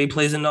how Jay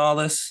plays into all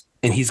this,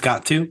 and he's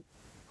got to.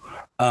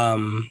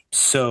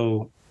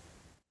 So,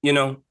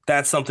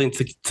 that's something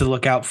to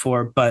look out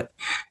for. But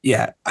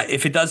yeah,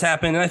 if it does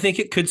happen, and I think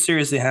it could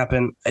seriously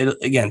happen,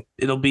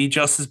 it'll be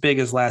just as big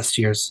as last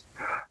year's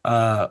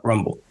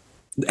Rumble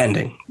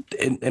ending,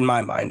 in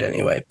my mind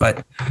anyway.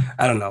 But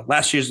I don't know.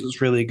 Last year's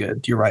was really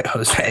good. You're right,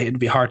 Jose. It'd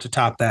be hard to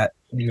top that.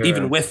 Yeah.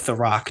 Even with The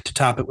Rock. To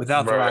top it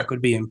without The Rock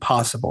would be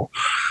impossible.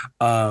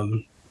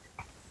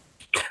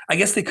 I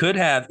guess they could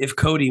have, if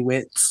Cody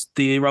wins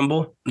the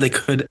Rumble. They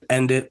could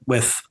end it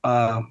with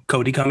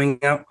Cody coming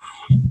out.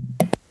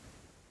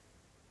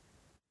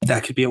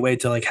 That could be a way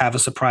to like have a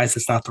surprise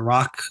that's not The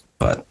Rock,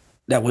 but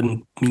that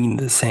wouldn't mean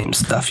the same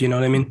stuff. You know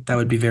what I mean? That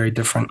would be very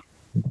different.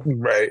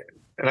 Right.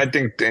 And I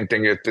think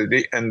if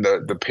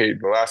the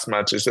last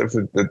match is if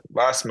the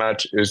last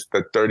match is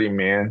the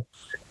 30-man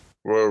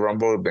Royal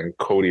Rumble, then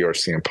Cody or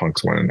CM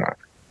Punk's winning that.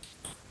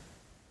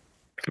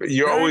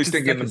 You're always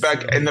thinking in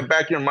the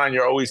back of your mind,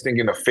 you're always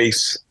thinking the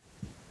face.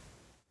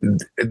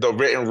 The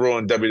written rule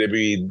in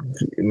WWE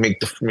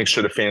make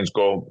sure the fans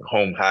go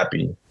home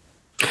happy.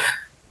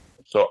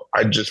 So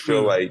I just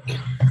feel like,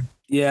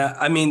 yeah.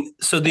 I mean,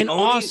 so the and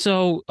only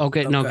also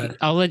okay, no,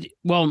 I'll let.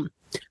 Well,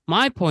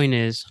 my point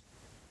is,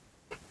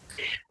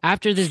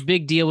 after this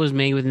big deal was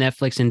made with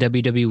Netflix and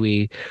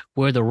WWE,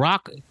 where The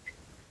Rock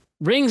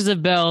rings the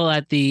bell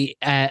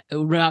where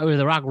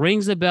The Rock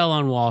rings the bell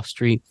on Wall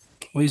Street.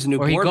 Well, he's a new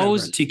board member at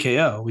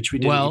TKO, which we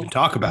didn't even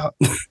talk about.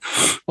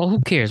 Well,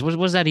 who cares? What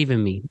does that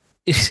even mean?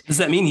 Does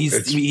that mean he's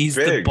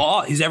the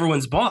boss? He's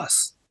everyone's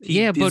boss.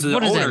 But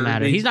what does that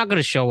matter? He's not going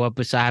to show up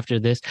after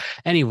this.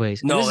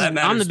 Anyways, no, that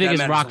matters. I'm the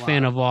biggest Rock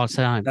fan of all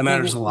time. That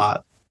matters a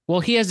lot. Well,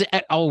 he has.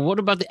 What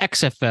about the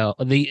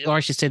XFL? Or I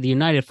should say, the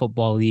United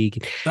Football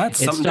League.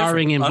 That's it's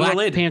starring in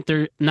Unrelated. Black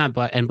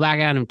Panther, and Black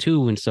Adam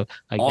 2 and stuff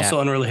like that. Also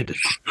unrelated.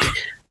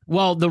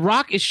 Well, The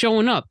Rock is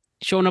showing up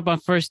on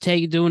First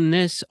Take, doing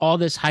this, all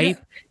this hype.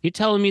 Yeah. You're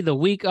telling me the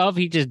week of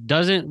he just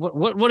doesn't.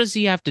 What does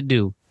he have to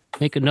do?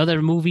 Make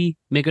another movie?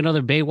 Make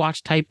another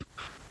Baywatch type?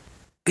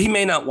 He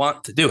may not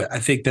want to do it. I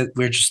think that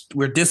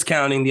we're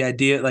discounting the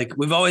idea. Like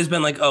we've always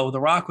been like, oh, The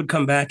Rock would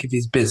come back if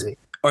he's busy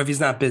or if he's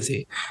not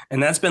busy.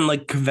 And that's been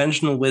like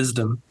conventional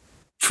wisdom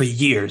for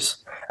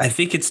years. I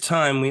think it's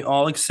time we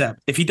all accept.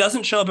 If he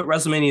doesn't show up at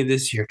WrestleMania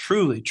this year,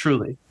 truly,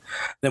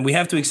 then we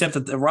have to accept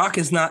that The Rock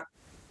is not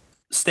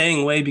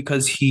staying away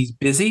because he's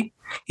busy.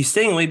 He's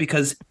staying away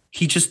because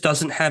he just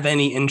doesn't have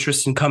any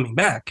interest in coming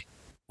back,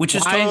 which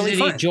is totally fine.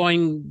 Why did he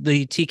join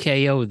the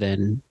TKO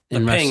then?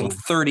 They're paying him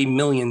 $30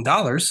 million.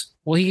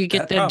 Well, he could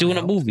get that doing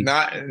a movie.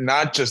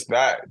 Not just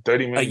that,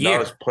 $30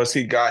 million. Plus,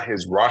 he got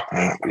his Rock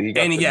name. He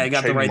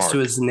got the rights to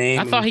his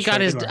name. I thought he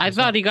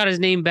got his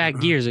name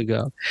back years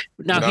ago.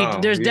 Now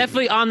there's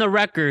definitely on the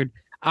record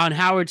on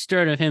Howard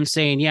Stern of him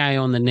saying, "Yeah, I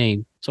own the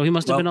name." So he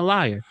must have been a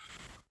liar.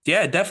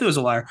 Yeah, it definitely was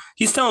a liar.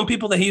 He's telling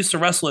people that he used to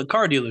wrestle at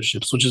car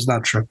dealerships, which is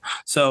not true.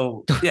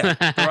 So yeah,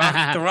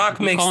 The Rock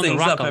makes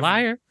things up. A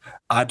liar?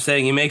 I'm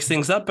saying he makes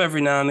things up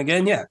every now and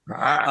again. Yeah,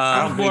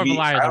 I'm more of a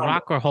liar, The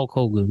Rock or Hulk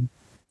Hogan?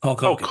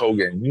 Hulk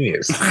Hogan,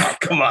 yes.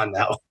 Come on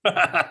now.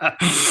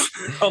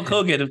 Hulk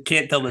Hogan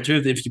can't tell the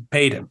truth if you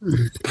paid him.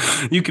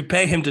 You could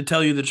pay him to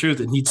tell you the truth,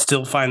 and he'd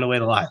still find a way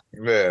to lie.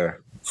 Yeah.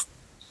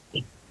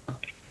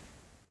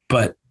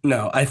 But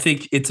no, I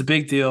think it's a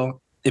big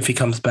deal if he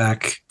comes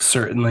back.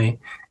 Certainly,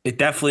 it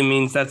definitely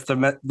means that's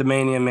the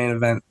Mania main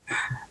event.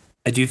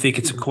 I do think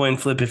it's a coin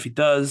flip if he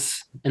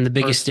does. And the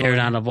biggest stare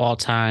down of all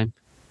time.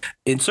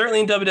 And certainly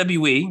in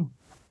WWE.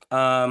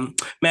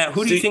 Matt,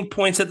 who do you think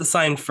points at the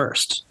sign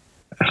first?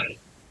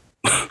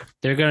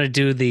 They're going to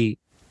do the...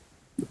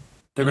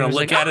 They're going to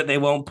look at it. They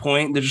won't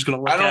point. They're just going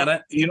to look at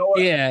it. You know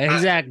what? Yeah,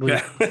 exactly.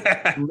 They're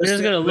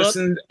just going to look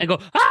and go,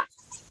 ah!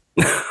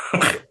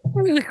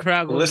 The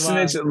crowd goes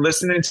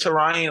listening to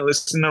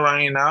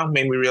Ryan now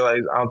made me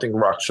realize I don't think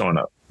Rock's showing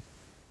up.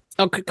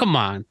 Okay, come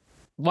on.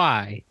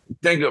 Why?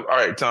 All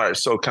right.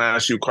 So can I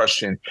ask you a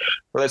question?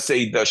 Let's say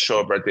he does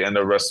show up at the end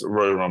of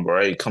Royal Rumble,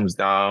 right? He comes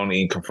down and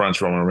he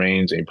confronts Roman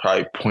Reigns and he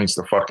probably points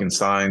the fucking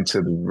sign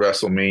to the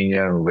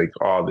WrestleMania and like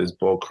all this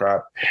bull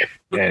crap.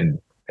 And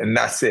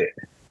that's it.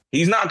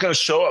 He's not going to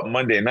show up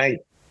Monday night.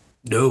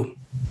 No.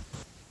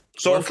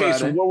 So, okay,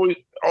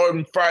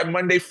 Friday.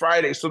 Monday,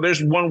 Friday. So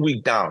there's 1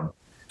 week down.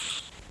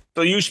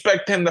 So you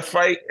expect him to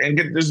fight and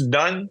get this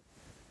done?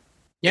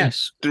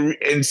 Yes.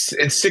 In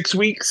 6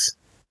 weeks?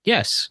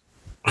 Yes.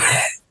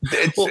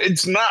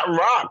 It's not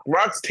Rock.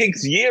 Rock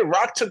takes a year.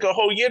 Rock took a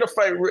whole year to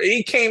fight.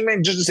 He came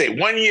in just to say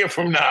 1 year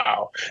from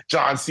now,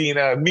 John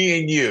Cena,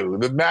 me and you,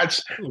 the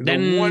match,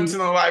 the once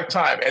in a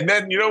lifetime. And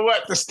then you know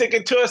what? To stick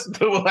it to us,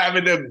 we'll have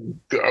it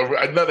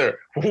another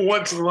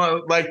once in a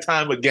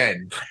lifetime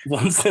again.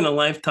 Once in a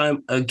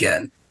lifetime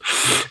again.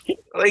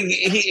 Like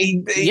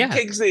he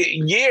takes a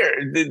year.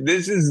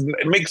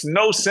 It makes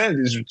no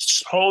sense.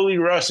 It's totally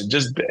rushed. I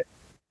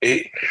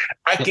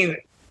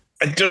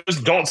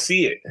just don't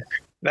see it.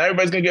 Now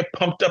everybody's gonna get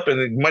pumped up,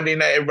 and Monday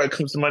night, everybody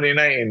comes to Monday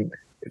night, and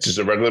it's just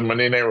a regular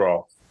Monday Night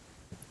Raw.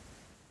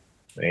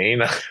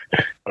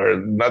 Or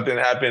nothing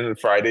happened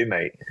Friday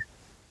night,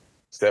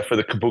 except for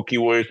the Kabuki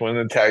Warriors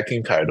winning the tag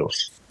team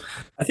titles.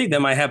 I think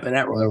that might happen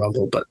at Royal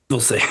Rumble, but we'll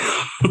see.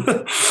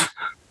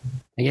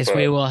 I guess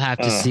we will have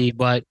to see,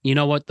 but you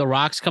know what? The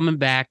Rock's coming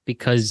back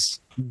because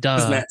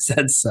Matt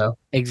said so.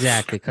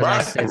 Exactly, because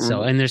I said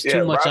so. And there's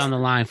too much on the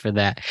line for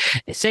that.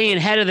 Saying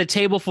head of the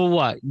table for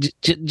what?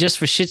 Just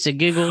for shits and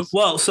giggles?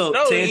 Well, so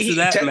to answer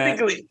that, Matt,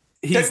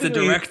 He's the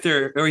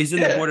director, or he's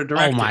in the board of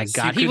directors. Oh my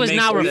God, he could was make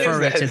not the-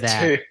 referring to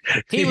that.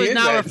 He was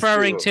not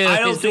referring to I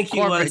don't his think he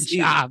corporate was.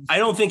 Either. job. I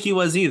don't think he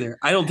was either.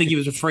 I don't think he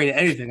was referring to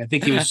anything. I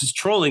think he was just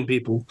trolling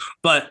people.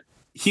 But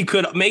he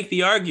could make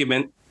the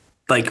argument,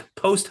 like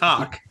post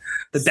hoc,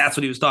 that that's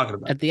what he was talking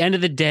about. At the end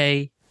of the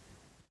day,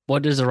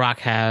 what does The Rock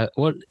have?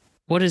 What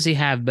does he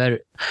have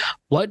better?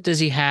 What does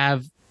he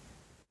have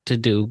to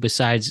do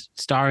besides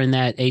star in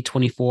that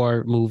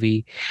A24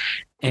 movie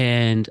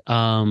and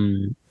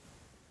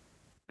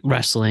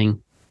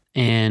wrestling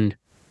and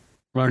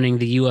running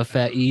the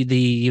UFL, the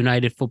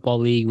United Football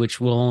League, which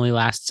will only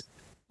last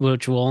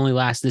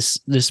this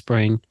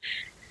spring.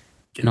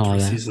 Get and all 3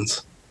 that.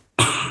 seasons.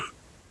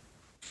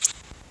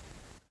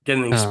 Get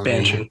an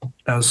expansion.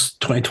 That was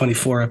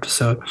 2024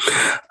 episode.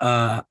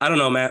 I don't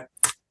know, Matt.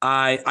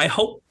 I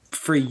hope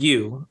for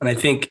you, and I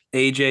think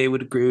AJ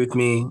would agree with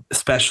me,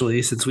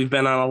 especially since we've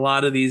been on a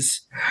lot of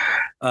these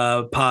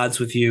pods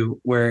with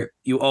you, where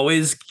you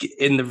always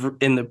in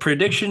the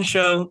prediction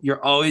show,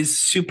 you're always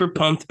super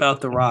pumped about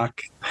The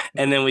Rock,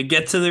 and then we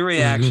get to the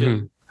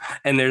reaction,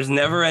 and there's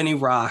never any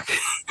Rock,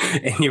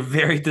 and you're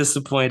very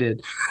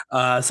disappointed.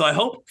 So I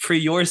hope for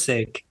your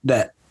sake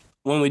that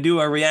when we do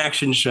our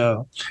reaction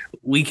show,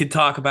 we could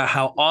talk about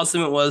how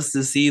awesome it was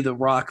to see The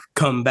Rock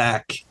come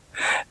back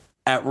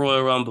at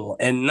Royal Rumble,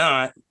 and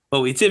not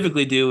what we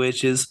typically do,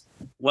 which is,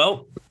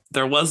 well,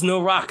 there was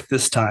no Rock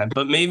this time,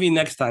 but maybe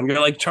next time.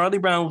 You're like Charlie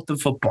Brown with the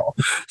football.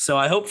 So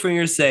I hope for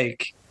your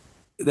sake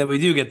that we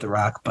do get The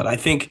Rock, but I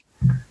think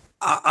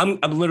I'm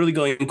literally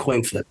going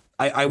coin flip.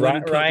 I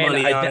wouldn't put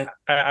money on it.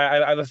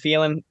 I have a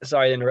feeling,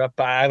 sorry to interrupt,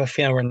 but I have a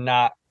feeling we're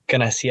not going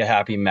to see a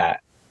happy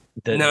Matt.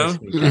 No?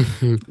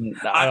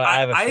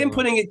 I am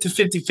putting it to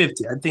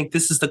 50-50. I think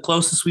this is the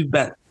closest we've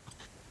been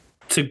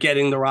to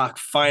getting The Rock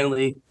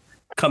finally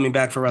coming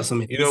back for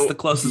WrestleMania. It's the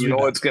closest. You know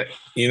what's going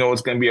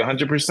to be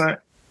 100%?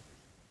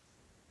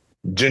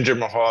 Jinder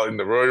Mahal in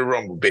the Royal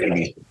Rumble,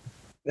 baby.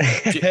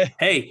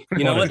 Hey,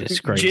 you know what?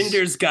 Disgrace.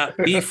 Jinder's got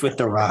beef with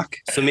The Rock,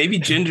 so maybe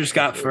Jinder's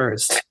got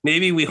first.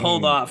 Maybe we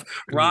hold off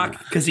Rock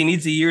because he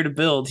needs a year to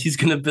build. He's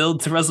going to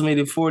build to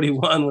WrestleMania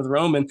 41 with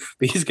Roman,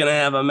 but he's going to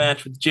have a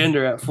match with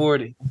Jinder at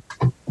 40.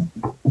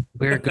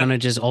 We're going to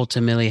just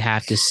ultimately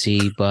have to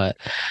see, but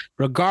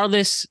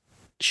regardless,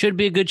 should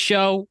be a good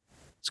show.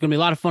 It's going to be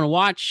a lot of fun to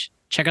watch.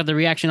 Check out the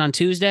reaction on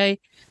Tuesday,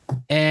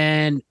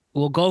 and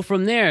we'll go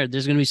from there.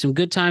 There's going to be some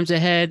good times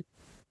ahead,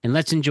 and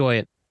let's enjoy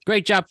it.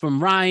 Great job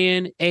from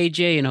Ryan,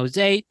 AJ, and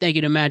Jose. Thank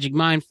you to Magic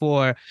Mind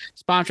for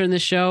sponsoring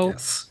this show.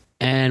 Yes.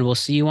 And we'll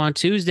see you on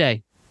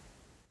Tuesday.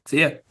 See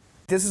ya.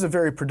 This is a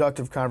very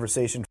productive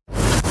conversation.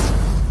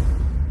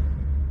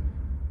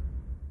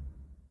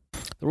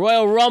 The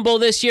Royal Rumble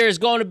this year is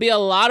going to be a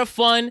lot of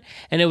fun,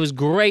 and it was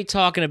great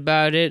talking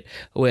about it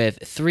with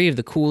 3 of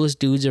the coolest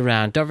dudes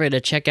around. Don't forget to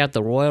check out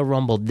the Royal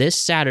Rumble this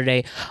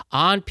Saturday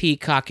on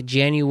Peacock,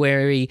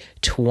 January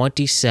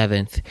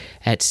 27th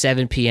at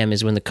 7 p.m.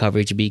 is when the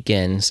coverage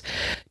begins.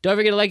 Don't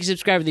forget to like and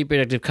subscribe to the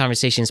Productive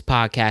Conversations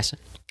podcast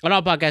on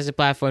all podcasting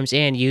platforms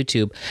and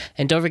YouTube.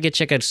 And don't forget to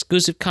check out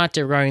exclusive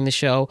content regarding the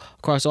show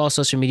across all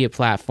social media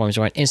platforms.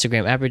 We're on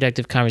Instagram at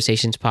Productive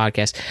Conversations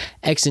Podcast,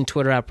 X and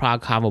Twitter at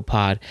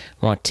PodConvoPod.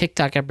 We're on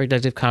TikTok at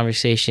Productive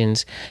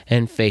Conversations,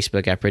 and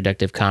Facebook at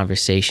Productive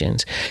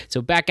Conversations.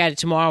 So back at it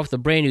tomorrow with a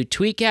brand new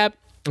tweet cap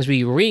as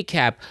we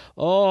recap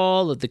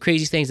all of the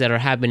crazy things that are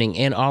happening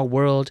in our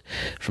world,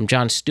 from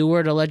Jon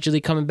Stewart allegedly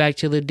coming back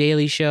to The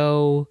Daily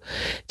Show,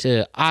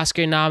 to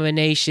Oscar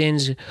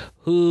nominations,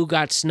 who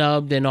got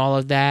snubbed, and all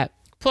of that.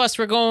 Plus,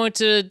 we're going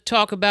to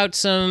talk about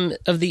some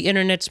of the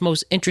internet's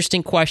most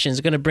interesting questions.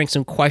 We're going to bring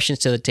some questions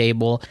to the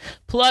table.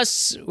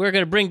 Plus, we're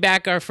going to bring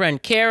back our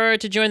friend Kara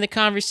to join the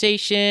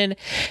conversation,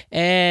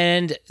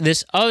 and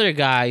this other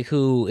guy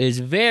who is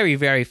very,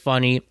 very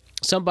funny,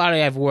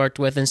 somebody I've worked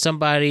with, and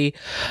somebody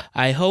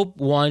I hope,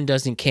 1,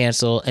 doesn't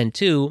cancel, and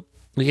 2,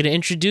 we're going to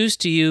introduce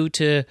to you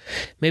to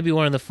maybe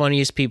one of the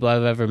funniest people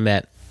I've ever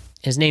met.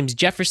 His name's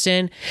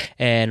Jefferson,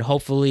 and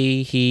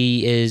hopefully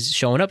he is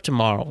showing up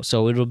tomorrow,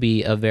 so it'll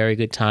be a very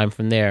good time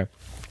from there.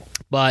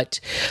 But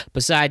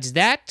besides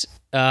that,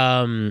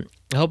 I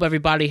hope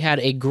everybody had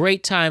a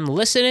great time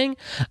listening.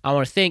 I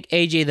want to thank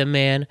AJ the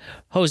Man,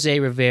 Jose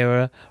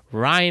Rivera,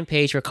 Ryan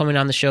Page for coming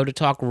on the show to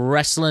talk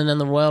wrestling in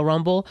the Royal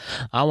Rumble.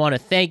 I want to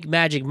thank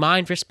Magic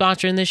Mind for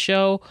sponsoring this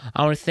show.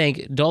 I want to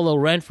thank Dolo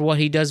Ren for what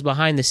he does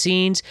behind the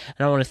scenes.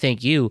 And I want to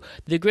thank you,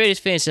 the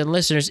greatest fans and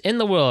listeners in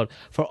the world,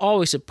 for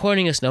always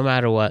supporting us no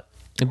matter what,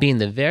 and being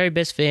the very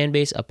best fan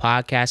base a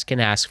podcast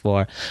can ask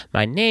for.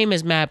 My name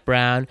is Matt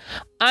Brown.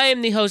 I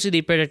am the host of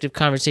the Productive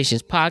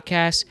Conversations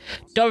podcast.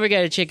 Don't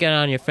forget to check it out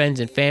on your friends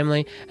and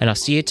family, and I'll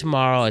see you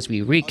tomorrow as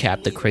we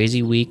recap the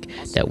crazy week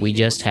that we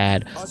just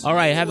had. All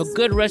right, have a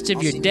good rest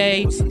of your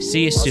day.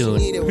 See you soon.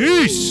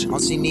 Peace. All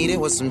she needed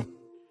was some